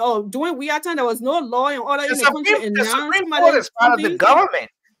 Because during we time there was no law and order in the country, and the now Supreme Court is part of the government.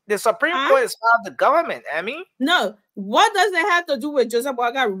 The Supreme Court is part of the government. I mean, no. What does it have to do with Joseph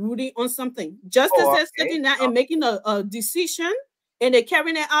Boaga ruling on something? Justice is sitting there and making a decision, and they're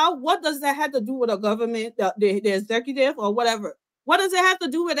carrying it out. What does that have to do with the government, the executive, or whatever? What does it have to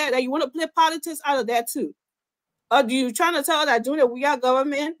do with that? That you want to play politics out of that too? Or do you trying to tell that during the we are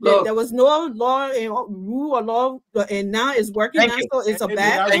government there was no law and rule or law, and now it's working now, so it's a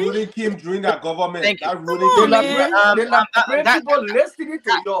bad thing? That ruling came during that government. That ruling came. The people listening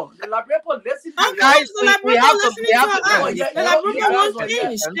to you. The people listening to you. Guys, we have to.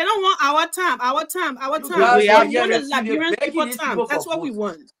 They don't want our time. We want Liberian people time. That's what we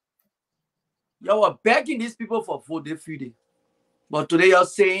want. You are begging these people for food every day. But today you're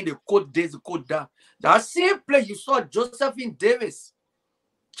saying the code this, the code that. That same place you saw Josephine Davis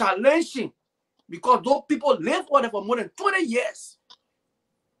challenging, because those people lived for more than 20 years.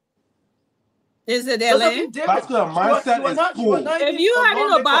 Is it their land? That's the mindset is cool. If you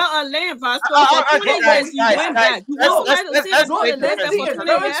hadn't about a land, Vasco, for 20 years, you went back. You won't try to say for 20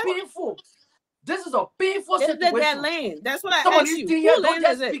 years. Painful. This is a painful situation. Is it their land? That's what I asked you. Who land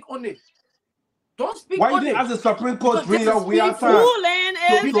is it? Don't speak why on you it. As the Supreme Court bring up we are time. Who land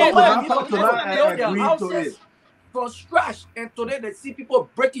is it? From scratch, and today they see people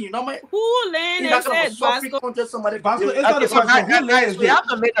breaking. You know what? Who land is it? Vasco, answer the question. Who land is it? We have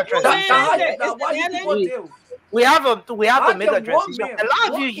to make a transition. We have to make a transition. A lot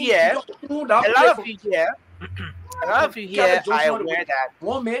of you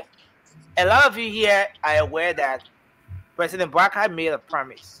here are aware that President Boakai made a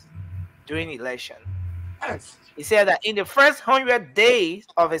promise during election. Yes. He said that in the first 100 days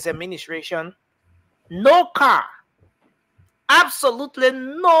of his administration, no car, absolutely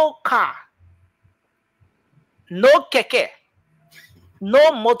no car, no keke,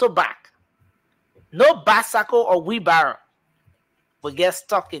 no motorbike, no bicycle or wheelbarrow will get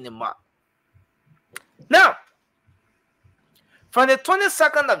stuck in the mud. Now, from the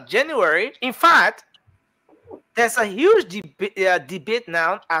 22nd of January, in fact, there's a huge debate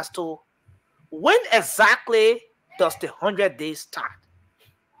now as to when exactly does the 100 days start?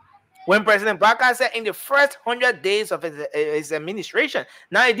 When President Boakai said in the first 100 days of his administration.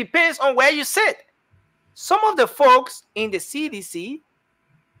 Now, it depends on where you sit. Some of the folks in the CDC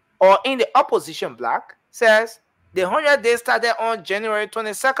or in the opposition bloc says the 100 days started on January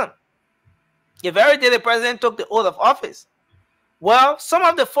 22nd. The very day the president took the oath of office. Well, some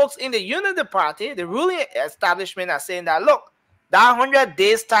of the folks in the Unity Party, the ruling establishment, are saying that, look, that 100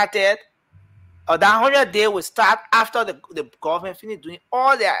 days started, or that 100 days will start after the government finish doing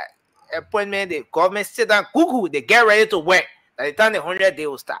all their appointment. The government sit down, Google, they get ready to work. By the time the 100 days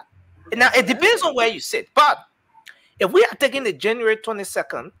will start. And now, it depends on where you sit. But if we are taking the January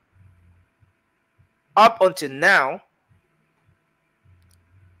 22nd, up until now,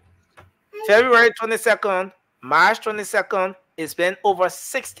 February 22nd, March 22nd, it's been over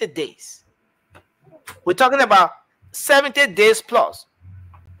 60 days. We're talking about 70 days plus.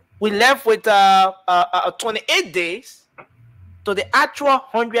 We left with 28 days to the actual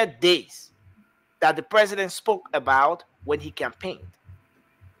 100 days that the president spoke about when he campaigned.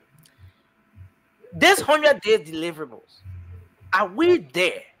 This 100 days deliverables, are we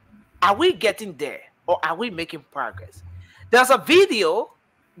there? Are we getting there? Or are we making progress? There's a video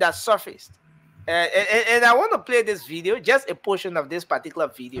that surfaced. And I want to play this video, just a portion of this particular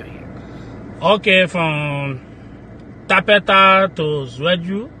video here. Okay, from Tapeta to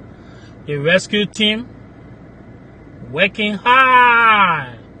Zweju, the rescue team working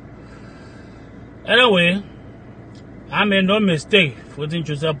hard. Anyway, I made no mistake voting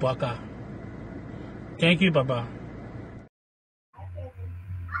Joseph Boakai. Thank you, Papa.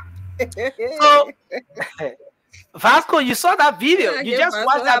 So, Vasco, you saw that video. You just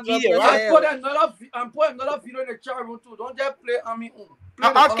watched that video, right? I'm putting another video in the chat room too. Don't just play on me.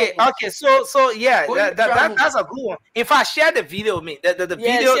 Okay. So yeah, that's a good one. If I share the video with me, the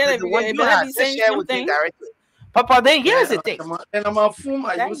video, the one you have to share with me directly. Papa, then here's the thing. And I'm a fool.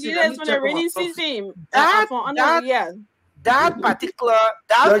 I use it. That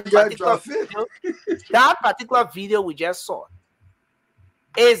particular video we just saw.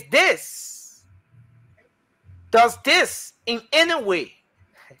 Is this? Does this in any way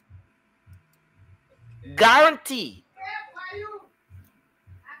guarantee?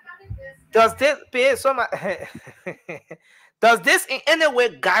 Does this pay so much? Does this in any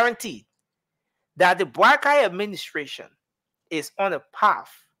way guarantee that the Boakai administration is on a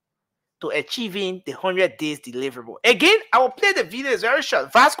path to achieving the 100 days deliverable? Again, I will play the video. It's very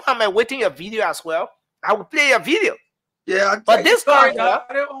short. Vasco, am I waiting your video as well? I will play your video. Yeah, but this corridor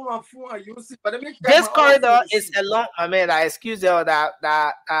is along. I mean, excuse you, that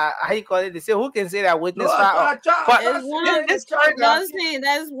how you call it? They say who can say that witness fire? But that's one of those campaign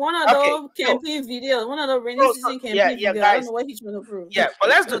videos, one of the rainy season campaign videos. Guys, I don't know what he's trying to prove. Yeah, but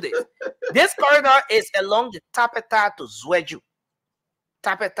let's do this. This corridor is along the Tapeta to Zweju.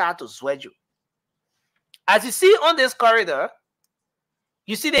 Tapeta to Zweju. As you see on this corridor,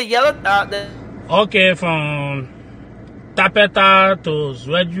 you see the yellow. Okay, from Tapeta to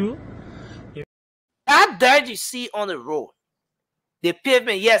Zweju. That dirt you see on the road, the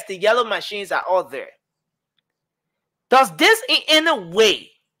pavement, yes, the yellow machines are all there. Does this in any way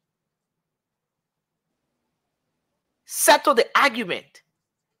settle the argument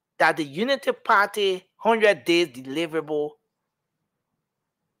that the Unity Party 100 days deliverable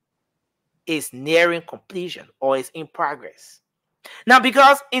is nearing completion or is in progress? Now,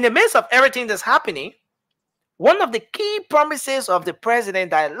 because in the midst of everything that's happening, one of the key promises of the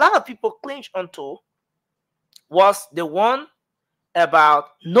president that a lot of people clinged onto was the one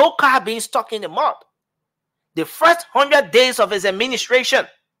about no car being stuck in the mud. The first 100 days of his administration.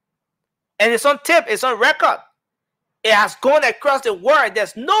 And it's on tape, it's on record. It has gone across the world.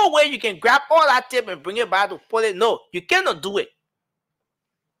 There's no way you can grab all that tape and bring it back to put it. No, you cannot do it.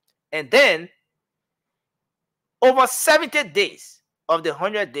 And then, over 70 days of the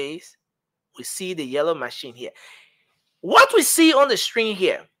 100 days, we see the yellow machine here. What we see on the screen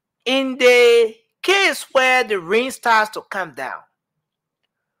here, in the case where the rain starts to come down,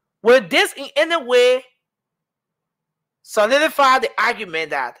 will this in any way solidify the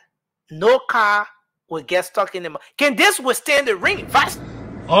argument that no car will get stuck in the mud? Can this withstand the rain?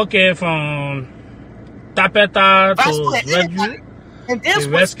 Okay, from Tapeta to Zweju, the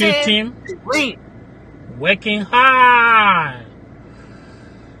rescue team working hard.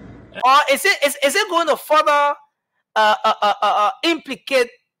 Or is it going to further implicate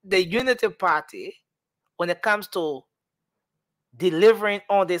the Unity Party when it comes to delivering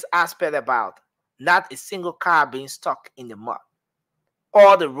on this aspect about not a single car being stuck in the mud?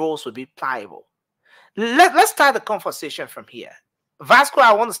 All the roads will be pliable. Let's start the conversation from here. Vasco,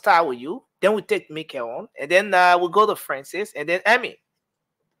 I want to start with you. Then we take Mikael on, and then we'll go to Francis, and then Emmy.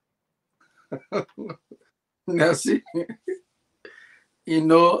 Merci. You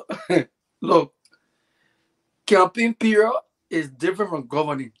know, look, campaign period is different from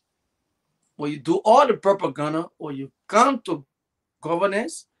governing. When you do all the propaganda, when you come to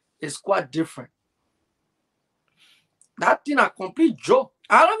governance, it's quite different. That thing a complete joke.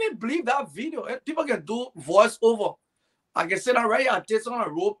 I don't even believe that video. People can do voiceover. I can sit right here and take on a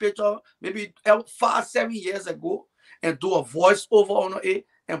road picture, maybe 5-7 years ago, and do a voiceover on it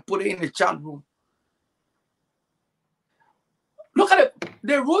and put it in the chat room. Look at it.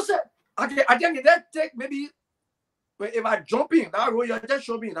 The rules. I think that take maybe if I jump in that road, you just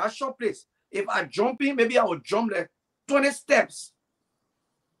show me in that short place. If I jump in, maybe I will jump like 20 steps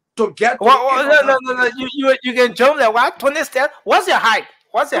to get to Well, the end no, of no, that. no, no. You can jump like what? 20 steps? What's your height?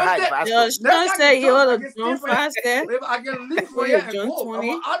 What's your height, 20 Vasco? Yo, Let's Sean say I said can you ought jump, I to can stay jump for here. fast there. If I can leave So for you here and jump go, I'm 20.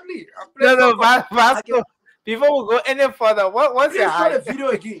 an athlete. I play No, no, soccer. I Vasco. can Before we go any further, what's your please show the height? video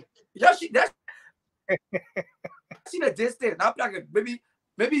again. Just see the distance. Now like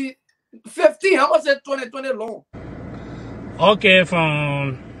maybe 15. How much is 20 long? Okay,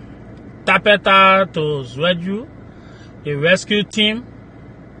 from Tapeta to Zweju, the rescue team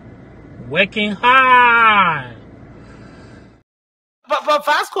working hard. But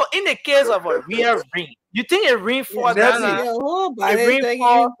Vasco, in the case of a real ring, you think a ring for Nancy, Nana? Your whole A body ring like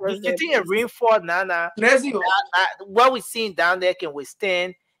for you you think a ring for Nana? Nancy, What we're seeing down there can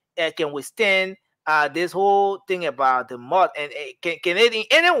withstand this whole thing about the mud, and can it in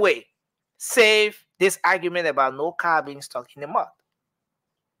any way save this argument about no car being stuck in the mud?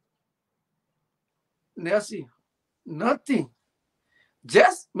 Nancy, nothing.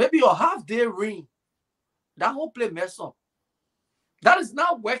 Just maybe your half-day ring. That whole play mess up. That is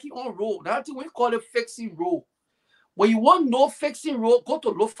not working on road. That's what we call it fixing road. When you want no fixing road, go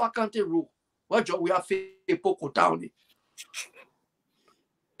to Lofa County Road. What job we have Poco down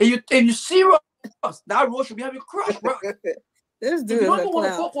there. And you serious, that road should be having crash, bro. This If dude you is don't a know what to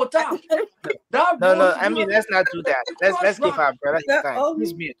clown. Poco town, that No, road no. should I be mean, having let's not do that. Let's crash, give bro. our brother his That time.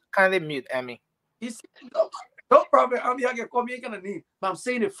 Please mute. Kindly mute, Emmy. You see, no problem. I mean, I can call me kind of name, but I'm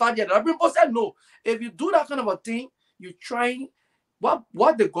saying the fact that I've been said no. If you do that kind of a thing, you're trying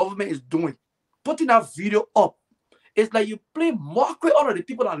what the government is doing, putting that video up. It's like you play mockery all of the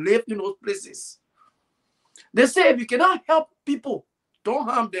people that live in those places. They say if you cannot help people, don't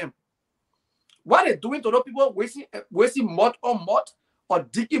harm them. What they're doing to those people, wasting mud on mud or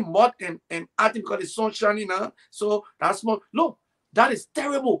digging mud and acting because the sun shining now. So that's more. Look, that is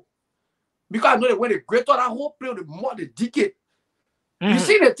terrible. Because I know that when they great out that whole place, the mud, they dig it. You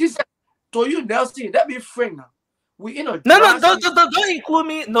see the thing to you, Nelson, that be frank now. We in a No, don't include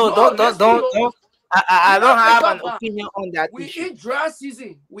me. No, don't. I don't have an opinion on that We issue. in dry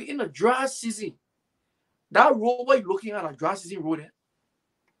season. We in a dry season. That road where you looking at a dry season road there.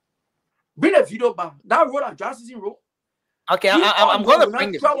 Bring a video back. That road a dry season road. Okay, I'm gonna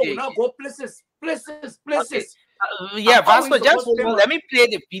bring the travel. video. We now go places. Okay. Yeah, Vasco, just hold on. Let me play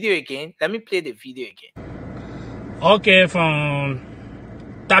the video again. Okay, from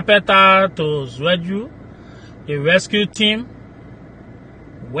Tapeta to Zweju, the rescue team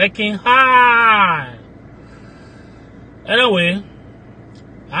working hard. Anyway,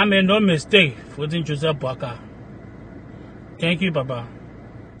 I made no mistake putting Joseph Boakai. Thank you, Baba.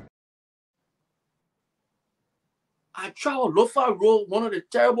 I travel Lofa Road, one of the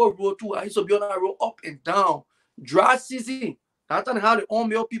terrible road too. I used to be on that road up and down. Dry season. That's how the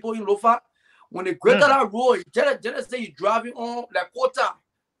unmail people in Lofa. When they greater that road, just say you're driving on like quarter.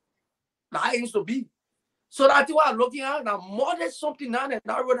 That used to be. So that's what I'm looking at. Now more than something now that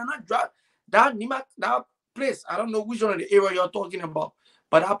road and not drive. That place. I don't know which one of the area you're talking about.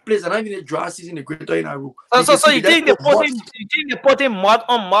 But that place, and not even a dry season, the greater in that road. So you think they're putting mud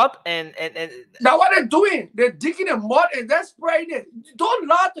on mud and that's what they're doing. They're digging the mud and they're spraying it. Don't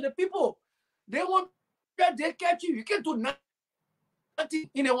lie to the people. They want that they catch you. You can't do nothing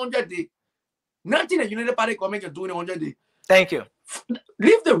in a 100 day. Nothing that United Party government can do in a 100 day. Thank you.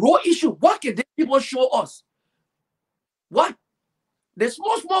 Leave the raw issue. What can the people show us? What? The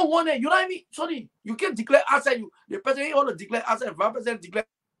small one, you know what I mean? Sorry, you can't declare outside. The president ain't want to declare outside. Vice president declare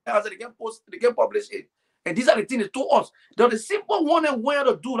outside. They can post, they can publish it. And these are the things they told us. They're the simple one and way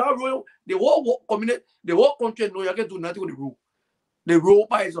to do that rule. The whole community, the whole country, no, you can do nothing with the rule. The rule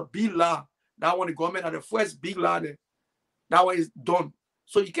is a big law. That one, the government are the first big law there. That one is done.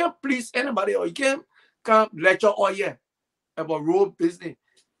 So you can't please anybody or you can't come lecture all year about road business.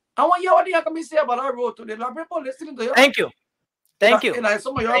 I want to hear what you can say about that road today. Like people listening to you. Thank you. Thank you. And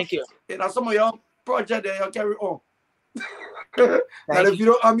some of your, Thank you. And some of your project that you carry on. Let's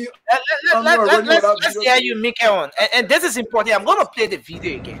hear you, Mikael. And this is important. I'm going to play the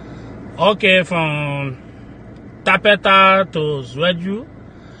video again. Okay, from Tapeta to Zweju,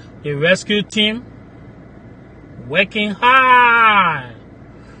 the rescue team working hard.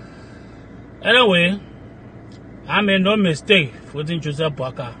 Anyway, I made no mistake putting Joseph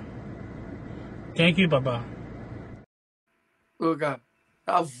Boakai. Thank you, Baba. Oh God,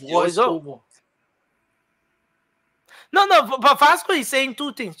 that voice over. No, but Vasco is saying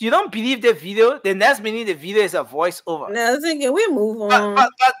two things. You don't believe the video, the next minute the video is a voiceover. No, can we move on?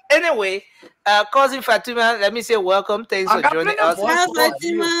 But anyway, cousin Fatima, let me say welcome. Thanks for joining us. Hi,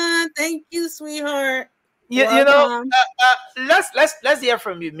 Fatima. Thank you, sweetheart. You know, let's hear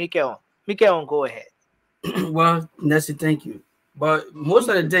from you, Mikael. Mikael, go ahead. Well, Nessie, thank you. But most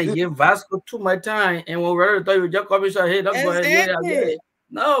of the time, give Vasco too much time, and when we're thought you just come and say, "Hey, don't go ahead." Exactly.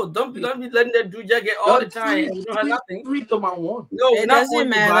 No, don't be letting that dude just get all the time. And you don't have nothing. Three to my one. No, It not doesn't only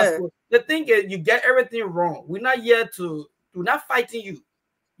matter. Vasco. The thing is, you get everything wrong. We're not here to. We're not fighting you.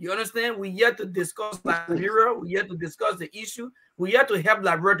 You understand? We're here to discuss Liberia. We're here to discuss the issue. We're here to help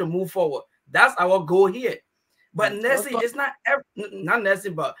Liberia to move forward. That's our goal here. But Nessie, it's not not Nessie,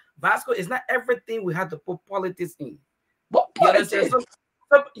 but Vasco. It's not everything we have to put politics in. What You understand?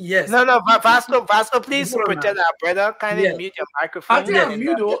 Yes. No, Vasco, please protect our brother. Kindly Yes. mute your microphone. I think I'm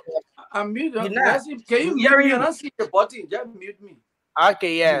mute. I'm mute. You're not. Can you mute me? I don't see the button. Just mute me.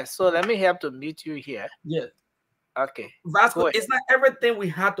 Okay, yeah. So let me help to mute you here. Yes. Okay. Vasco, Go ahead. it's not everything we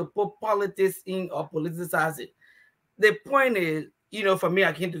have to put politics in or politicize it. The point is, you know, for me,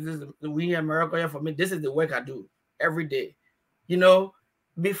 I came to this, we in America, for me, this is the work I do every day. You know,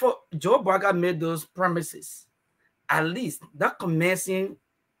 before Joe Biden made those promises, at least that commencing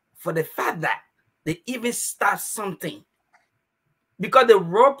for the fact that they even start something. Because the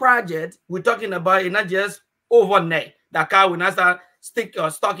road project we're talking about is not just overnight. That car will not start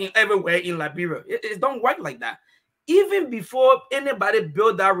stalking everywhere in Liberia. It don't work like that. Even before anybody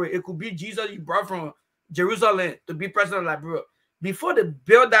built that road, it could be Jesus you brought from Jerusalem to be president of Liberia. Before they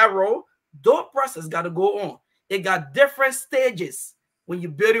build that road, those process got to go on. It got different stages when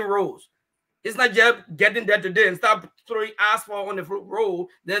you're building roads. It's not just getting there today and start throwing asphalt on the road.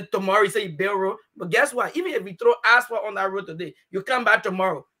 Then tomorrow you say you build road. But guess what? Even if you throw asphalt on that road today, you come back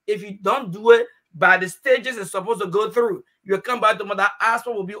tomorrow. If you don't do it by the stages it's supposed to go through, you come back tomorrow. That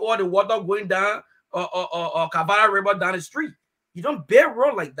asphalt will be all the water going down or Kavala River down the street. You don't build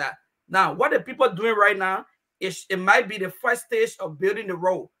road like that. Now, what the people are doing right now is it might be the first stage of building the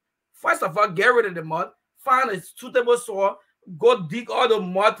road. First of all, get rid of the mud, find a suitable soil, go dig all the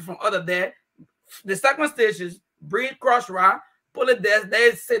mud from under there. The second stage is bring cross rod, pull it there,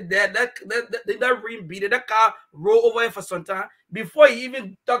 they sit there, that ring beat it, that car roll over it for some time before you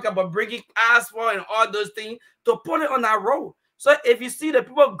even talk about bringing asphalt and all those things to put it on that road. So if you see the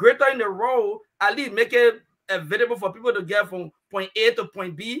people greater in the road, at least make it available for people to get from point A to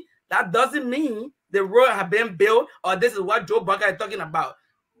point B. That doesn't mean the road has been built or this is what Joe Biden is talking about.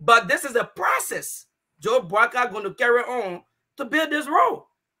 But this is a process Joe Biden is going to carry on to build this road.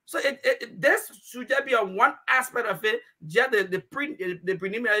 So this should just be a one aspect of it, just the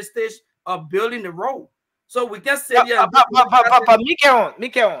preliminary stage of building the road. So we can say, but Mikael,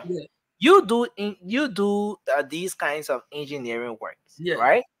 yeah. you do these kinds of engineering works, Yeah.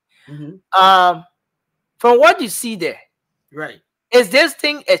 right? Mm-hmm. From what you see there, Right. is this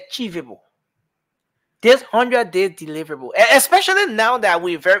thing achievable? This 100 days deliverable, especially now that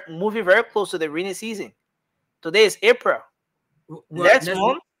we're moving very close to the rainy season. Today is April.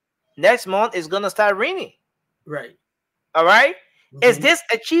 Well, Next month is gonna start raining. Right. All right. Is Mhm. this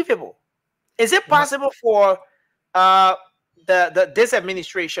achievable? Is it possible for this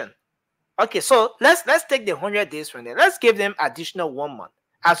administration? Okay, so let's take the 100 days from there. Let's give them additional 1 month.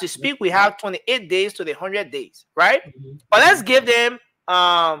 As we speak, we have 28 days to the 100 days, right? Mhm. But let's give them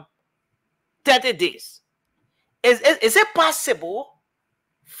 30 days. Is it possible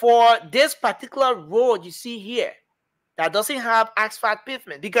for this particular road you see here that doesn't have asphalt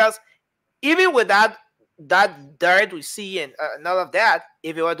pavement? Because even with that dirt we see and all of that,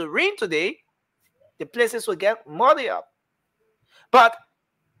 if it were to rain today, the places will get muddy up. But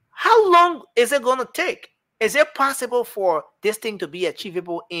how long is it going to take? Is it possible for this thing to be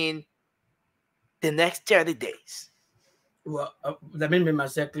achievable in the next 30 days? Well, let me make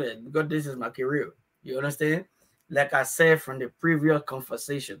myself clear because this is my career. You understand? Like I said from the previous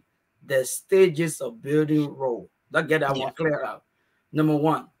conversation, the stages of building road. Let's get that one clear out. Number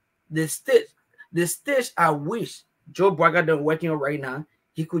one, the stage I wish Joe Biden is working on right now,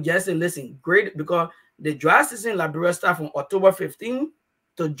 he could just say, listen, great, because the dry season in Liberia starts from October 15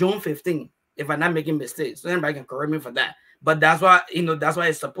 to June 15, if I'm not making mistakes. So anybody can correct me for that. But that's why, that's why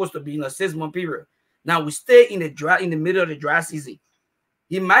it's supposed to be in a 6-month period. Now we stay in the middle of the dry season.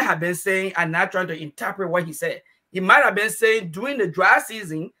 He might have been saying, I'm not trying to interpret what he said. He might have been saying during the dry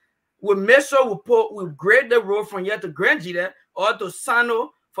season, we make sure we grade the road from here to Grangita or to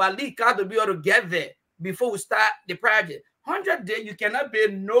Sano for at least car to be able to get there before we start the project. 100 days, you cannot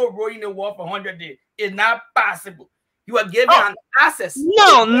build no road in the wall for 100 days. It's not possible. You are giving an access.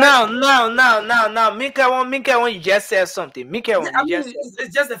 No. Mikael, you just said something.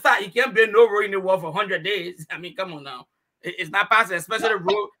 It's just the fact you can't build no road in the wall for 100 days. I mean, come on now. It's not possible, especially the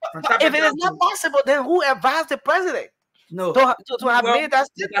road. If it is not possible, then who advised the president? No, to have made that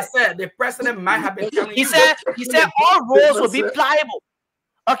statement? Like I said, the president might have been telling he said all roads will be pliable.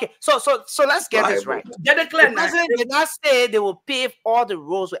 Okay, so let's get this right. Get it clear The now. president did not say they will pave all the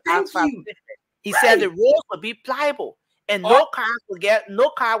roads with Thank asphalt. you. He Right. said the roads will be pliable and no car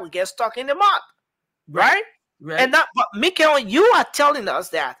will get stuck in the mud. Right? Right. And that, but Mikel, you are telling us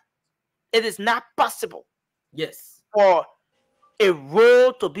that it is not possible. Yes. For a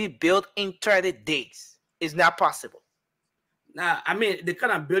road to be built in 30 days. It's not possible. Now, I mean, the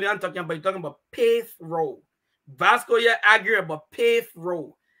kind of building I'm talking about, you're talking about paved road. Vasco, yeah, argue about paved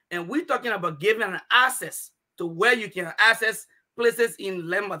road. And we're talking about giving an access to where you can access places in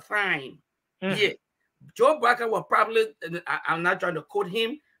Lemmertheim. Yeah. Joe Barker will probably, I'm not trying to quote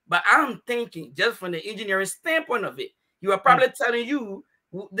him, but I'm thinking just from the engineering standpoint of it, you are probably telling you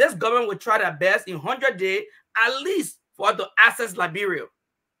this government will try their best in 100 days, at least for to access Liberia.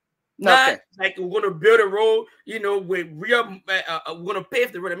 Not like we're going to build a road, you know, with real, we're going to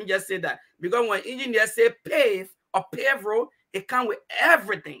pave the road. Let me just say that. Because when engineers say pave or pave road, it comes with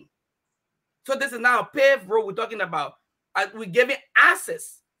everything. So this is now a paved road we're talking about. We're giving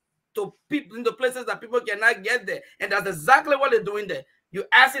access to people in the places that people cannot get there. And that's exactly what they're doing there. You're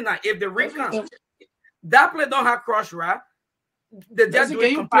asking that if the ring comes, that place don't have crush, right? They just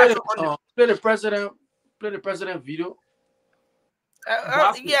can you play the president video?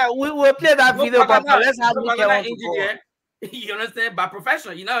 Yeah, we will play that video, but let's have engineer. You understand? By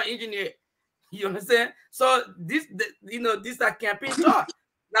professional, you're not an engineer. You understand? So this are campaign talk.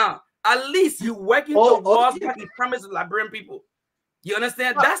 Now, at least you working towards what you promise the Liberian people. You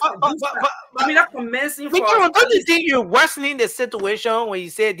understand? That's I mean, that's commencing for. Don't you think you're worsening the situation when you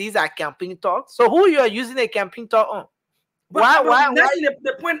say these are campaign talks? So who you are using a campaign talk on? Why?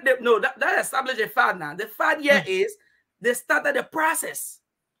 The point? That established a fact now. The fact here is they started the process.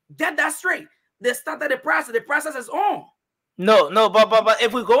 Get that straight. They started the process. The process is on. No, but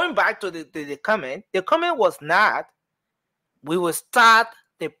if we're going back to the comment was not we will start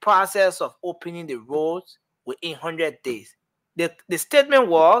the process of opening the roads within 100 days. The statement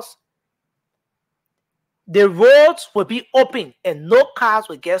was the roads will be open and no cars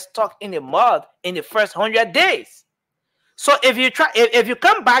will get stuck in the mud in the first 100 days. So if you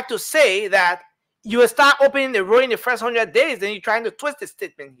come back to say that you will start opening the road in the first 100 days, then you're trying to twist the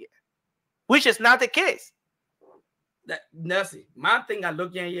statement here, which is not the case. Nelson, my thing I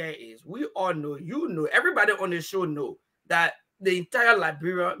look at here is we all know, everybody on the show know that the entire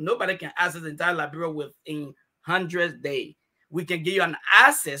Liberia, nobody can access the entire Liberia within 100 days. We can give you an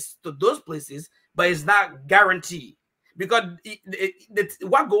access to those places, but it's not guaranteed because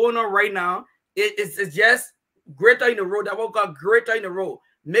what's going on right now it's just greater in the road. That what called greater in the road,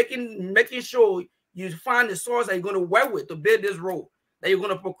 making sure you find the source that you're going to work with to build this road, that you're going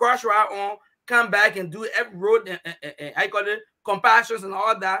to put crush right on, come back and do every road and I call it compassions and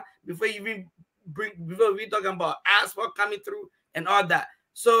all that before we talking about asphalt coming through and all that.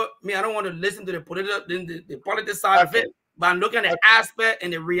 So I don't want to listen to the political side of it, but I'm looking at the aspect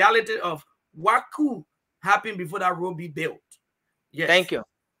and the reality of what could happen before that road be built. Yes. Thank you.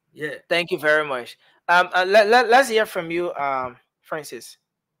 Yeah. Thank you very much. Let's hear from you, Francis.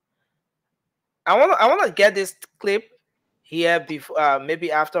 I want to get this clip here before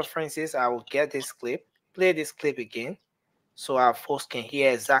maybe after Francis. I will get this clip, play this clip again, so our folks can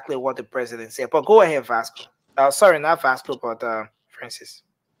hear exactly what the president said. But go ahead, Vasco. Sorry, not Vasco, but Francis.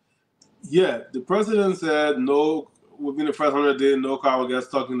 Yeah, the president said no, within the first 100 days, no car will get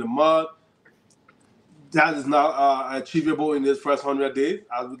stuck in the mud. That is not achievable in this first 100 days.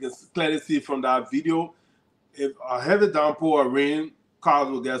 As we can clearly see from that video, if a heavy downpour or rain, cars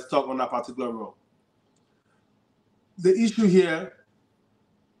will get stuck on that particular road. The issue here,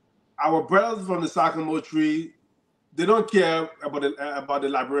 our brothers from the Sycamore tree, they don't care about the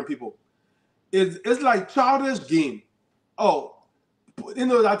Liberian people. It's like childish game. Oh,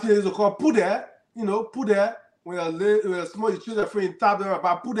 that thing is called puder. Puder. When you're small, you choose a friend, tap them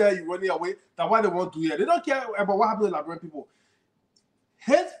about puder, you run away. That's why they want to hear. They don't care about what happened to Liberian people.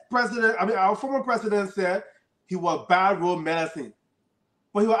 Our former president said he was bad road medicine.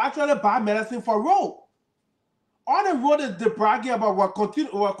 But he was actually bad medicine for road. All the road is the bragging about what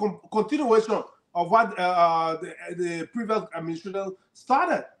continuation of what the previous administration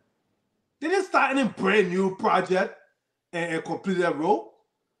started. They didn't start any brand new project and complete that road.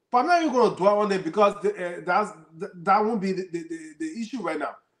 But I'm not even going to dwell on it because that won't be the issue right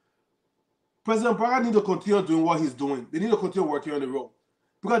now. President Braga needs to continue doing what he's doing. They need to continue working on the road.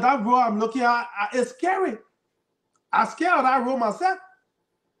 Because that road I'm looking at is scary. I'm scared of that road myself.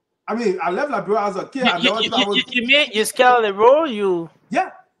 I mean, I left Liberia as a kid. You mean you scared of the road? Yeah,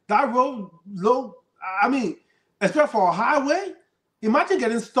 that road low. I mean, especially for a highway. Imagine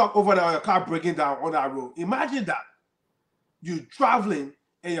getting stuck over there, your car breaking down on that road. Imagine that. You traveling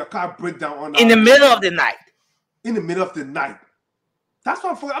and your car break down on in the middle of the night. In the middle of the night. That's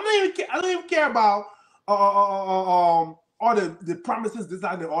what I don't even care about all the promises, this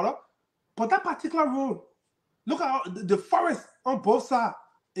and the other. But that particular road, look at the forest on both sides,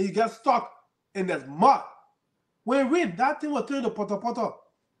 and you get stuck and there's mud. When it rain, that thing will turn to poto.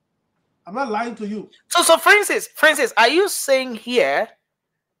 I'm not lying to you. So Francis, are you saying here?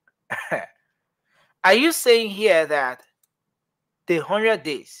 Are you saying here that the 100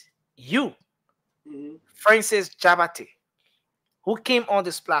 days, you, Francis Jabate, who came on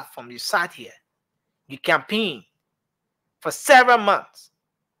this platform, you sat here, you campaigned for several months,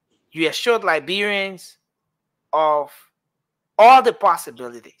 you assured Liberians of all the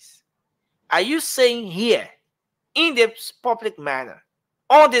possibilities. Are you saying here, in this public manner,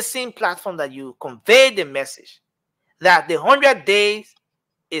 on the same platform that you conveyed the message, that the 100 days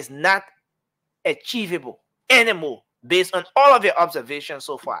is not achievable anymore based on all of your observations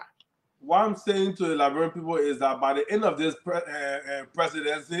so far? What I'm saying to the Liberian people is that by the end of this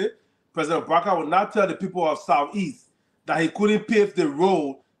presidency, President Barker will not tell the people of Southeast that he couldn't pave the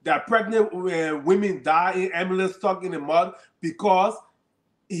road, that pregnant women die in ambulance stuck in the mud because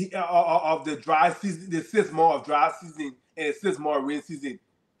of the dry season, the 6 months of dry season and 6 months of rain season.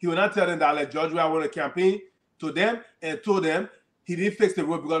 He will not tell them that, like George, I want to campaign to them and told them he didn't fix the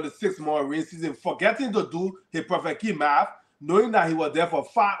road because of the 6 months of rain season, forgetting to do his perfect key math, knowing that he was there for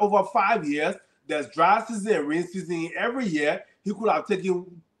over 5 years. There's dry season and rain season every year. He could have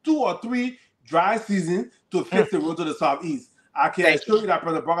taken 2 or 3 dry seasons to fix the road to the Southeast. I can assure you that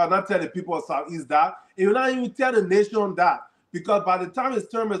President Barker not tell the people of Southeast that. He will not even tell the nation that, because by the time his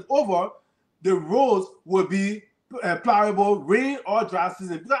term is over, the roads will be pliable, rain or dry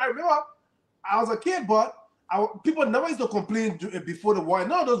season. Because I remember I was a kid, but people never used to complain before the war.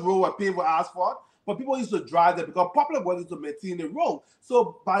 None of those roads were paved with asphalt, but people used to drive them because Popular wanted to maintain the road.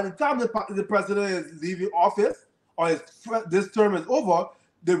 So by the time the president is leaving office or this term is over,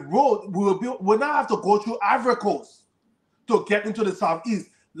 the road will not have to go through Ivory Coast to get into the Southeast,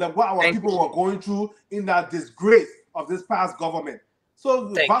 like what our people were going through in that disgrace of this past government.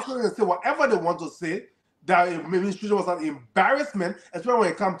 So Vasco can say whatever they want to say, that administration was an embarrassment, especially when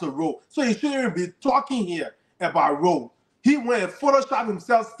it comes to road. So he shouldn't even be talking here about road. He went and photoshopped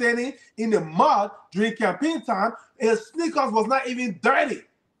himself standing in the mud during campaign time, and his sneakers was not even dirty.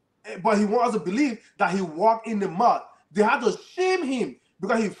 But he wants to believe that he walked in the mud. They had to shame him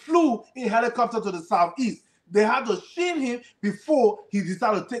because he flew in helicopter to the Southeast. They had to shame him before he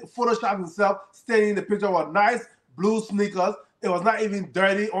decided to Photoshop himself standing in the picture with nice blue sneakers. It was not even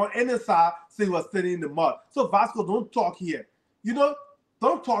dirty on any side, so he was standing in the mud. So Vasco, don't talk here. You know,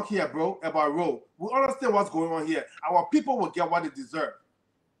 don't talk here, bro, about road. We understand what's going on here. Our people will get what they deserve.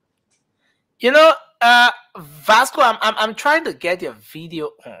 You know, Vasco, I'm trying to get your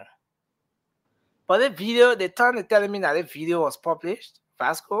video on. But the video, they're trying to tell me that the video was published,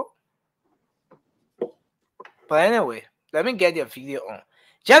 Vasco. But anyway, let me get your video on.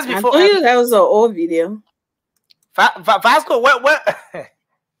 Just before I told you that was an old video. Vasco, what?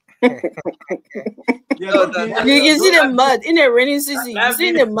 You can see the mud in the rainy season. You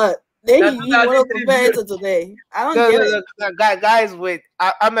see the mud. Then you want to compare it to today. I don't get it. Guys, wait.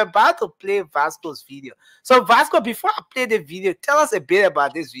 I'm about to play Vasco's video. So Vasco, before I play the video, tell us a bit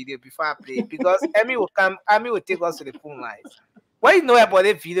about this video before I play it, because Emmy will take us to the phone lines. What do you know about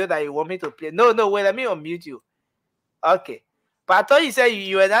the video that you want me to play? No, wait, let me unmute you. Okay. But I thought you said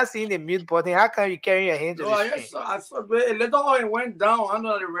you were not seeing the mute button. How come you carry your hand to the screen? I saw later on it went down. I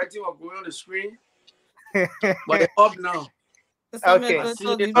know the red thing was going on the screen. But it's up now. Okay.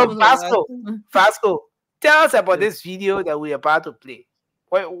 So Vasco, tell us about this video that we're about to play.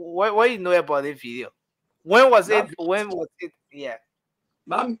 What do you know about this video? When was it? Yeah.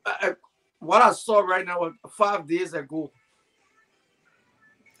 What I saw right now was 5 days ago.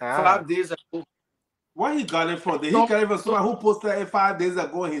 5 days ago. Where he got it from? Did he get it from someone who posted it 5 days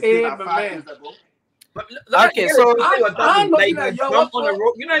ago and he said that 5 days ago? Okay, so I'm like jump on the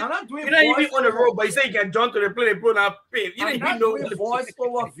road. You're not even on the road, but you say you can jump to the plane and put on pave. You didn't even know the voice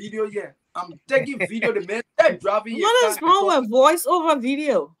over video yet. I'm taking video. The man that driving. What is wrong with voice over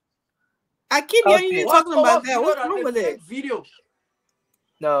video? I keep hearing you talking about that. What's wrong with it? Video.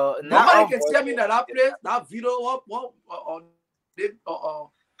 No, nobody can tell me that I play that video up.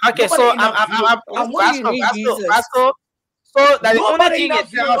 Okay, so I'm Vasco. So that the only thing you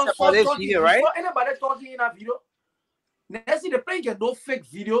tell us about this video, right? Anybody talking in that video? Next thing, the plane get no fake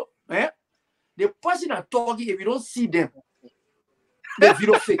video. The person are talking, if you don't see them, the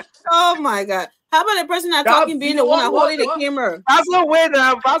video fake. Oh my God. How about the person that That talking being the one that holding the what? camera? Vasco, wait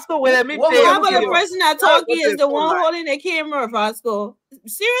now. Vasco, wait. Let me What- play what a How about the video. person that Now go talking to is the the phone one line. holding the camera, Vasco?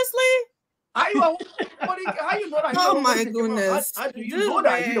 Seriously? How you know that? Oh he's my the one holding the camera? goodness. How do you This know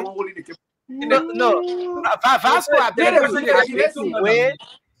that he's the man. one holding the camera? No. Vasco, I Let beg us you, see, please let's see. wait.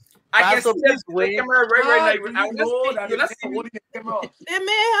 I can Vasco, see please the wait. camera right How now. do you know that Let's the see man holding the camera? That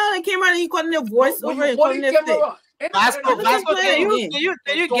man held the camera and he calling the voice When over you and calling holding the thing. camera, Vasco, Let us play it again.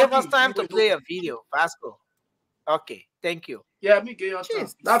 can you give us time to play a video, Vasco? Okay, thank you. Yeah, me get your time.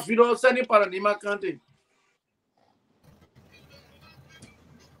 Jeez. That video sending para Nima Kante.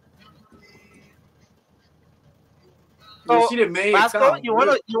 You So, see the man. Vasco, you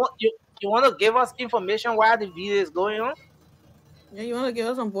wanna give us information while the video is going on? Yeah, you want to give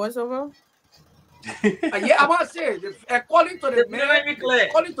us some voiceover? Yeah, I want to say, according to the man, Let me clear.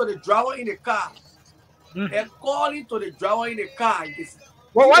 according to the driver in the car, Mhm. according to the driver in the car,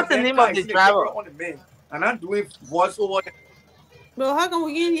 Well, what's the man name car, of you the see camera driver? on the man, and I'm doing voiceover. But how come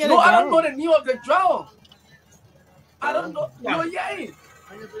we can't hear No, the I don't know driver? the name of the driver. I don't know. No, yeah.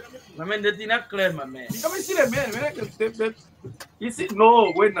 My man, that thing not clear, my man. You come and see the man. Man, I can you see?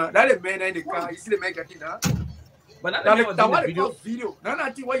 No, wait now. That the man in the car. You see the man getting that? But not the name of That the what they video. call video. Now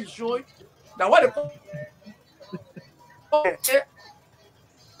I think what you showing. That what they call.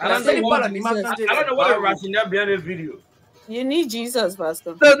 I don't know what the rationale behind the video. You need Jesus,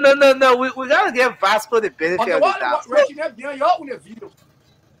 Vasco. No. We gotta give Vasco the benefit Okay, of the what doubt. rationale behind your own video?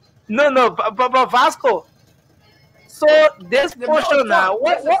 No, but Vasco. So this The portion man now, talk,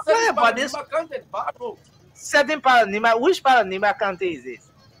 what there's a about this Nima content, bro. certain part of Nima? Which part of Nima County is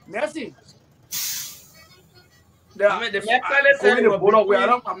this? Merci. I mean, the man clearly said it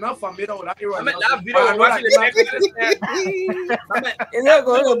was I'm not familiar with that area. I mean, that video was watching the man clearly said. I mean, It's not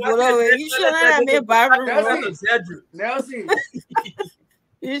going to blow away. You should not have been bathroom That's roll. it. exaggerate. Merci.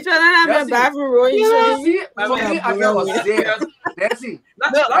 You should not have That's been it. bathroom roll. You You should. see, for me, I was there. Merci.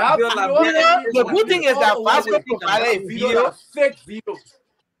 That video, like, The good thing is that Vasco provided a video. Fake video.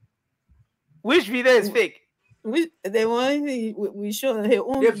 Which video is fake? They want we show his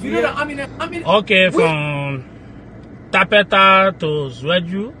own The video video. that I mean. Okay, from Tapeta to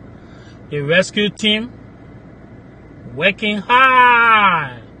Zweju, the rescue team working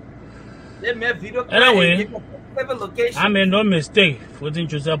hard. they made video. Anyway, location. I made no mistake putting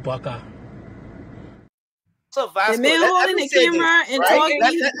Joseph Parker. So The Vasco, man holding the camera and talking,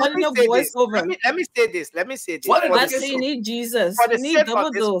 he's holding the voiceover. Let me say this. Let me say this. What For Let's the say you need Jesus. for the You need sake double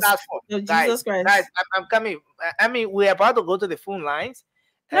of this dose platform, of guys, Jesus Christ. guys, I'm coming. I mean, we're about to go to the phone lines.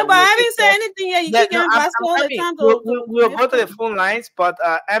 No, but I haven't said anything yet. You Yeah, keep no, getting Vasco all the time. we'll go to the phone lines, but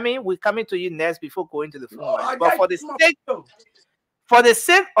I mean, we're coming to you next before going to the phone Oh, lines. But my for the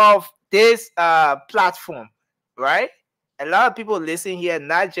sake of this platform, right? A lot of people listen here,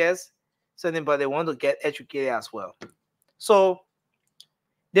 not just something, but they want to get educated as well. So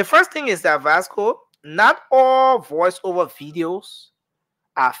the first thing is that Vasco, not all voiceover videos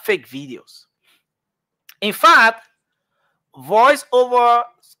are fake videos. In fact, voiceovers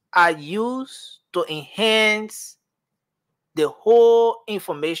are used to enhance the whole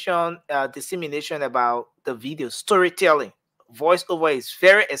information dissemination about the video storytelling. Voiceover is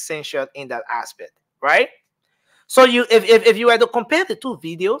very essential in that aspect, right? So if you were to compare the two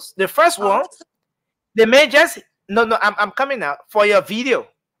videos, the first one, they may just I'm coming out for your video,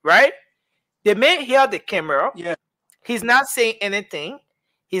 right? They may hear the camera. Yeah. He's not saying anything.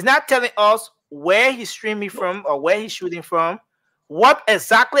 He's not telling us where he's streaming from or where he's shooting from. What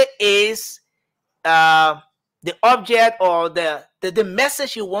exactly is the object or the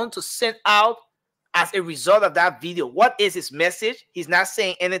message you want to send out as a result of that video? What is his message? He's not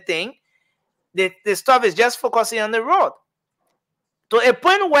saying anything. The stuff is just focusing on the road. To a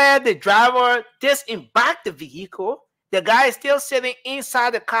point where the driver disembarked the vehicle, the guy is still sitting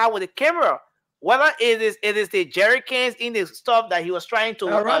inside the car with the camera. Whether it is the jerry cans in the stuff that he was trying to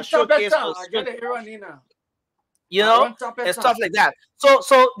showcase, you know, and stuff like that.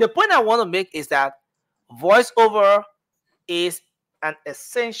 So the point I want to make is that voiceover is an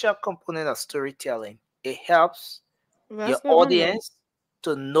essential component of storytelling. It helps your audience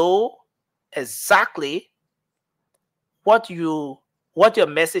to know exactly what your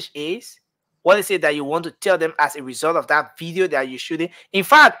message is, what is it that you want to tell them as a result of that video that you're shooting. In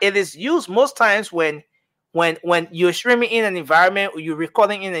fact, it is used most times when you're streaming in an environment or you're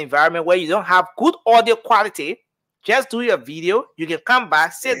recording in an environment where you don't have good audio quality. Just do your video. You can come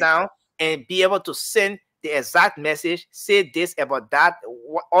back, sit down, and be able to send the exact message. Say this about that,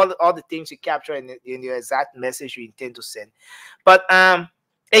 all the things you capture in your exact message you intend to send. But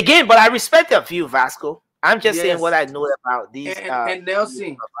again, but I respect your view, Vasco. I'm just saying Yes. what I know about these. And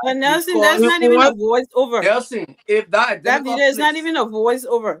Nelson, But Nelson, because that's not even a voiceover. Nelson, if that That identical video is not place- even a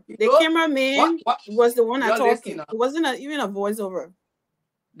voiceover. You The know, cameraman was the one You're talking. listening now. It wasn't even a voiceover.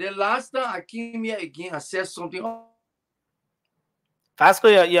 The last time I came here again, I said something. Vasco,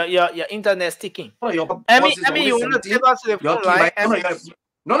 your internet sticking. I you want to take us to the phone line?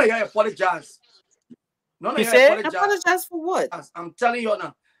 None of you apologize. None of You you say? Apologize for what? I'm telling you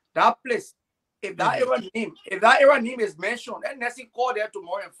now, that place, if that era name is mentioned, then Nessie call there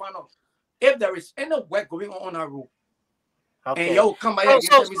tomorrow and find out if there is any work going on that road. Okay. And you'll come by here and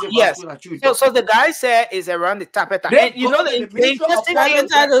tell me, yes. So the guy said is around the tapeta. And you know the interesting thing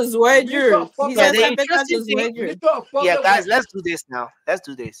is wager. Yeah, guys, let's do this now. Let's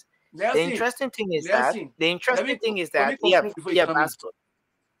do this. Listen, the interesting thing is that yeah, Vasco.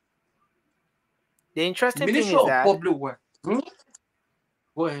 The interesting thing is that public work.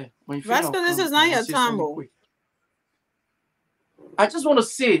 Go ahead. Vasco, this is not your time. I just want to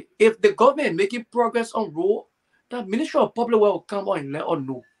say, if the government making progress on road, the Ministry of Public Works will come out and let us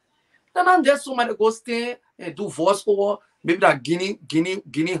know. Then I'm just somebody go stay and do voice over. Maybe that Guinea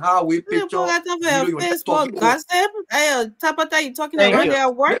highway picture. Facebook gossip. Tapata, you talking about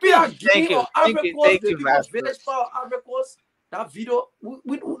their work? Maybe that Guinea or Ivory Coast, village power Ivory Coast. That video, we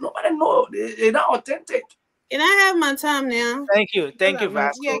nobody know. They're not authentic. And I have my time now. Thank you,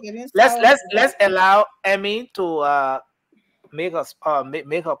 Vasco. Let's allow Emmy to make us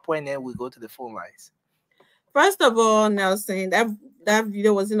make her point, and we go to the phone lines. First of all, Nelson, that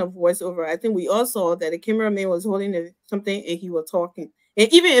video wasn't a voiceover. I think we all saw that the cameraman was holding something and he was talking. And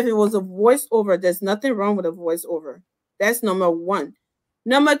even if it was a voiceover, there's nothing wrong with a voiceover. That's number one.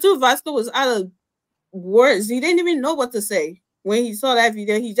 Number two, Vasco was out of words. He didn't even know what to say when he saw that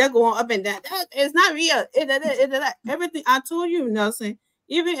video. He just going up and down. It's not real. Everything I told you, Nelson.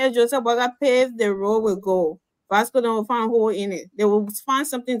 Even if Joseph Boga paved the road with gold, Vasco don't find a hole in it. They will find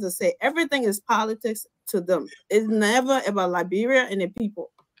something to say. Everything is politics to them. It's never about Liberia and the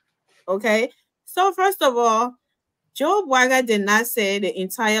people. Okay? So first of all, Joe Boaga did not say the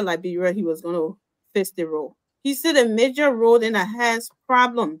entire Liberia he was going to fix the road. He said a major road and a has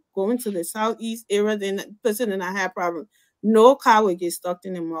problem going to the southeast area, then the person and I had problem. No car would get stuck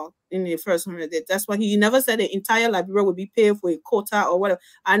in the mall in the first 100 days. That's why he never said the entire Liberia would be paid for a quota or whatever.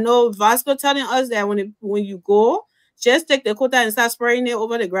 I know Vasco telling us that when you go, just take the quota and start spraying it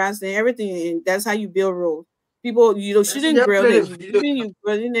over the grass and everything, and that's how you build roads. People, shouldn't grill it. You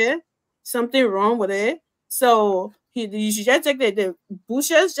grilling it, something wrong with it. So you should just take the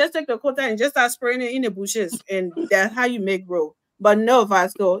bushes, just take the quota and just start spraying it in the bushes, and that's how you make road. But no,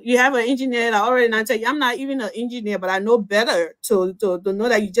 Vasco, you have an engineer that already not tell you. I'm not even an engineer, but I know better to know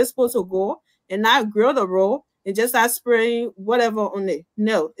that you're just supposed to go and not grill the road and just start spraying whatever on it.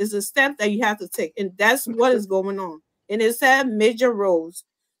 No, it's a step that you have to take, and that's what is going on. And it said major roads.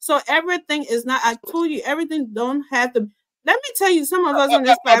 So everything is not, I told you, everything don't have to. Let me tell you, some of us on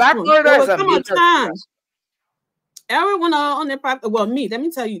this platform, there will come a time. Everyone on the platform, well, me, let me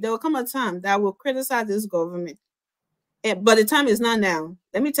tell you, there will come a time that will criticize this government. But the time is not now.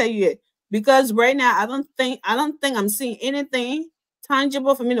 Let me tell you it. Because right now, I don't think I'm seeing anything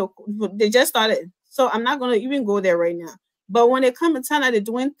tangible for me to, they just started. So I'm not going to even go there right now. But when it comes a time that they're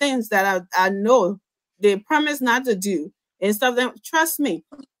doing things that I know they promise not to do and stuff, then trust me,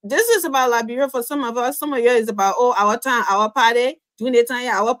 this is about Liberia for some of us. Some of you is about, our time, our party, doing the time,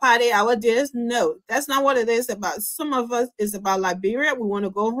 our party, our this. No, that's not what it is about. Some of us is about Liberia. We want to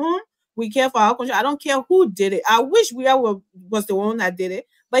go home. We care for our country. I don't care who did it. I wish we was the one that did it,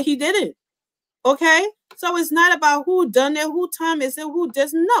 but he didn't. Okay? So it's not about who done it, who time is it, who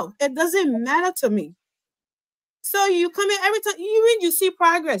doesn't know. It doesn't matter to me. So you come in every time, even you see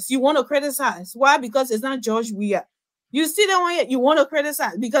progress, you want to criticize. Why? Because it's not George Weah. You see that one, you want to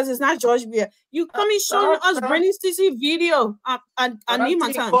criticize because it's not George Weah. You come in showing us Brenny CC video. I need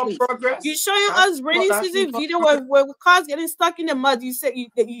my time, please. You're showing us Brenny CC video where cars getting stuck in the mud. You say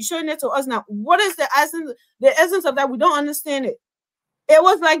you showing it to us now. What is the essence of that? We don't understand it. It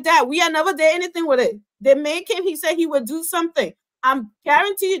was like that. We had never did anything with it. They made him. He said he would do something. I'm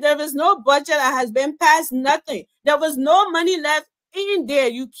guaranteed there is no budget that has been passed. Nothing. There was no money left in there.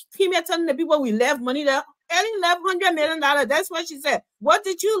 You came here telling the people we left money there. Ellie left $100 million. That's what she said. What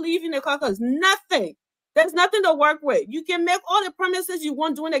did you leave in the caucus? Nothing. There's nothing to work with. You can make all the promises you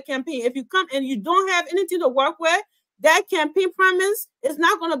want during the campaign. If you come and you don't have anything to work with, that campaign promise is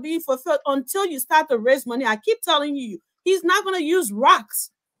not going to be fulfilled until you start to raise money. I keep telling you, he's not going to use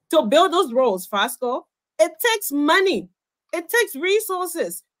rocks to build those roads, Vasco. It takes money. It takes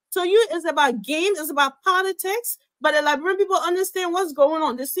resources. So you, it's about games. It's about politics. But the Liberian people understand what's going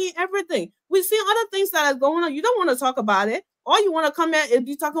on. They see everything. We see other things that are going on. You don't want to talk about it. All you want to come at is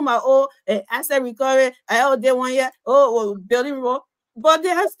be talking about, asset recovery, they want yet, building road. But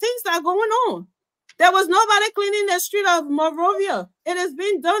there's things that are going on. There was nobody cleaning the street of Monrovia. It has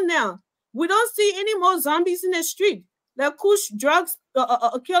been done now. We don't see any more zombies in the street. The kush drugs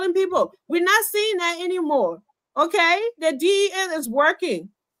killing people. We're not seeing that anymore. Okay? The DEA is working.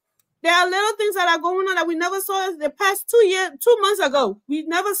 There are little things that are going on that we never saw in the past 2 months ago. We've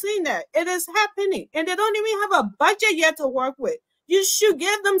never seen that. It is happening. And they don't even have a budget yet to work with. You should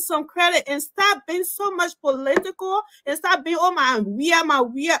give them some credit and stop being so much political and stop being, we are.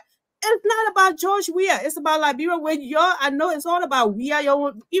 It's not about George Weah. It's about Liberia where I know it's all about Weah.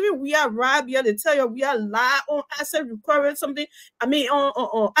 Even Weah rob you, they tell you Weah lie on asset recovery something.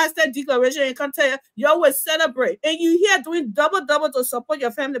 On asset declaration and can tell you, y'all will celebrate. And you here doing double to support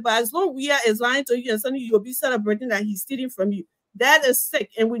your family. But as long as Weah is lying to you and suddenly you'll be celebrating that he's stealing from you. That is sick.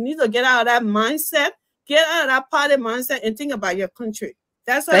 And we need to get out of that mindset, get out of that party mindset and think about your country.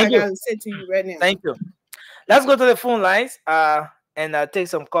 That's what I got to say to you right now. Thank you. Let's go to the phone lines. And take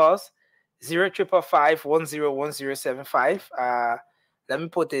some calls. 0555-101075. Let me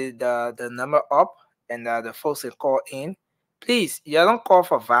put the number up and the folks can call in. Please, you don't call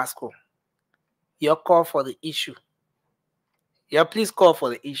for Vasco. You call for the issue. Yeah, please call for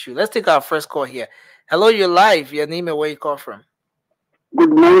the issue. Let's take our first call here. Hello, you're live. Your name and where you call from.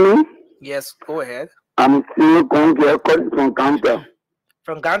 Good morning. Yes, go ahead. I'm still calling from Ganta.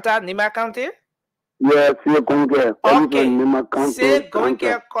 From Ganta, Nima County? Yes, you're calling from Nima County. Say going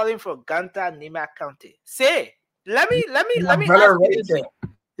here calling from Ganta, Nima County. Say, let me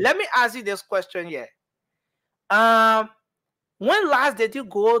ask you this question here. When last did you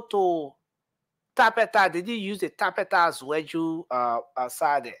go to Tapeta? Did you use the Tapeta as wedge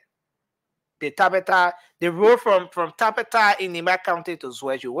outside there? The Tapeta, the road from Tapeta in Nima County to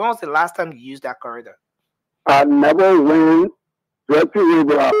Zweju. When was the last time you used that corridor? I never went where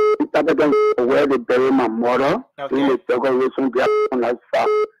they bury my mother in the decoration on that side.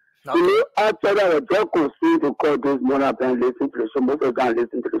 You know, actually, I was just constrained to call this morning and listen to the show. Most of them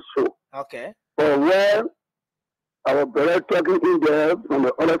listen to the show. Okay. But where our brother talking in there from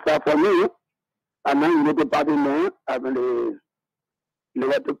the other side for me, I'm not in the party man, I'm in the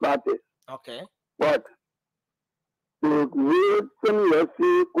Liberty Party. Okay. But the real thing you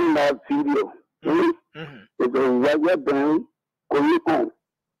see in that video is a regular band going on.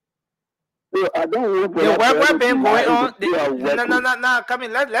 So I don't want the regular band going on. No. Come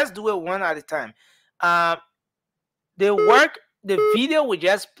in. Let's do it one at a time. The video we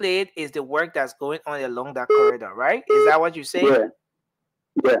just played is the work that's going on along that corridor, right? Is that what you say?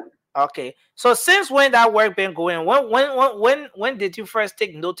 Yeah. Okay. So since when that work been going? When did you first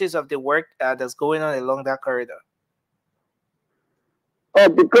take notice of the work that's going on along that corridor? Oh,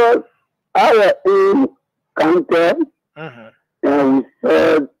 because I was in County and we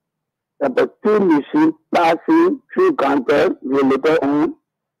saw about 2 machines passing through County later on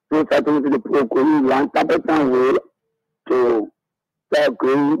to start to the program one Tapatan way to start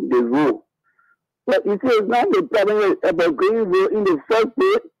going the road. But you see, it's not the problem about going road in the first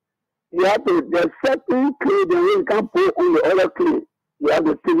place. You have to, there's certain clay that you can put on the other clay. You have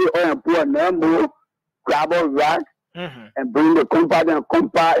to take it on and put a number, grab a rack, and bring the compact and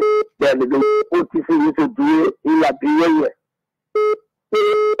compact that the OTC used to do it in Liberia.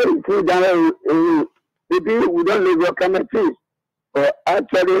 Maybe we don't live your committee, but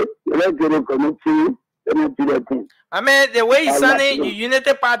actually, let's get a committee. I mean, the way you sound it, you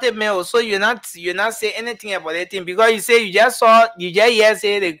Unity Party mail, so you're not saying anything about anything because you say you just hear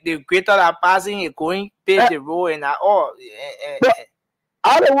say the greater are passing and going pay the road and all.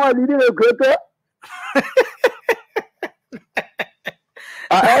 I don't want to lead the greater.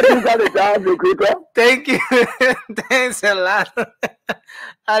 I think that is the greater. Thank you. Thanks a lot.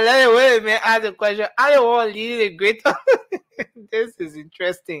 I let you wait a minute, ask the question. I don't want to lead the greater. This is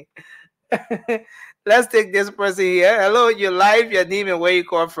interesting. Let's take this person here. Hello, you're live, your name and where you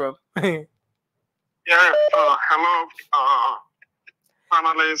come from. Hello,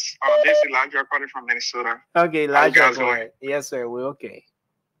 panelists. This is Elijah calling from Minnesota. Okay, Elijah, go ahead. Yes, sir, we're okay.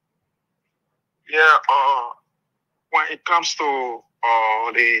 Yeah, when it comes to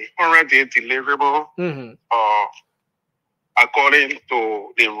the 100-day deliverable, according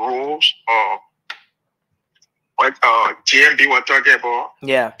to the rules what GMB was talking about,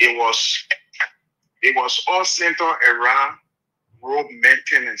 it was all centered around road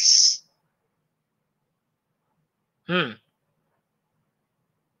maintenance.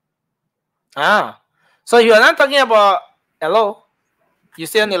 So you are not talking about, hello? You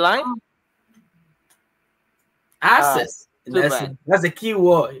stay on the line? Access. Too That's a key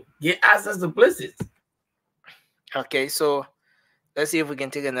word. Get access to places. Okay, so let's see if we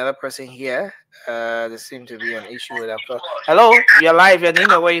can take another person here. There seems to be an issue with our phone. Hello, you're live. Your name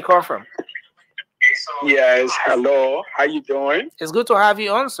and where you call from? Yes, hello. How you doing? It's good to have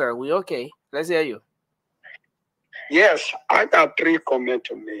you on, sir. We okay. Let's hear you. Yes, I got 3 comments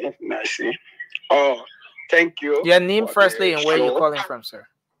to make, Nancy. Oh, thank you. Your name firstly and where you're show. calling from, sir.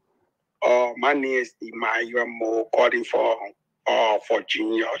 My name is Emmanuel Mo, calling for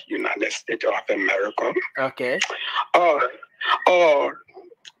Virginia, United States of America. Okay. I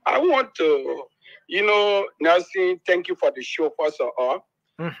want to, Nelson, thank you for the show, first of all.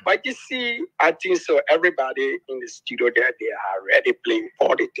 But you see, I think so. Everybody in the studio there, they are already playing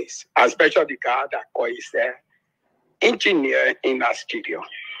politics, especially the guy that calls himself engineer in our studio.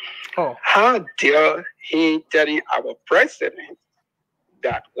 Oh. How dare he telling our president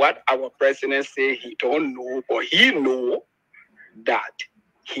that what our president say he don't know, but he know that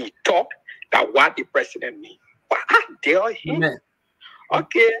he thought that what the president mean. But how dare he? Amen.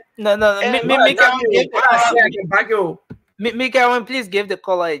 Okay. No. Mikael, please give the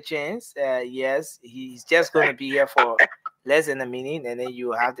caller a chance. Yes, he's just going to be here for less than a minute, and then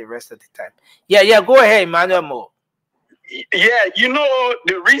you have the rest of the time. Yeah. Go ahead, Emmanuel Mo. Yeah,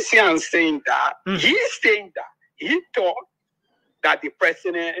 the reason I'm saying that, he's saying that he thought that the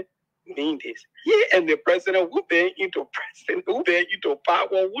president mean this. He and the president who been into power,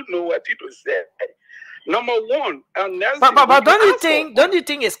 who know what to say. Number one, but don't you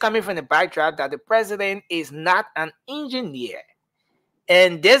think it's coming from the backdrop that the president is not an engineer,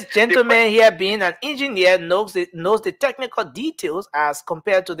 and this gentleman here being an engineer knows the technical details as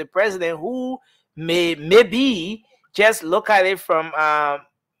compared to the president who maybe just look at it from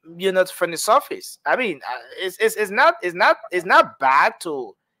from the surface. I mean, it's not bad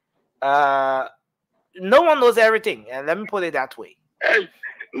to no one knows everything, and let me put it that way.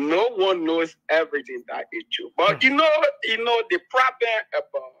 No one knows everything that is true. But the problem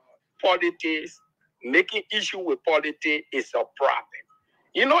about politics, making issue with politics is a problem.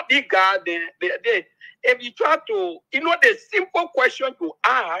 The guy, if you try to, the simple question you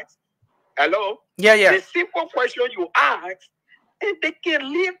ask, hello? Yeah. The simple question you ask, and they can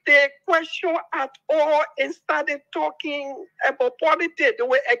leave the question at all and started talking about politics. They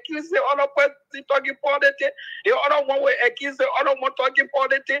will accuse the other person talking politics. The other one will accuse the other one talking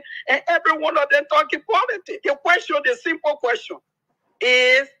politics. And every one of them talking politics. The simple question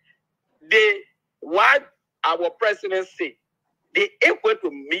is what our president say. They ain't going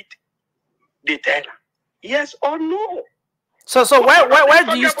to meet the deadline. Yes or no? So where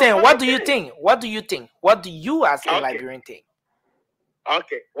do you stand? What do you think? What do you think? What do you as a Liberian think?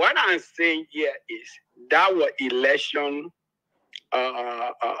 Okay, what I'm saying here is that was election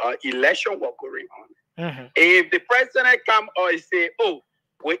was going on. If the president come or say,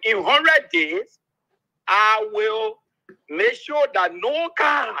 in 100 days, I will make sure that no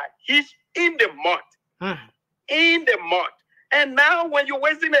car is in the mud. In the mud. And now when you're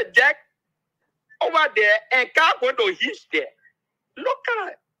wasting a jack over there and car going to hit there, look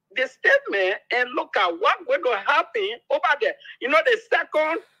at the statement and look at what's going to happen over there. The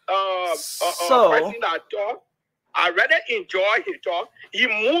second person that talked, I rather enjoy his talk. He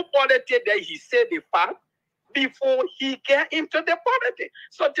moved politics that he said the fact before he get into the politics.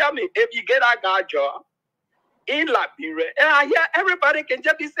 So tell me, if you get a guy job in Liberia, and I hear everybody can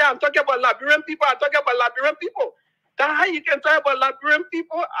just be saying, I'm talking about Liberian people, That's how you can talk about Liberian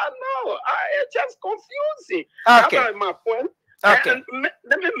people? I know. It's just confusing. Okay. That's my point. Okay. And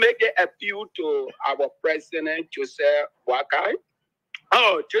let me make an appeal to our president, Joseph Boakai.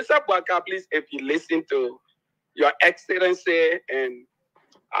 Joseph Boakai, please, if you listen to Your Excellency, and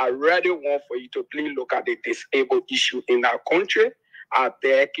I really want for you to please look at the disabled issue in our country. I'm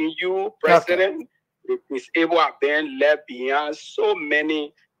begging you, President. The disabled are being left behind so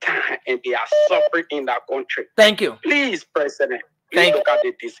many times, and they are suffering in that country. Thank you. Please, President. Please look at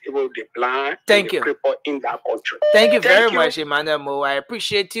the disabled, the blind, Thank you. Crippled in that country. Thank you very much, Emmanuel Mo. I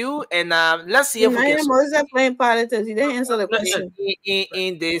appreciate you. And let's see if we can. Emmanuel Mo is playing politics. He didn't answer the question.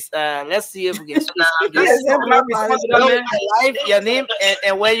 In this, let's see if we can. Live, your name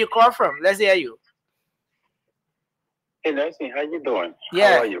and where you call from. Let's hear you. Hey, Nancy, how you doing?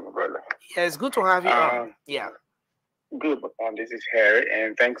 Yeah. How are you, brother? Yeah, it's good to have you on. Yeah. Good. This is Harry,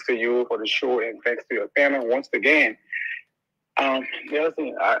 and thanks to you for the show, and thanks to your panel once again. The other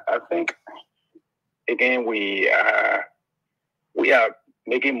thing, I think, again, we are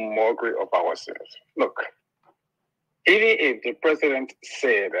making mockery of ourselves. Look, even if the president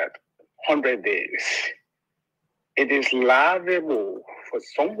said that 100 days, it is laughable for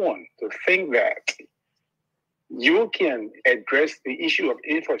someone to think that you can address the issue of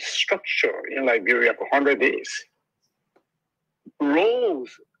infrastructure in Liberia for 100 days.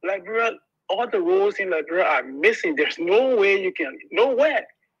 Roads, Liberia, all the roads in Liberia are missing. There's no way you can, nowhere.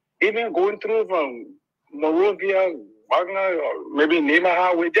 Even going through from Monrovia, Wagner, or maybe Nema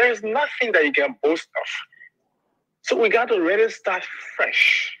Highway, there's nothing that you can boast of. So we got to really start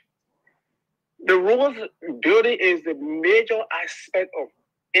fresh. The roads building is the major aspect of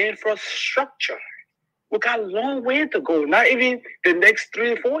infrastructure. We got a long way to go, not even the next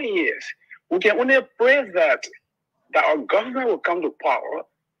 3 or 4 years. We can only pray that our government will come to power,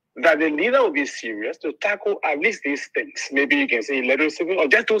 that the leader will be serious to tackle at least these things. Maybe you can say literacy or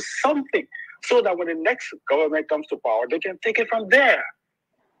just do something so that when the next government comes to power, they can take it from there.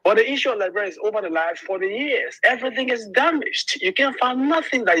 But the issue of Liberia is over the last 40 years. Everything is damaged. You can't find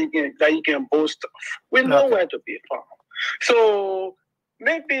nothing that you can boast of. We're nowhere to be found. So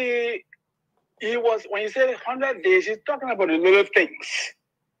maybe when he said 100 days, he's talking about the little things.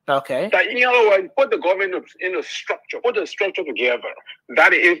 Okay. That in other words, put the government in a structure, put the structure together.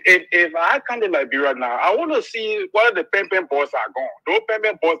 That if I come to Liberia now, I want to see whether the pen boys are gone. Those pen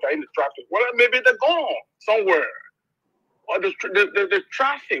boys are in the traffic. Well, maybe they're gone somewhere. Or the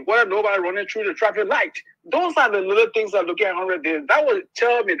traffic, whether nobody running through the traffic light. Those are the little things that looking at 100 days. That will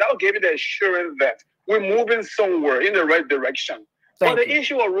tell me, that will give me the assurance that we're moving somewhere in the right direction. But the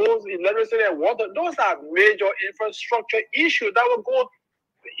issue of roads, electricity, and water, those are major infrastructure issues that will go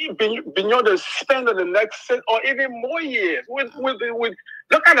beyond the span of the next 6 or even more years. With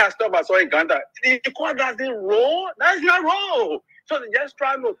look at that stuff I saw in Ghana. You call that the road? That's not road. So they just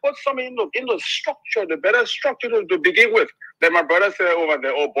trying to put something in the structure, the better structure to begin with. Then my brother said over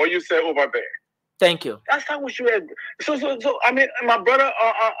there, oh boy, you said over there. Thank you. That's how we should. So I mean, my brother,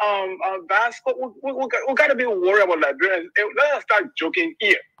 Vasco, we got to be worried about Liberia. Let us start joking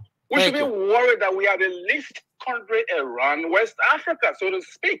here. We should be worried that we are the least country around West Africa, so to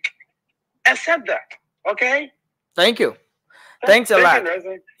speak. Accept that, okay? Thank you. Thanks a lot.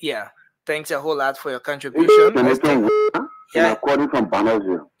 Yeah, thanks a whole lot for your contribution. Yeah, according from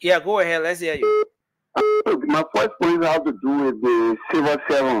Banazio. Yeah, go ahead. Let's hear you. My first point has to do with the civil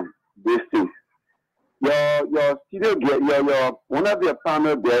servant district. Your studio, one of your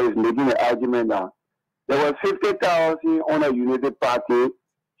panel there is making an argument that there was 50,000 on a United Party.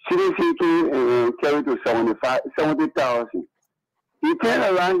 CDC carried to 70,000. He turned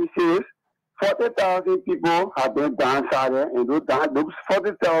around, he says 40,000 people have been downside, and those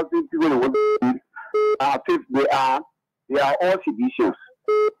 40,000 people they are all seditions.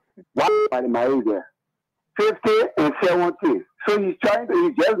 Why by the marriage there? 50 and 70. So he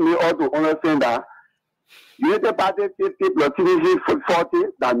just made all to understand that United Party 50 plus CDC 40,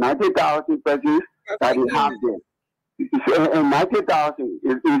 that 90,000 persons that they have there. 90,000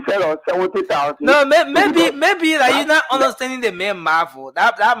 instead of 70,000. No, maybe like you're not understanding the main Marvel.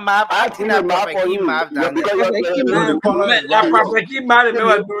 That map, I think that perfect map.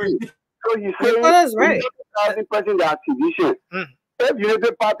 So you say that's right. 50,000 that division. If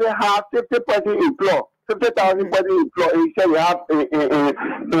United Party have 50% employed, 50,000 person employed, he said we have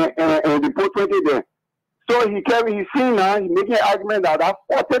the put 20 there. So he's seeing now, he's making an argument that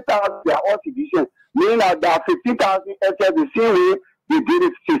 40,000 they are all division. Meaning that 15,000 excess the same way they did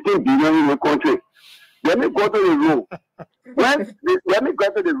it 16 billion in the country. Let me go to the rule. Let me go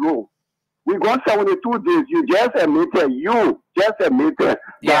to the rule. We got 72 days. You just admitted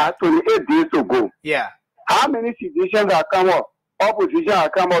that 28 days to go. Yeah. How many citizens have come up? Opposition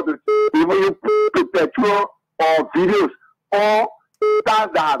have come up to even to petrol or videos or cars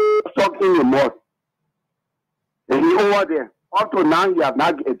that are stuck in the mud. And he over there. Up to now, you have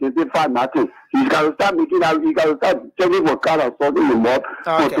not identified nothing. You got to start making out. You got to start checking for cars and stuff in the mud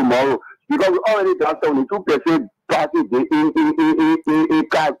for tomorrow. Because we already got 72% party in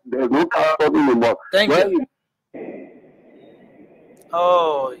cars. There's no car in the mud. Thank you.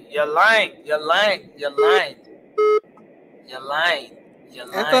 Oh, you're lying. I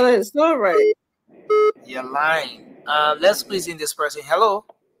thought it's not right. You're lying. Let's squeeze in this person. Hello.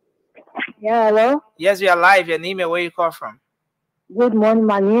 Yeah, hello. Yes, you are live. Your name and where you call from? Good morning.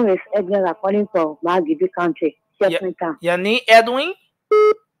 My name is Edwin. I'm calling from Magibi Country. Your name Edwin?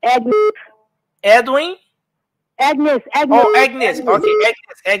 Edwin. Agnes. Oh, Agnes. Okay,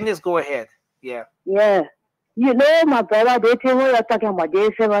 Agnes, go ahead. Yeah. Yeah. You know, my brother, they tell me you're talking about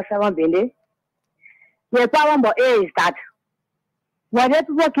this 7 billion. The problem is that when the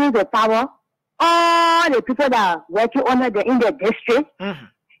people came to power, all the people that are working in the district,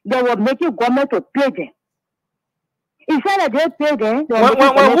 they were making government to pay them. Instead of they pay them,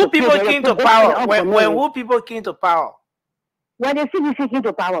 when who people came to power? When who people came to power? When the CDC came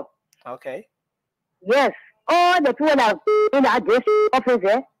to power. Okay. Yes. all the people that in this office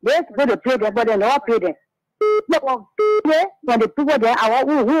there, they're supposed to pay them, but they don't pay them. So, when the people there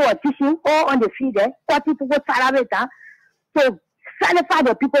who are teaching or on the field there, 40 people salary that. So satisfy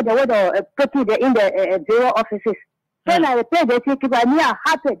the people that were put in the bureau offices. Then I pay the people and me are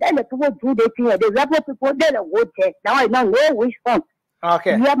happy. Then the people do the thing. The rebel people then go there. Now I don't know which one.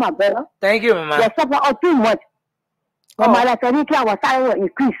 Okay. Yeah, my brother. Thank you, Mama. They suffer all too much. But my was salary will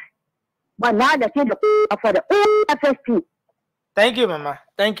increase. But now they say the for the FSP. Thank you, Mama.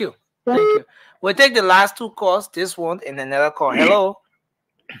 Thank you. Thank you. We'll take the last 2 calls, this one and another call. Hello.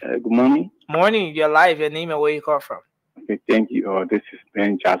 Good morning. Morning. You're live. Your name and where you call from. Okay, thank you. This is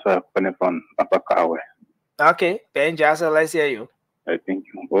Ben Jassa from Apakawe. Okay, Ben Jassa, let's hear you. Thank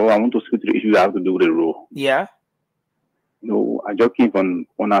you. Well, I want to speak to the issue that have to do with the road. Yeah. No, I just came from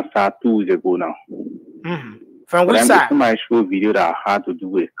on a side 2 weeks ago now. From which side? I show video that I had to do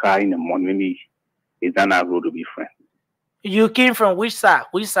with a car in the morning. Maybe it's done that road to be friend. You came from which side?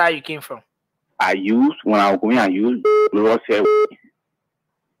 Which side you came from? I used, when I was going, I used road set.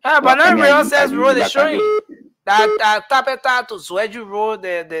 But not real says road is showing. That Tapeta to Zweju Road,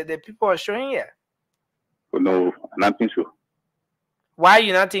 the people are showing here. No, I don't think so. Why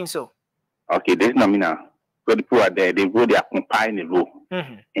you not think so? Okay, there's no meaning. So the people are there, they go, they are compiling the road.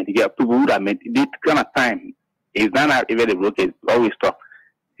 And they get people who are made this kind of time. It's not even the road, it's always stop.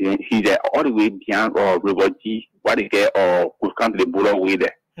 He's there all the way beyond or Rivergy, what they get, or could come to the border way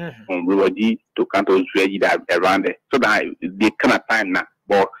there. From Rivergy to come to Zweju that around there. So that they kind of time now.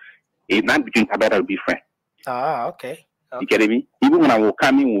 But it's not between Tabata and be friend. Ah, okay. You get me? Even when I was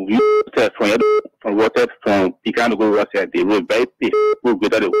coming from water from Pican to go Russia, they were very pissed. We go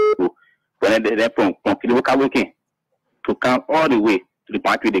to the road. When they from Kiloka working to come all the way to the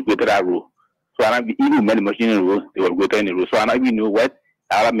point where they go to that road. So I don't even many machines in the road, they will go to in the road. So I don't even know what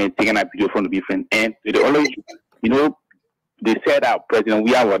I mean taking a video from the different end. They always, you know, they said that President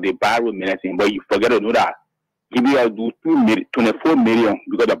we are what they buy road menacing, but you forget to know that. He will do 24 million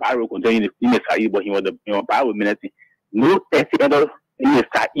because the barrel contained in the side, but he was the barrel menacing. No 30 enter in the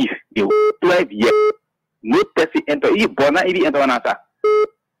side east. 12 years. No 30 enter. He born not even enter one answer.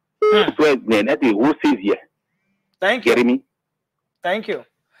 So that's the whole 6 years. Thank you. Get me? Thank you.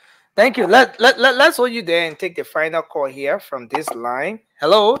 Thank you. Let's hold you there and take the final call here from this line.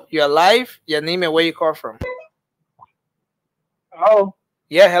 Hello, you're live. Your name and where you call from. Hello.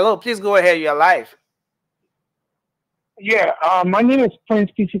 Yeah, hello. Please go ahead. You're live. Yeah, my name is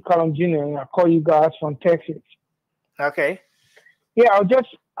Prince PC Collins Jr. and I call you guys from Texas. Okay. Yeah, I'll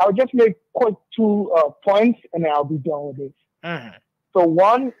just make quick 2 points and then I'll be done with this. So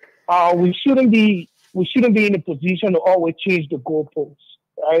one, we shouldn't be in a position to always change the goalposts,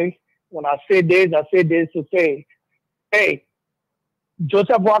 right? When I say this to say, hey,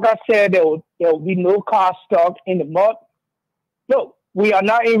 Joseph Walker said there will be no car stuck in the mud. No, we are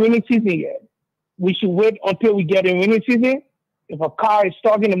not in rainy season yet. We should wait until we get in rainy season. If a car is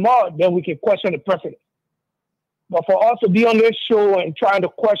stuck in the mud, then we can question the president. But for us to be on this show and trying to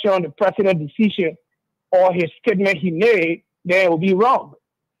question on the president's decision or his statement he made, then it will be wrong.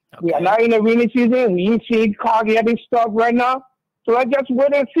 Okay. We are not in the rainy season. We ain't seeing cars getting stuck right now. So let's just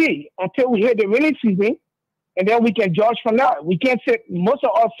wait and see until we hit the rainy season, and then we can judge from that. We can't sit, most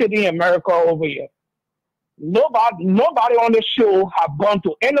of us sitting in America over here. Nobody on the show have gone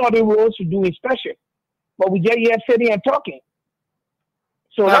to any other roads to do inspection, but we just here sitting and talking.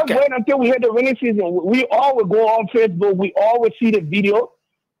 So let's wait until we hit the rainy season. We all will go on Facebook. We all will see the video,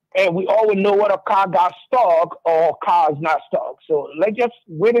 and we all will know what a car got stuck or a car is not stuck. So let's just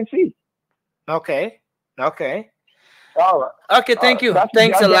wait and see. Okay. All right. Okay. Thank you.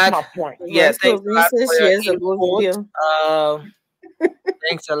 Thanks a lot. My point. Yes. Thanks a lot for your input.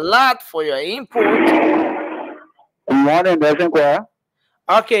 Thanks a lot for your input. Good morning, President.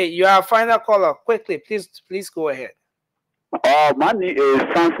 Okay, you are a final caller. Quickly, please go ahead. My name is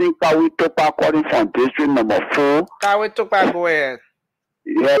Samson Kawi Topa calling from district number 4. Kawi Topa, go ahead.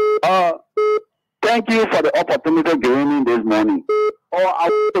 Yeah. Thank you for the opportunity given me this morning. I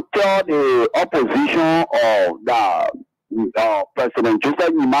want to tell the opposition of the President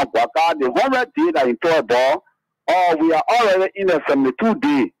Joseph Nima Bwaka, the 100 days that he talked about, we are already in the 72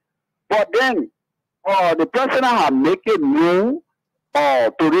 days. But then, the president has made it new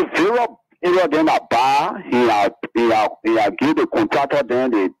to the zero area then a bar. He have give the contractor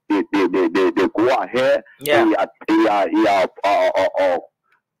then they go ahead. Yeah. He have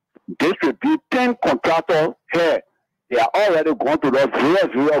distribute 10 contractors here. They are already going to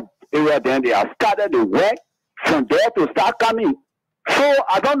the zero area then they have started the work from there to start coming. So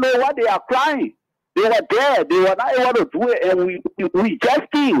I don't know what they are crying. They were there. They were not able to do it, and we just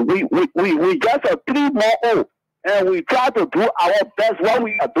still we just a 3 more old, and we try to do our best what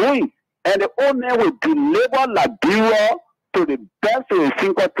we are doing, and the old man will deliver Liberia to the best in a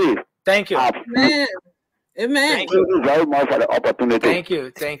single place. Thank you. Amen. Amen. Thank you very much for the opportunity. Thank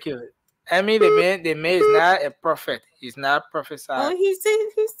you. Thank you. I mean, the man is not a prophet. He's not prophesying. Oh,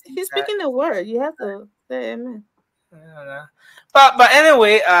 he's speaking the word. You have to say amen. But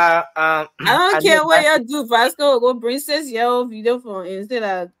anyway, I don't care what y'all do. Vasco go bring 6-year-old video phone instead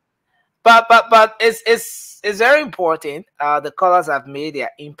of. But it's very important. The callers have made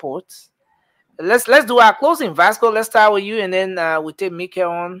their inputs. Let's do our closing. Vasco, let's start with you, and then we take Mika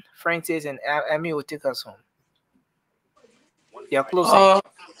on, Francis, and Amy will take us home. Your closing.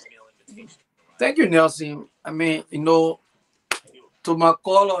 Thank you, Nelson. I mean, to my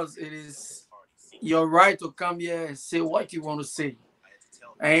callers, it is your right to come here and say what you want to say.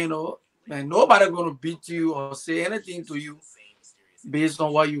 And and nobody gonna beat you or say anything to you based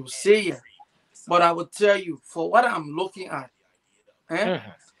on what you say. But I will tell you, for what I'm looking at,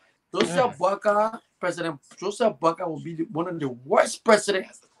 Joseph Boakai, President Joseph Boakai will be one of the worst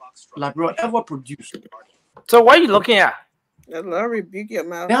presidents Liberia ever produced. So what are you looking at? The Lord rebuke your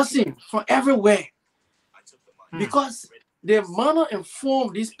mouth. Nelson, from everywhere. Because the manner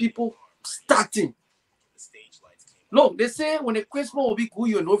informed these people starting. Look, they say when the Christmas will be good,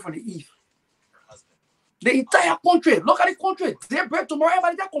 you know from the eve. The entire country, look at the country. They break tomorrow,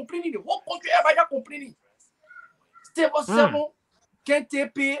 everybody just complaining. The whole country, everybody just complaining. Stable 7 can't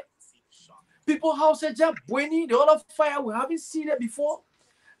take pay. People houses just burning. The other fire, we haven't seen it before.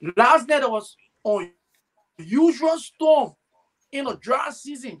 Last night there was unusual storm in a dry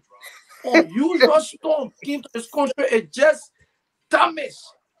season. Unusual storm came to this country. It just damaged.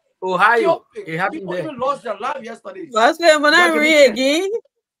 Ohio. It happened People there. even lost their life yesterday. Last time when I read again.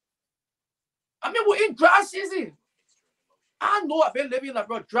 I mean, we're in dry season. I know I've been living like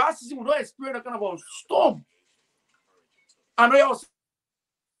a dry season. We don't experience that kind of a storm. I know y'all say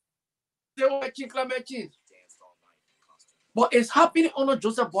climate change. But it's happening under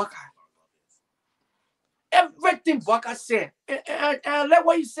Joseph Boakai. Everything Boakai said. And like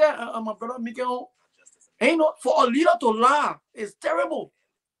what he said, my brother Mikael, for a leader to lie is terrible.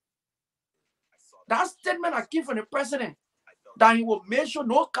 That statement I came from the president that he will make sure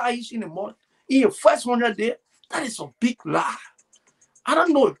no car is in the month in the first 100 days, that is a big lie. I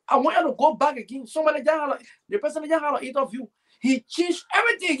don't know. I want you to go back again. Somebody the president just had an interview. He changed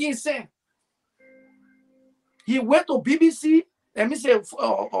everything again, saying. He went to BBC, let me say,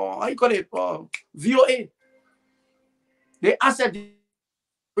 how you call it, VOA. They asked the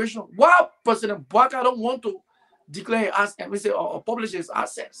question, why President Boakai don't want to declare his assets, or publish his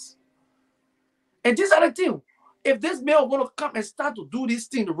assets. And these are the things. If this man want to come and start to do this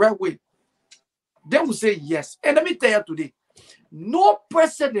thing the right way, then we say yes. And let me tell you today, no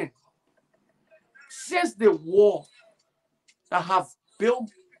president since the war that have built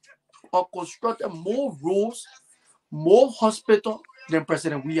or constructed more roads, more hospitals than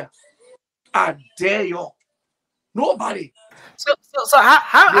President Weah. I dare you. Nobody. So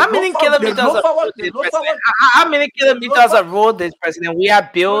how many kilometers of road did how many kilometers of road did President Weah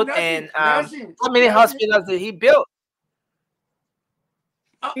build, and how many hospitals did he build?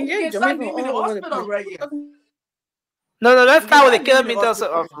 No, let's start with the kilometers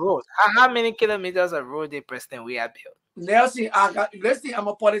of road. How many kilometers of road did President Weah build? Nelson, listen, I'm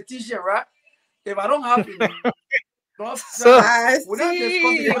a politician, right? If I don't have it, so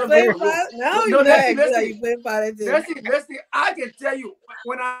listen, I can tell you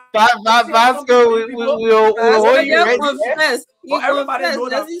when I Vasco, we hold you ready. Confess. Everybody knows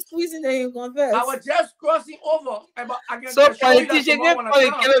that. Confess. I was just crossing over. So politician get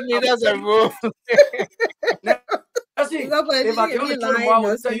 40 kilometers of road. If I can I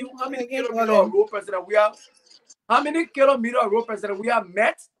will tell you how many kilometers of road President we have, how many kilometers of road President we have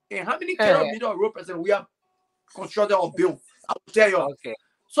met, and how many kilometers of road President we have constructed or built. I will tell you. Okay.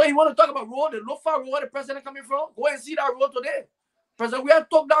 So you want to talk about road, the low-far road where the president coming from? Go and see that road today. President, we have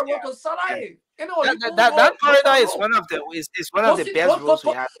took that road to Salai. You know, that corridor is one of the one of the best roads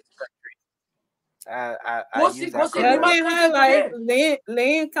we have in this country.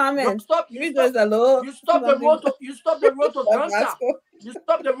 Comments. You stop the road to Ganta. You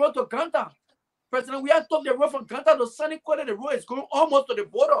stop the road to Ganta. President, we have took the road from Ganta to Sunny Quarter. The road is going almost to the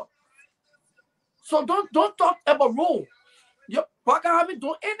border. So don't talk about road. Your Boakai haven't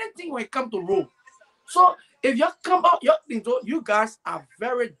done anything when it comes to road. So if you come out, you guys are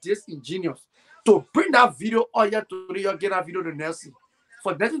very disingenuous to bring that video or you to get that video to Nelson.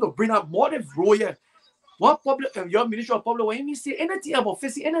 For Nelson to bring up more than road here. What public, your Ministry of Public will even say anything about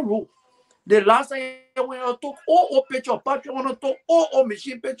facing any road. The last time when I took all picture, Patrick want to took all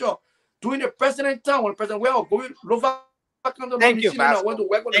machine picture during the president time when the president were going over. Thank you, and I went to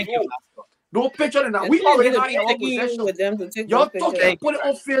work on the road. No picture in that. We already had in our possession. With them to take Y'all those took pictures. it, put it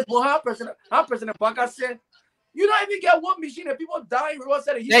on Facebook. How President Parker said, you don't even get one machine and people die.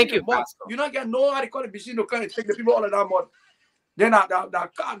 Thank you, You don't get no how they call the machine to come and take the people all of that money. Then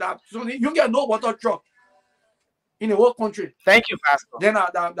so you get no water truck in the whole country. Thank you, Vasco. Then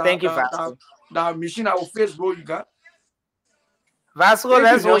Thank you, Vasco. That machine I will face road you got. Vasco,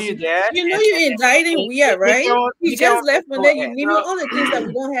 let's hold you there. You know you're indicting Weir, right? He just left one day. You naming all the things that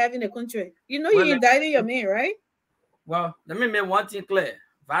we don't have in the country. You know you're indicting your man, right? Well, let me make one thing clear.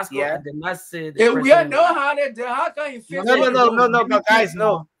 Vasco did not say the If we know how they how can you feel? No, but guys,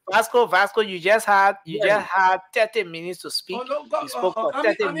 no. Vasco, you just had 30 minutes to speak. You spoke for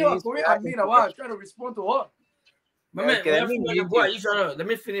 30 minutes. I mean, I was trying to respond to her. Okay, let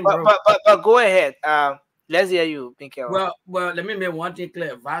me finish, bro. But go ahead. Let's hear you, Pinky. Well, let me make one thing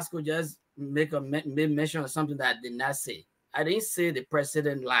clear. Vasco just made mention of something that I did not say. I didn't say the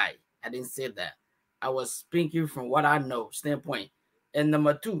president lied. I didn't say that. I was speaking from what I know standpoint. And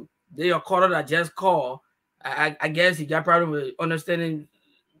number two, the caller that just called, I guess he got problem with understanding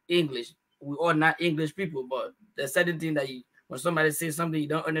English. We are not English people, but there's certain thing that when somebody says something you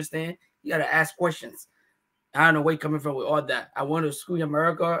don't understand, you gotta ask questions. I don't know where you're coming from with all that. I went to school in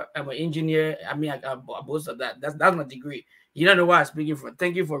America. I'm an engineer. I mean, I got both of that. That's my degree. You don't know what I'm speaking from.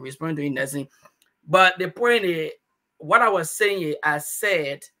 Thank you for responding to Innocent. But the point is, what I was saying is, I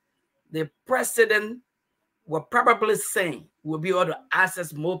said the president will probably saying will be able to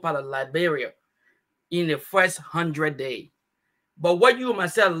access more part of Liberia in the first 100 days. But what you and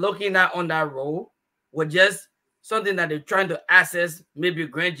myself looking at on that road was just something that they're trying to access, maybe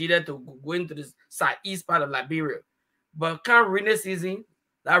Grand Jida to go into the southeast part of Liberia. But come rainy season,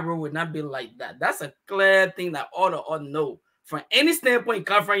 that road would not be like that. That's a clear thing that all know. From any standpoint you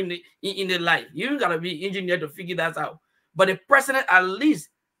come from in the life, you don't gotta be engineer to figure that out. But the president, at least,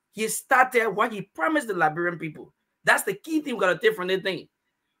 he started what he promised the Liberian people. That's the key thing we gotta take from the thing.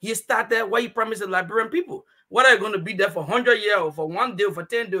 He started what he promised the Liberian people. Whether you're going to be there for 100 years or for 1 day or for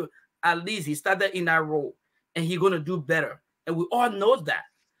 10 days, at least he started in that role. And he's going to do better. And we all know that.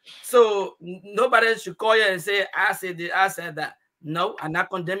 So nobody should call you and say, I said this, I said that. No, I'm not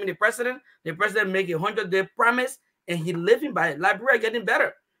condemning the president. The president make a 100-day promise and he living by it. Liberia getting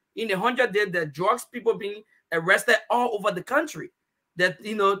better. In the 100 days, the drugs people being arrested all over the country. That,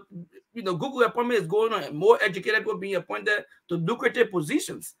 Google appointment is going on and more educated people being appointed to lucrative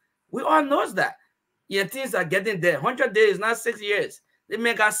positions. We all knows that. Yeah, things are getting there. 100 days, not 6 years. They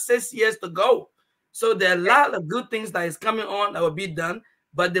may got 6 years to go. So there are a lot of good things that is coming on that will be done.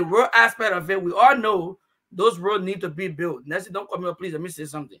 But the road aspect of it, we all know those roads need to be built. Nancy, don't come here, please. Let me say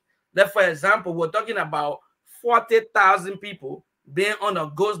something. That, for example, we're talking about 40,000 people being on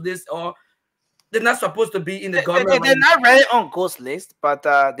a ghost list, or they're not supposed to be in the government. They're not really on ghost list, but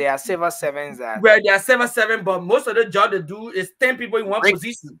they are civil servants. Well, they are civil servants, but most of the job they do is 10 people in one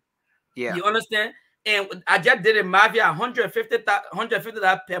position. Yeah. You understand? And I just did a Mafia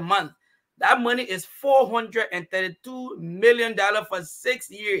 $150 per month. That money is $432 million for 6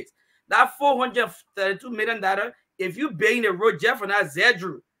 years. That $432 million, if you build a road just from that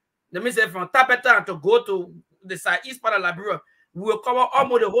Zedru, let me say from Tapeta to go to the southeast part of Liberia, we will cover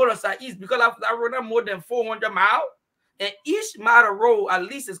almost the whole of southeast because of that road more than 400 miles. And each mile of road at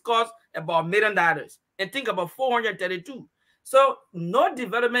least is cost about $1 million. And think about 432. So no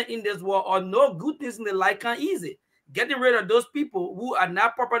development in this world or no good things in the life can easy. Getting rid of those people who are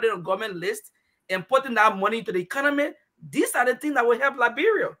not properly on government list and putting that money into the economy, these are the things that will help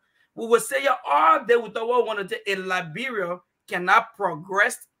Liberia. We will say all day with what we want to do, and Liberia cannot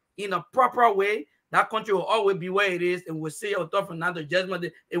progress in a proper way. That country will always be where it is, and we'll say your thought from now to judgment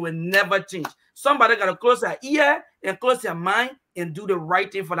day, it will never change. Somebody got to close their ear and close their mind and do the right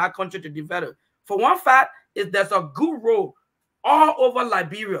thing for that country to develop. For one fact, is there's a good road all over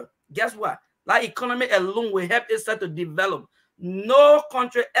Liberia. Guess what? That economy alone will help itself to develop. No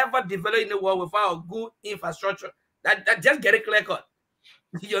country ever developed in the world without a good infrastructure. That just get it clear cut.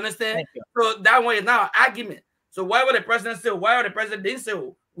 You understand? You. So that one is now an argument. So why would the president say? Why would the president didn't say?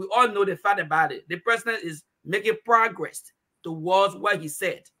 We all know the fact about it. The president is making progress towards what he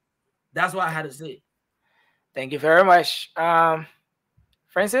said. That's what I had to say. Thank you very much,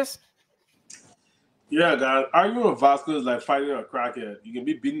 Francis. Yeah, guys, arguing with Vasco is like fighting a crackhead. You can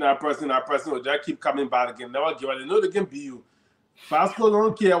be beating that person will just keep coming back again. Never give up. They know they can beat you. Vasco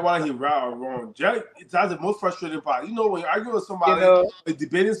don't care whether he right or wrong. That's the most frustrating part. You know, when you argue with somebody,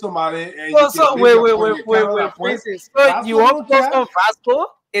 debating somebody, and wait, Francis. So you want to post on Vasco?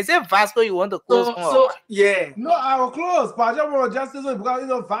 Is it Vasco you want to close on? So yeah. No, I will close, but I just want to just say something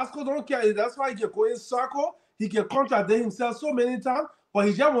because Vasco don't care. That's why he can go in circle. He can contradict himself so many times, but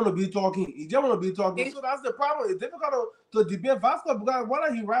he just want to be talking. He just want to be talking. So that's the problem. It's difficult to debate Vasco because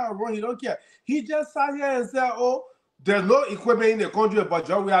whether he right or wrong, he don't care. He just sat here and said, "Oh, there's no equipment in the country, but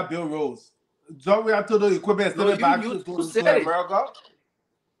John we have built roads. John we have to the equipment sent back to America.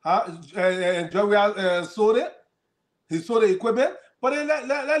 And John we have sold it. He sold the equipment, but then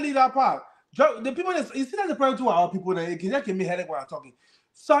let leave that part. The people, you see that the problem to our people, that can be headache when I'm talking.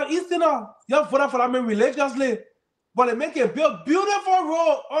 So Easterner, you have voted for them religiously, but they make a beautiful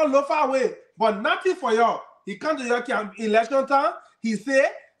road all over way, but nothing for y'all. He come to your election time, he say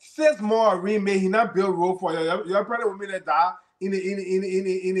 6 more remain. He not build road for you. Your pregnant women that die in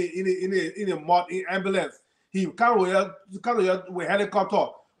the mud in ambulance. He come with helicopter.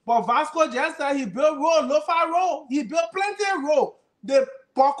 But Vasco just said he built road, Lofa road. He built plenty of road. The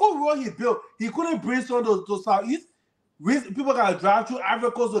Paco road he built, he couldn't bring some to Southeast. People gotta drive through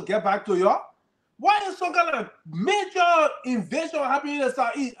Ivory Coast to get back to y'all. Why is some kind of major invasion happening in the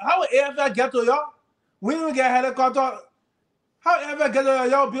Southeast? How will AFL get to y'all? We don't get helicopter. How ever get to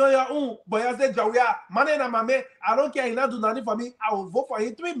y'all build your own? But you say, Jawia, money and my man, I don't care. He not do nothing for me. I will vote for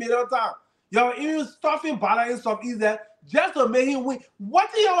him 3 million times. Y'all even stuffing Bala in Southeast there just to make him win.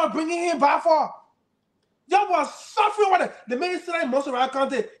 What are y'all bringing him back for? Y'all was suffering with it. The man said in Montserrat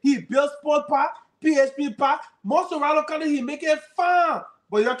County, he built sport park, PHP park. Montserrat County, he make it fun.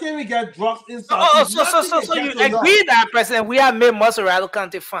 But you can't even get drugs inside. So you agree that, President, we have made Montserrat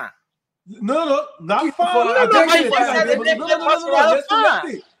County fun? No, not fun.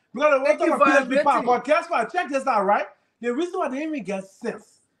 But guess what? Check this out, right? The reason why they didn't even get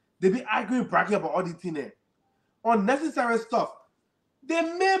sense, they be arguing bragging about all the things there. Unnecessary stuff. They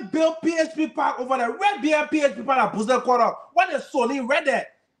may build PHP park over there. Red beer PHP park at Buzzell Quarter. What is Sony red there?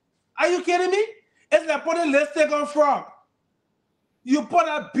 Are you kidding me? It's like putting Let's Take on Frog. You put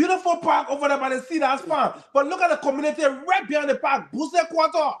a beautiful park over there by the sea, that's fine. But look at the community right behind the park, Buzzell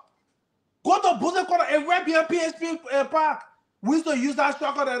Quarter. Go to Buzzell Quarter and right behind PHP park. We used to use that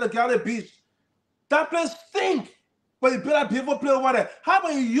shotgun at the Galley Beach. That place stink. But you build a beautiful place over there. How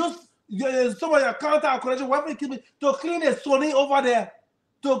about you use some of your contact connection, whatever you keep it, to clean the Sony over there,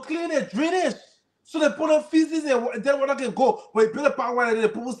 to clean the drainage, so they put on feces and then water can go. But you build a park where the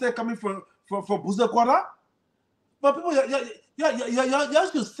people start coming from Buzzell Quarter. But people, you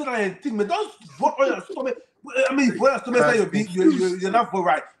should sit down and think, man, don't vote on your stomach. I mean, vote on your stomach, you're not vote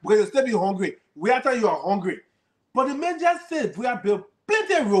right, because you still be hungry. We are telling you are hungry. But the man just said, we have built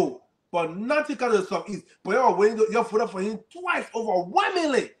plenty of road, but nothing can do Southeast. But you're waiting, you're voting for him twice over 1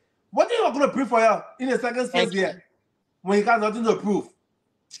 million. What are you going to prove for you in the second stage here when you got nothing to prove?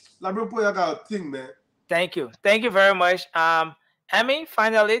 Like, you got a thing, man. Thank you. Thank you very much. Amy,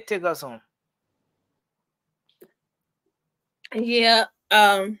 finally, take us home. Yeah.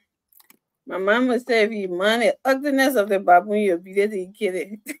 My mama said, if you mind the ugliness of the baboon, you'll be there to kill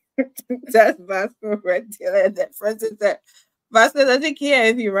it. That's Vasco right there. That person said, Vasco doesn't care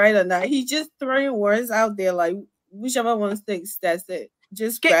if you're right or not. He's just throwing words out there like whichever one sticks, that's it.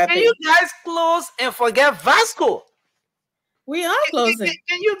 Just grab it. Can you guys close and forget Vasco? We are closing.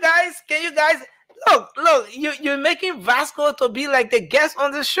 Can you guys look, you're making Vasco to be like the guest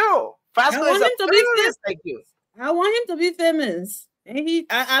on the show. Vasco is a famous like you. I want him to be famous. And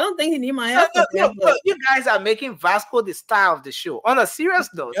I don't think he need my help. Look, you guys are making Vasco the star of the show. On a serious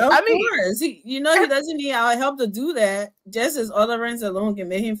note, of course, he doesn't need our help to do that. Just his utterance alone can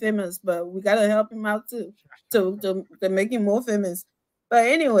make him famous, but we gotta help him out too to make him more famous. But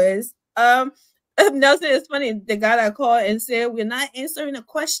anyways, Nelson, it's funny. The guy that called and said we're not answering a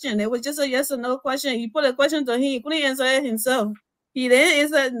question. It was just a yes or no question. You put a question to him, he couldn't answer it himself. He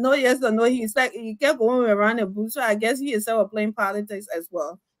didn't answer no yes or no. He kept going around the bush. So I guess he is still playing politics as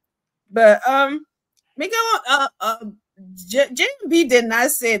well. But JB did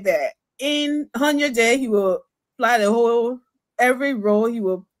not say that in 100 days he will fly every road. He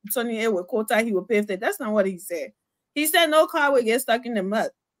will turn it with quota. He will pave it. That's not what he said. He said no car will get stuck in the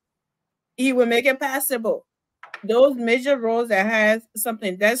mud. He will make it passable. Those major roads that has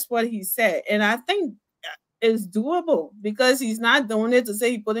something. That's what he said, and I think it's doable because he's not doing it to say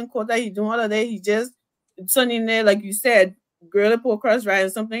he put in quota. He's doing all of that. He just turning there, like you said, girl poor cross ride or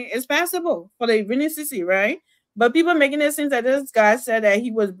something. It's passable for the winning city, right? But people making it seem that this guy said that he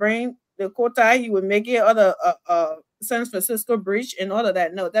was bring the quota. He would make it other San Francisco Bridge and all of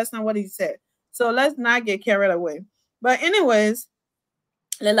that. No, that's not what he said. So let's not get carried away. But anyways,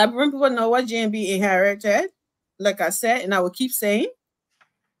 let Liberian people know what JMB inherited. Like I said, and I will keep saying,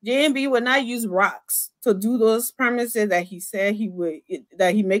 JMB would not use rocks to do those promises that he said he would,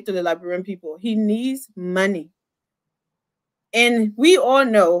 that he make to the Liberian people. He needs money. And we all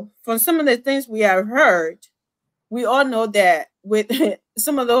know from some of the things we have heard, we all know that with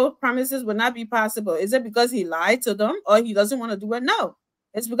some of those promises would not be possible. Is it because he lied to them or he doesn't want to do it? No,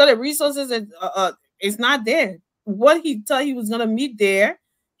 it's because the resources is not there. What he thought he was going to meet there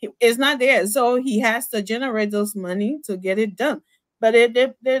is not there. So he has to generate those money to get it done. But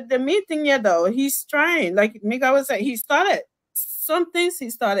the main thing here, though, he's trying. Like Mika was saying, he started. Some things he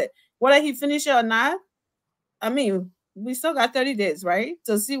started. Whether he finished it or not, I mean, we still got 30 days, right?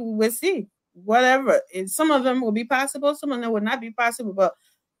 To see, we'll see. Whatever. And some of them will be possible. Some of them will not be possible. But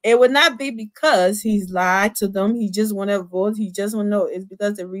it would not be because he's lied to them. He just want to vote. He just want to know. It's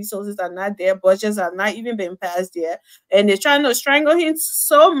because the resources are not there. Budgets are not even being passed yet. And they're trying to strangle him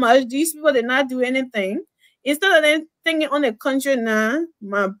so much. These people did not do anything. Instead of them thinking on the country now,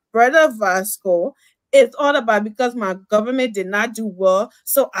 my brother Vasco, it's all about because my government did not do well,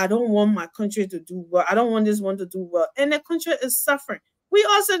 so I don't want my country to do well. I don't want this one to do well. And the country is suffering. We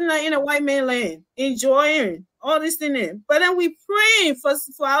all sitting there in a white man land, enjoying all this thing. But then we praying for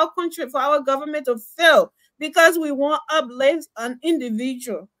our country, for our government to fail because we want to uplift an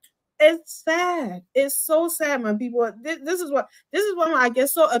individual. It's sad. It's so sad, man. People, this is why I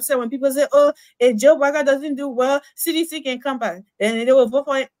get so upset when people say, "Oh, if Joe Biden doesn't do well, CDC can come back and they will vote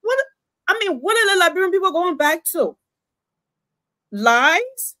for it." What are the Liberian people going back to?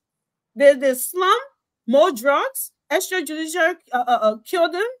 Lies? The slum? More drugs? Extrajudicial kill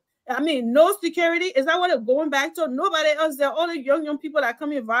them? I mean, no security. Is that what they're going back to? Nobody else. They're all the young people that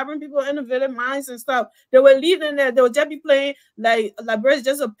come in, vibrant people, innovative minds and stuff. They were leaving there. They would just be playing like Liberia,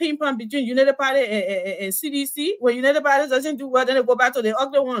 just a ping pong between United Party and CDC. When United Party doesn't do well, then they go back to the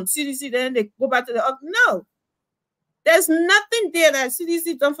ugly one. CDC, then they go back to the ugly. No. There's nothing there that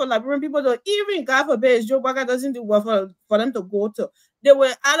CDC done for Liberian people to even, God forbid, Joe Biden doesn't do well for them to go to. They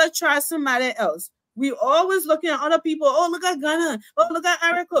will either try somebody else. We always looking at other people. Oh, look at Ghana. Oh, look at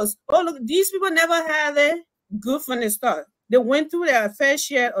Aricos. Oh, look, these people never had it good from the start. They went through their fair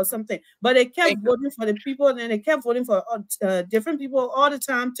share or something, but they kept voting for the people, and they kept voting for different people all the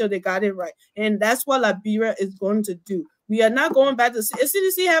time till they got it right. And that's what Liberia is going to do. We are not going back to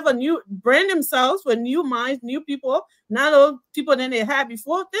CDC have a new brand themselves with new minds, new people, not old people than they had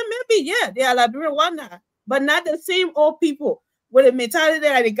before. Then maybe, yeah, they are Liberian, why not? But not the same old people with a mentality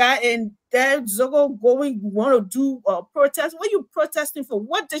that they got and that Zogo going want to do protest. What are you protesting for?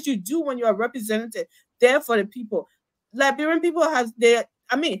 What did you do when you are represented there for the people? Liberian people have their,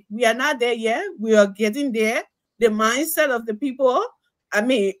 I mean, we are not there yet. We are getting there. The mindset of the people, I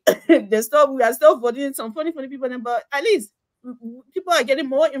mean, we are still voting some funny people, but at least people are getting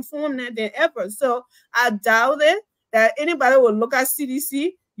more informed than ever. So I doubt it that anybody will look at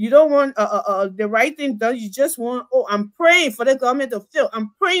CDC. You don't want the right thing done. You just want, oh, I'm praying for the government to fail.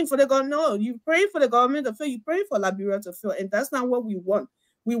 I'm praying for the government. No, you pray for the government to fail. You pray for Liberia to fail. And that's not what we want.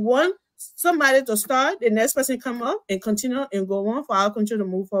 We want somebody to start, the next person come up and continue and go on for our country to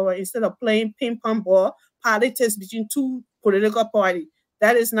move forward instead of playing ping pong ball politics between two political parties.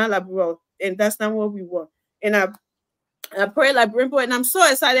 That is not Liberia, and that's not what we want. And I pray Liberian, and I'm so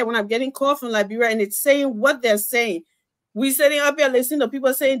excited when I'm getting calls from Liberia and it's saying what they're saying. We sitting up here listening to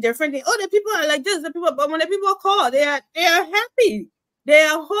people saying different things. Oh, the people are like this, the people, but when the people call, they are happy, they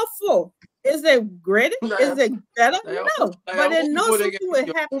are hopeful. Is it greater? Is it better? No, but they know something will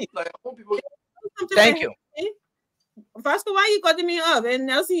happen. Thank you. Vasco, why you cutting me up? And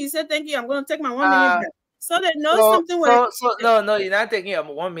Nelson, you said thank you. I'm going to take my 1 minute back. So they know something will happen. No, you're not taking your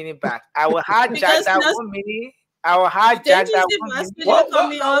 1 minute back. I will hijack that 1 minute. I will hijack that 1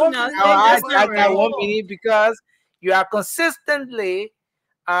 minute. I will hijack that 1 minute because you are consistently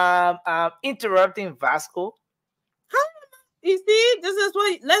interrupting Vasco. You see, this is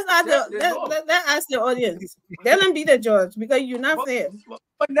what let's ask the audience. Let them be the judge because you're not fair.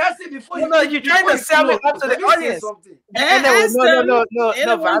 But that's it. Before you're trying to sell it up to the audience.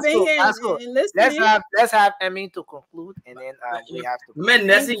 No, Vasco. Let's have Emmy to conclude, and then we have to. Man,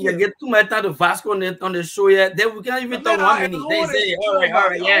 Nessie, you get too much time to Vasco on the show yet. Then we can't even talk 1 minute. They say, all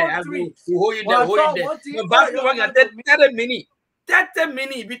right, yeah, we hold you there, hold you there. Vasco, we're gonna 30 minutes. 30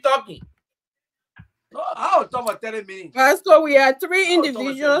 minutes, be talking. I'll talk about 30 minutes. Vasco, we are three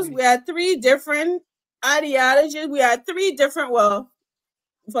individuals. We are three different ideologies. We are three different. Well,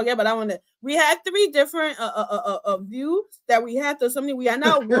 forget about that one. We had three different views that we have to something. We are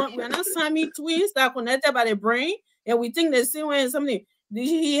not one. We are not Siamese twins that are connected by the brain, and we think the same way. And something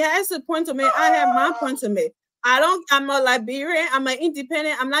he has a point to make. I have my point to make. I'm a Liberian. I'm an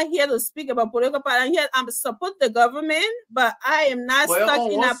independent. I'm not here to speak about political party. I'm here. I'm support the government, but I am not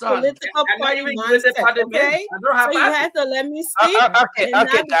stuck in a political party mindset. Okay, so you have to let me speak.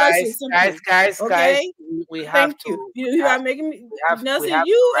 Okay, guys. We have to. You are making me. Nelson,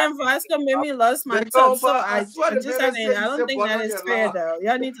 you and Vasco made me lost my touch. So I just have to. I don't think that is fair, though.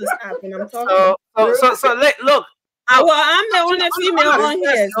 Y'all need to stop when I'm talking. So look. Well, I'm the only female on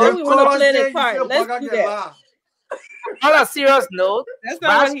here, so we want to play the part. Let's do that. On a serious note, that's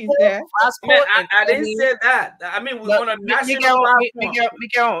not what he said. I didn't say that. I mean, we want a national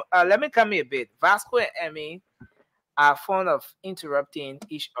Miguel, let me come here a bit. Vasco and Emmy are fond of interrupting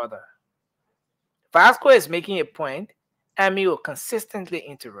each other. Vasco is making a point. Emmy will consistently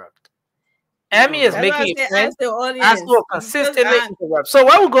interrupt. Emmy is making a point. Vasco will consistently interrupt. So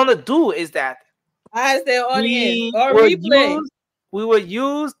what we're going to do is that as the audience or replay. We will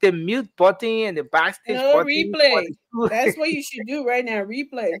use the mute button and the backstage button. Replay. That's what you should do right now.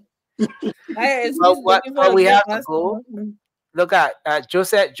 Replay. What we have to go. Look at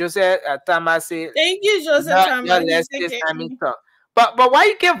Joseph Tamasi. Thank you, Joseph Tamasi. But why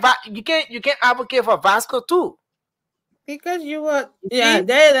you can't advocate for Vasco too? Because you were there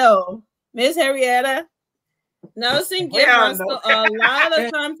though, Miss Henrietta. Nelson gave us a lot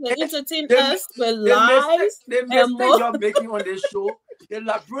of time to entertain us with lies. The mistake you're making on this show, the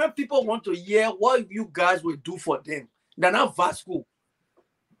Liberian people want to hear what you guys will do for them. They're not Vasco.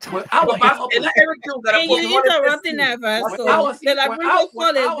 And you're interrupting that, Vasco. The Liberian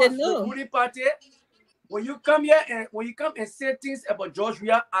people, they know. When you come here and say things about George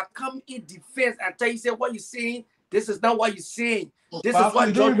Weah, I come in defense and tell you, say what you're saying. This is not what you're saying. This is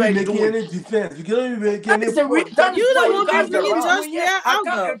what George Weah is doing. Any defense. You can't even make any. You don't want to bring George Weah out.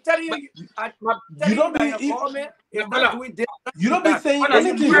 I'm telling you, you don't be. You don't be saying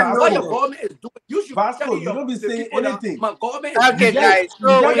anything. What your government is doing. You should Vasco, you don't be saying anything. My government. Okay, guys.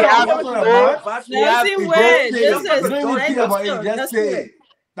 So we have to go. This is just say it.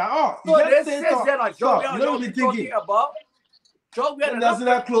 So they say that George Weah don't be talking about. George Weah that's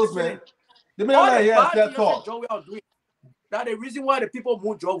not close, man. The man here said talk. That's the reason why the people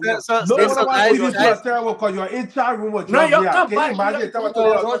move George Weah. No wonder why you are terrible because you are in charge room with George Weah. Can you imagine what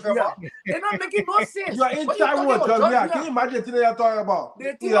you're talking about? They're not making no sense. You are in charge room with George Weah. Can you imagine today you're talking about?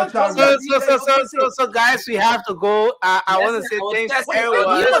 So guys, we have to go. I want to say thanks to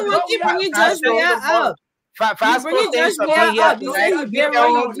everyone. You don't keep bringing George Weah up. Vasco, thanks for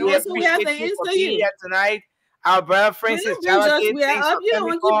being here tonight. Our brother Francis Jalaki,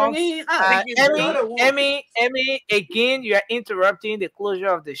 Emmy, again, you are interrupting the closure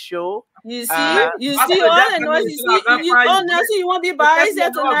of the show. You see, all the noise. Nelson, you won't be biased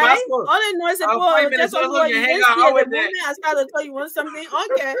here tonight. All the noise about just what you did here. The moment I started to tell you want something,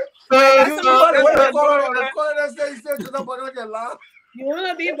 okay. You want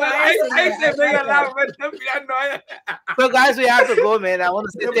to be biased? So guys, we have to go, man. I want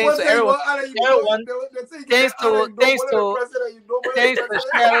to say thanks to everyone. Thanks to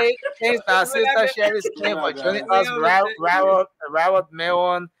Sherry. Thanks to our sister Sherry Smith for joining us. Rawat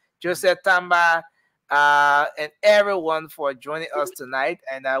Meon, Joseph Tamba, and everyone for joining us tonight.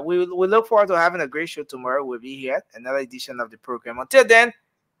 And we look forward to having a great show tomorrow. We'll be here, another edition of the program. Until then,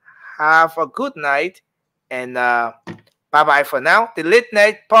 have a good night and bye-bye for now. The late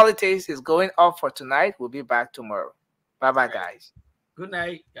night politics is going off for tonight. We'll be back tomorrow. Bye-bye, guys. Good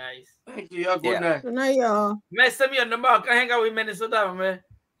night, guys. Thank you. Good night. Good night, y'all. Man, send me a number. I can hang out with Minnesota, man.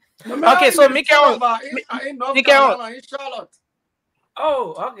 Okay, so Mikael. In Charlotte.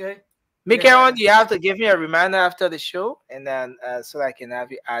 Oh, okay. Mikael, you have to give me a reminder after the show, and then so I can have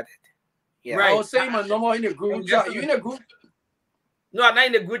you added. Yeah. Right. I was saying my number in the group chat. You in the group? No, I'm not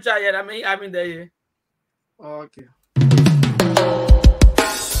in the group chat yet. I'm in there. Okay.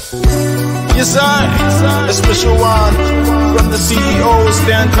 Yes, I, a special one from the CEO,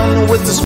 stand coming with the